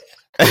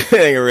 I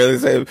can really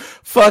say,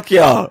 fuck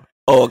y'all.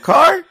 Oh, a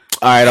car? All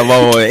right, I'm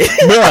on my way.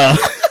 Bro.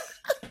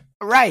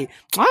 Right.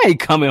 I ain't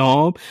coming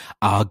home.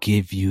 I'll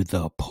give you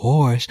the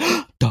Porsche.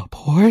 The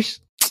Porsche?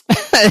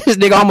 This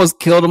nigga almost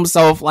killed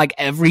himself like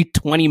every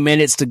 20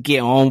 minutes to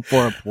get home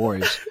for a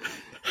Porsche.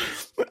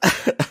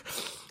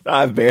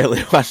 I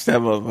barely watched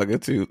that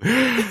motherfucker too.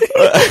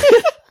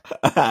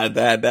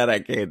 That I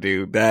can't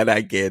do. That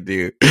I can't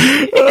do.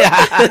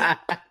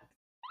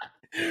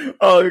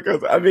 Oh,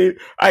 because I mean,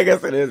 I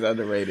guess it is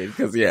underrated.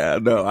 Because yeah,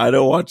 no, I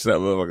don't watch that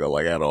movie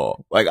like at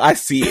all. Like I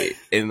see it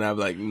and I'm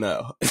like,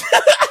 no.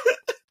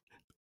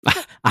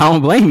 I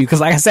don't blame you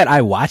because, like I said,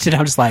 I watch it.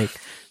 I'm just like,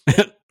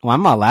 well,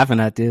 I'm not laughing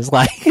at this.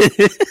 Like,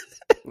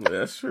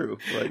 that's true.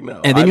 Like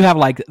no. And then you have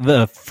like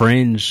the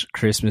fringe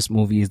Christmas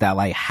movies that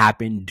like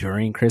happen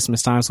during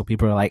Christmas time, so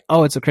people are like,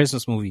 oh, it's a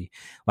Christmas movie,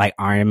 like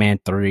Iron Man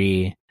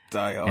 3,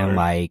 Die Hard, and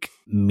like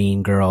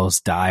Mean Girls,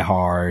 Die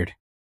Hard.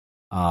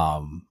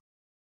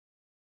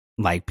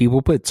 Like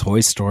people put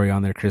Toy Story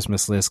on their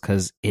Christmas list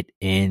because it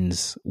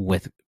ends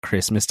with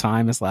Christmas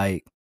time. It's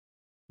like,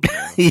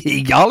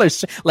 y'all are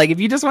like, if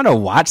you just want to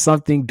watch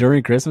something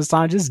during Christmas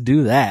time, just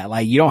do that.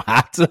 Like you don't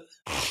have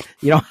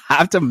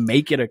to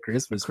make it a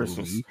Christmas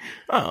movie.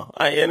 Oh,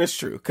 and it's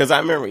true because I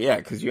remember,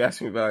 because you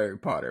asked me about Harry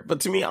Potter, but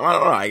to me, I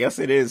don't know. I guess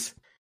it is.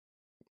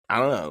 I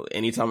don't know.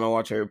 Anytime I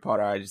watch Harry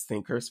Potter, I just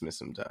think Christmas.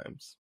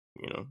 Sometimes,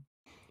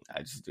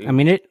 I just do. I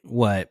mean,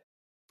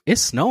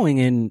 it's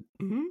snowing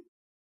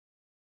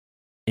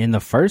in the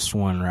first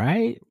one,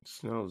 right? It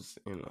snows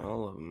in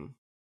all of them.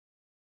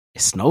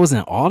 It snows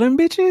in all them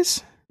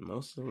bitches?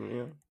 Most of them,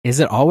 yeah. Is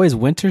it always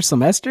winter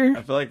semester?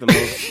 I feel like the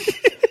most...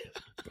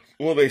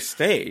 Well, they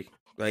stay.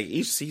 Like,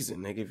 each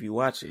season, like, if you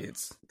watch it,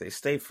 they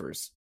stay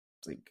first.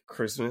 Like,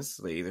 Christmas,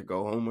 they either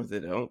go home or they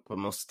don't. But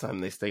most of the time,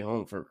 they stay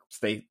home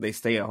they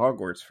stay at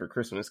Hogwarts for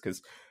Christmas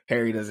because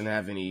Harry doesn't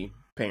have any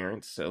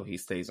parents, so he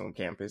stays on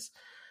campus.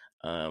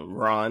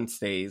 Ron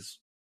stays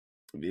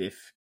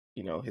if...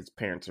 his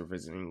parents are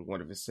visiting one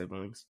of his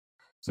siblings.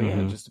 So yeah,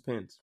 it just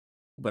depends.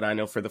 But I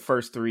know for the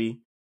first 3,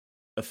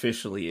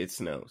 officially it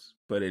snows.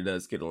 But it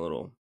does get a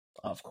little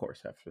off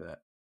course after that.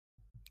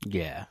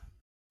 Yeah.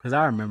 Because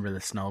I remember the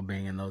snow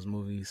being in those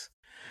movies.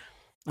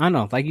 I don't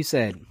know, like you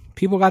said,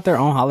 people got their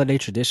own holiday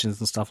traditions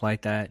and stuff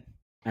like that.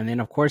 And then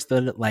of course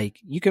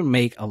you can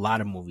make a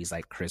lot of movies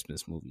like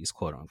Christmas movies,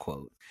 quote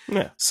unquote.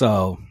 Yeah.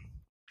 So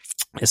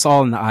it's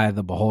all in the eye of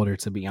the beholder,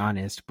 to be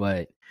honest.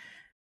 But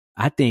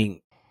I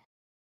think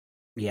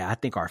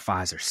our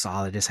 5s are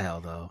solid as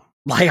hell, though.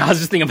 Like, I was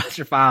just thinking about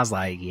your 5s,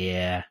 like,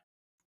 yeah.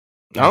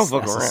 I don't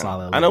fuck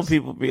around. I know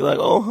people be like,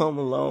 oh, Home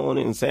Alone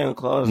and Santa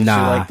Claus and shit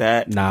like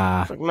that.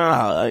 Nah.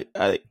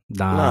 Like,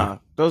 nah.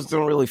 Those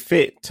don't really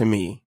fit to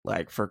me,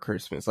 like, for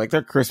Christmas. Like,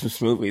 they're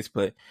Christmas movies,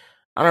 but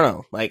I don't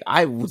know. Like,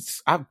 I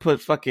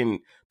put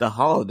fucking The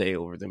Holiday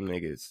over them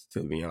niggas,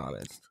 to be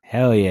honest.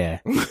 Hell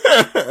yeah.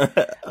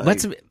 But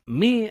to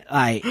me,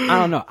 like, I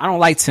don't know. I don't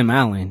like Tim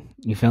Allen.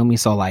 You feel me?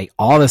 So, like,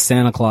 all the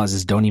Santa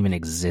Clauses don't even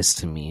exist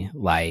to me.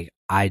 Like,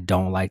 I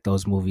don't like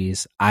those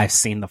movies. I've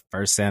seen the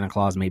first Santa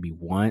Claus maybe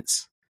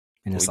once,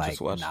 and it's like,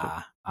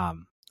 nah,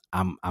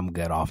 I'm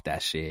good off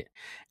that shit.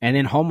 And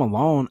then Home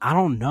Alone, I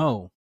don't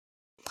know.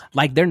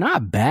 Like, they're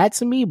not bad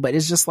to me, but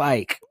it's just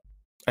like,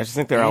 I just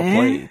think they're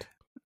outplayed.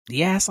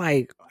 Yeah, it's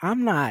like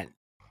I'm not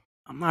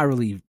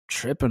really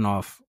tripping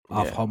off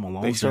Home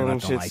Alone or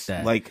nothing like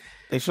that. Like,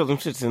 they show them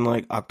shits in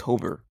like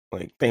October.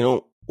 Like, they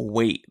don't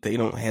wait. They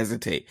don't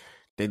hesitate.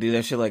 They do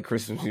that shit like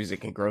Christmas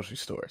music in grocery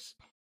stores.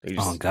 They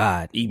just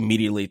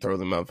immediately throw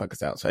the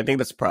motherfuckers out. So I think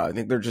that's probably, I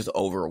think they're just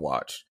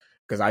overwatched.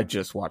 Because I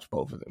just watched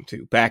both of them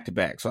too, back to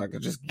back, so I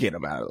could just get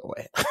them out of the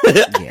way.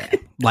 Yeah.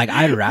 Like,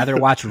 I'd rather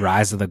watch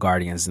Rise of the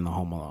Guardians than the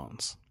Home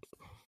Alones.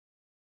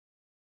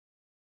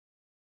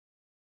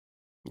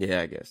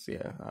 Yeah, I guess.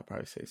 Yeah, I'd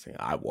probably say the same.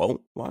 I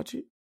won't watch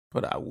it,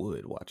 but I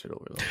would watch it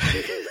over the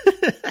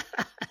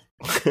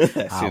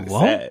I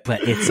won't, sad.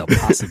 But it's a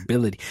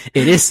possibility.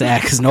 It is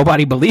sad because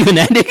nobody believe in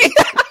that nigga.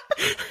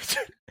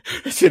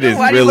 Shit is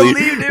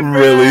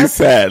really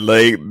sad.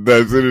 Like,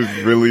 that shit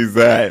is really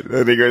sad.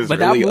 That nigga is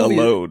really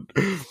alone.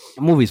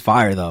 The movie's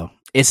fire, though.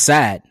 It's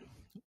sad,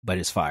 but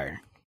it's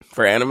fire.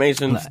 For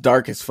animation, it's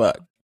dark as fuck.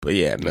 But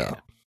yeah,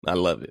 I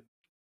love it.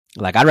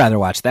 Like, I'd rather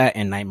watch that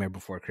and Nightmare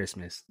Before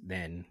Christmas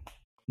than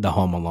the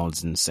Home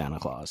Alones and Santa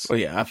Claus. Oh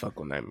yeah, I fuck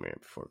with Nightmare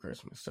Before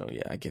Christmas. So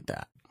yeah, I get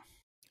that.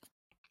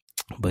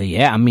 But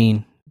yeah, I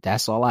mean,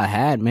 that's all I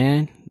had,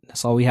 man.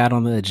 That's all we had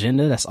on the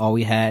agenda. That's all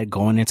we had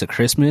going into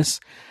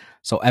Christmas.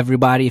 So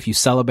everybody, if you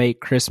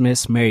celebrate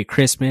Christmas, Merry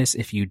Christmas.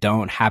 If you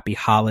don't, Happy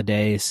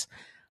Holidays.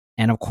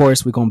 And of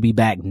course, we're going to be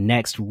back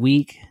next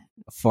week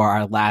for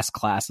our last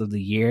class of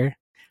the year,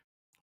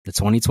 the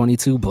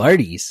 2022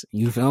 Blerdies.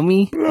 You feel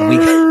me?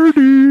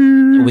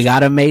 We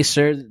got to make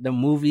sure the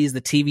movies,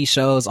 the TV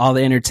shows, all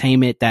the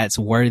entertainment that's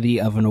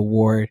worthy of an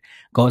award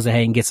goes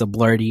ahead and gets a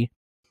Blerdy.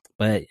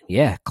 But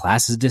yeah,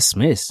 class is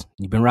dismissed.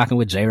 You've been rocking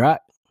with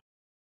J-Rock.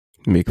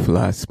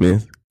 McFly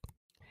Smith.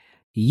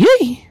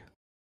 Yay!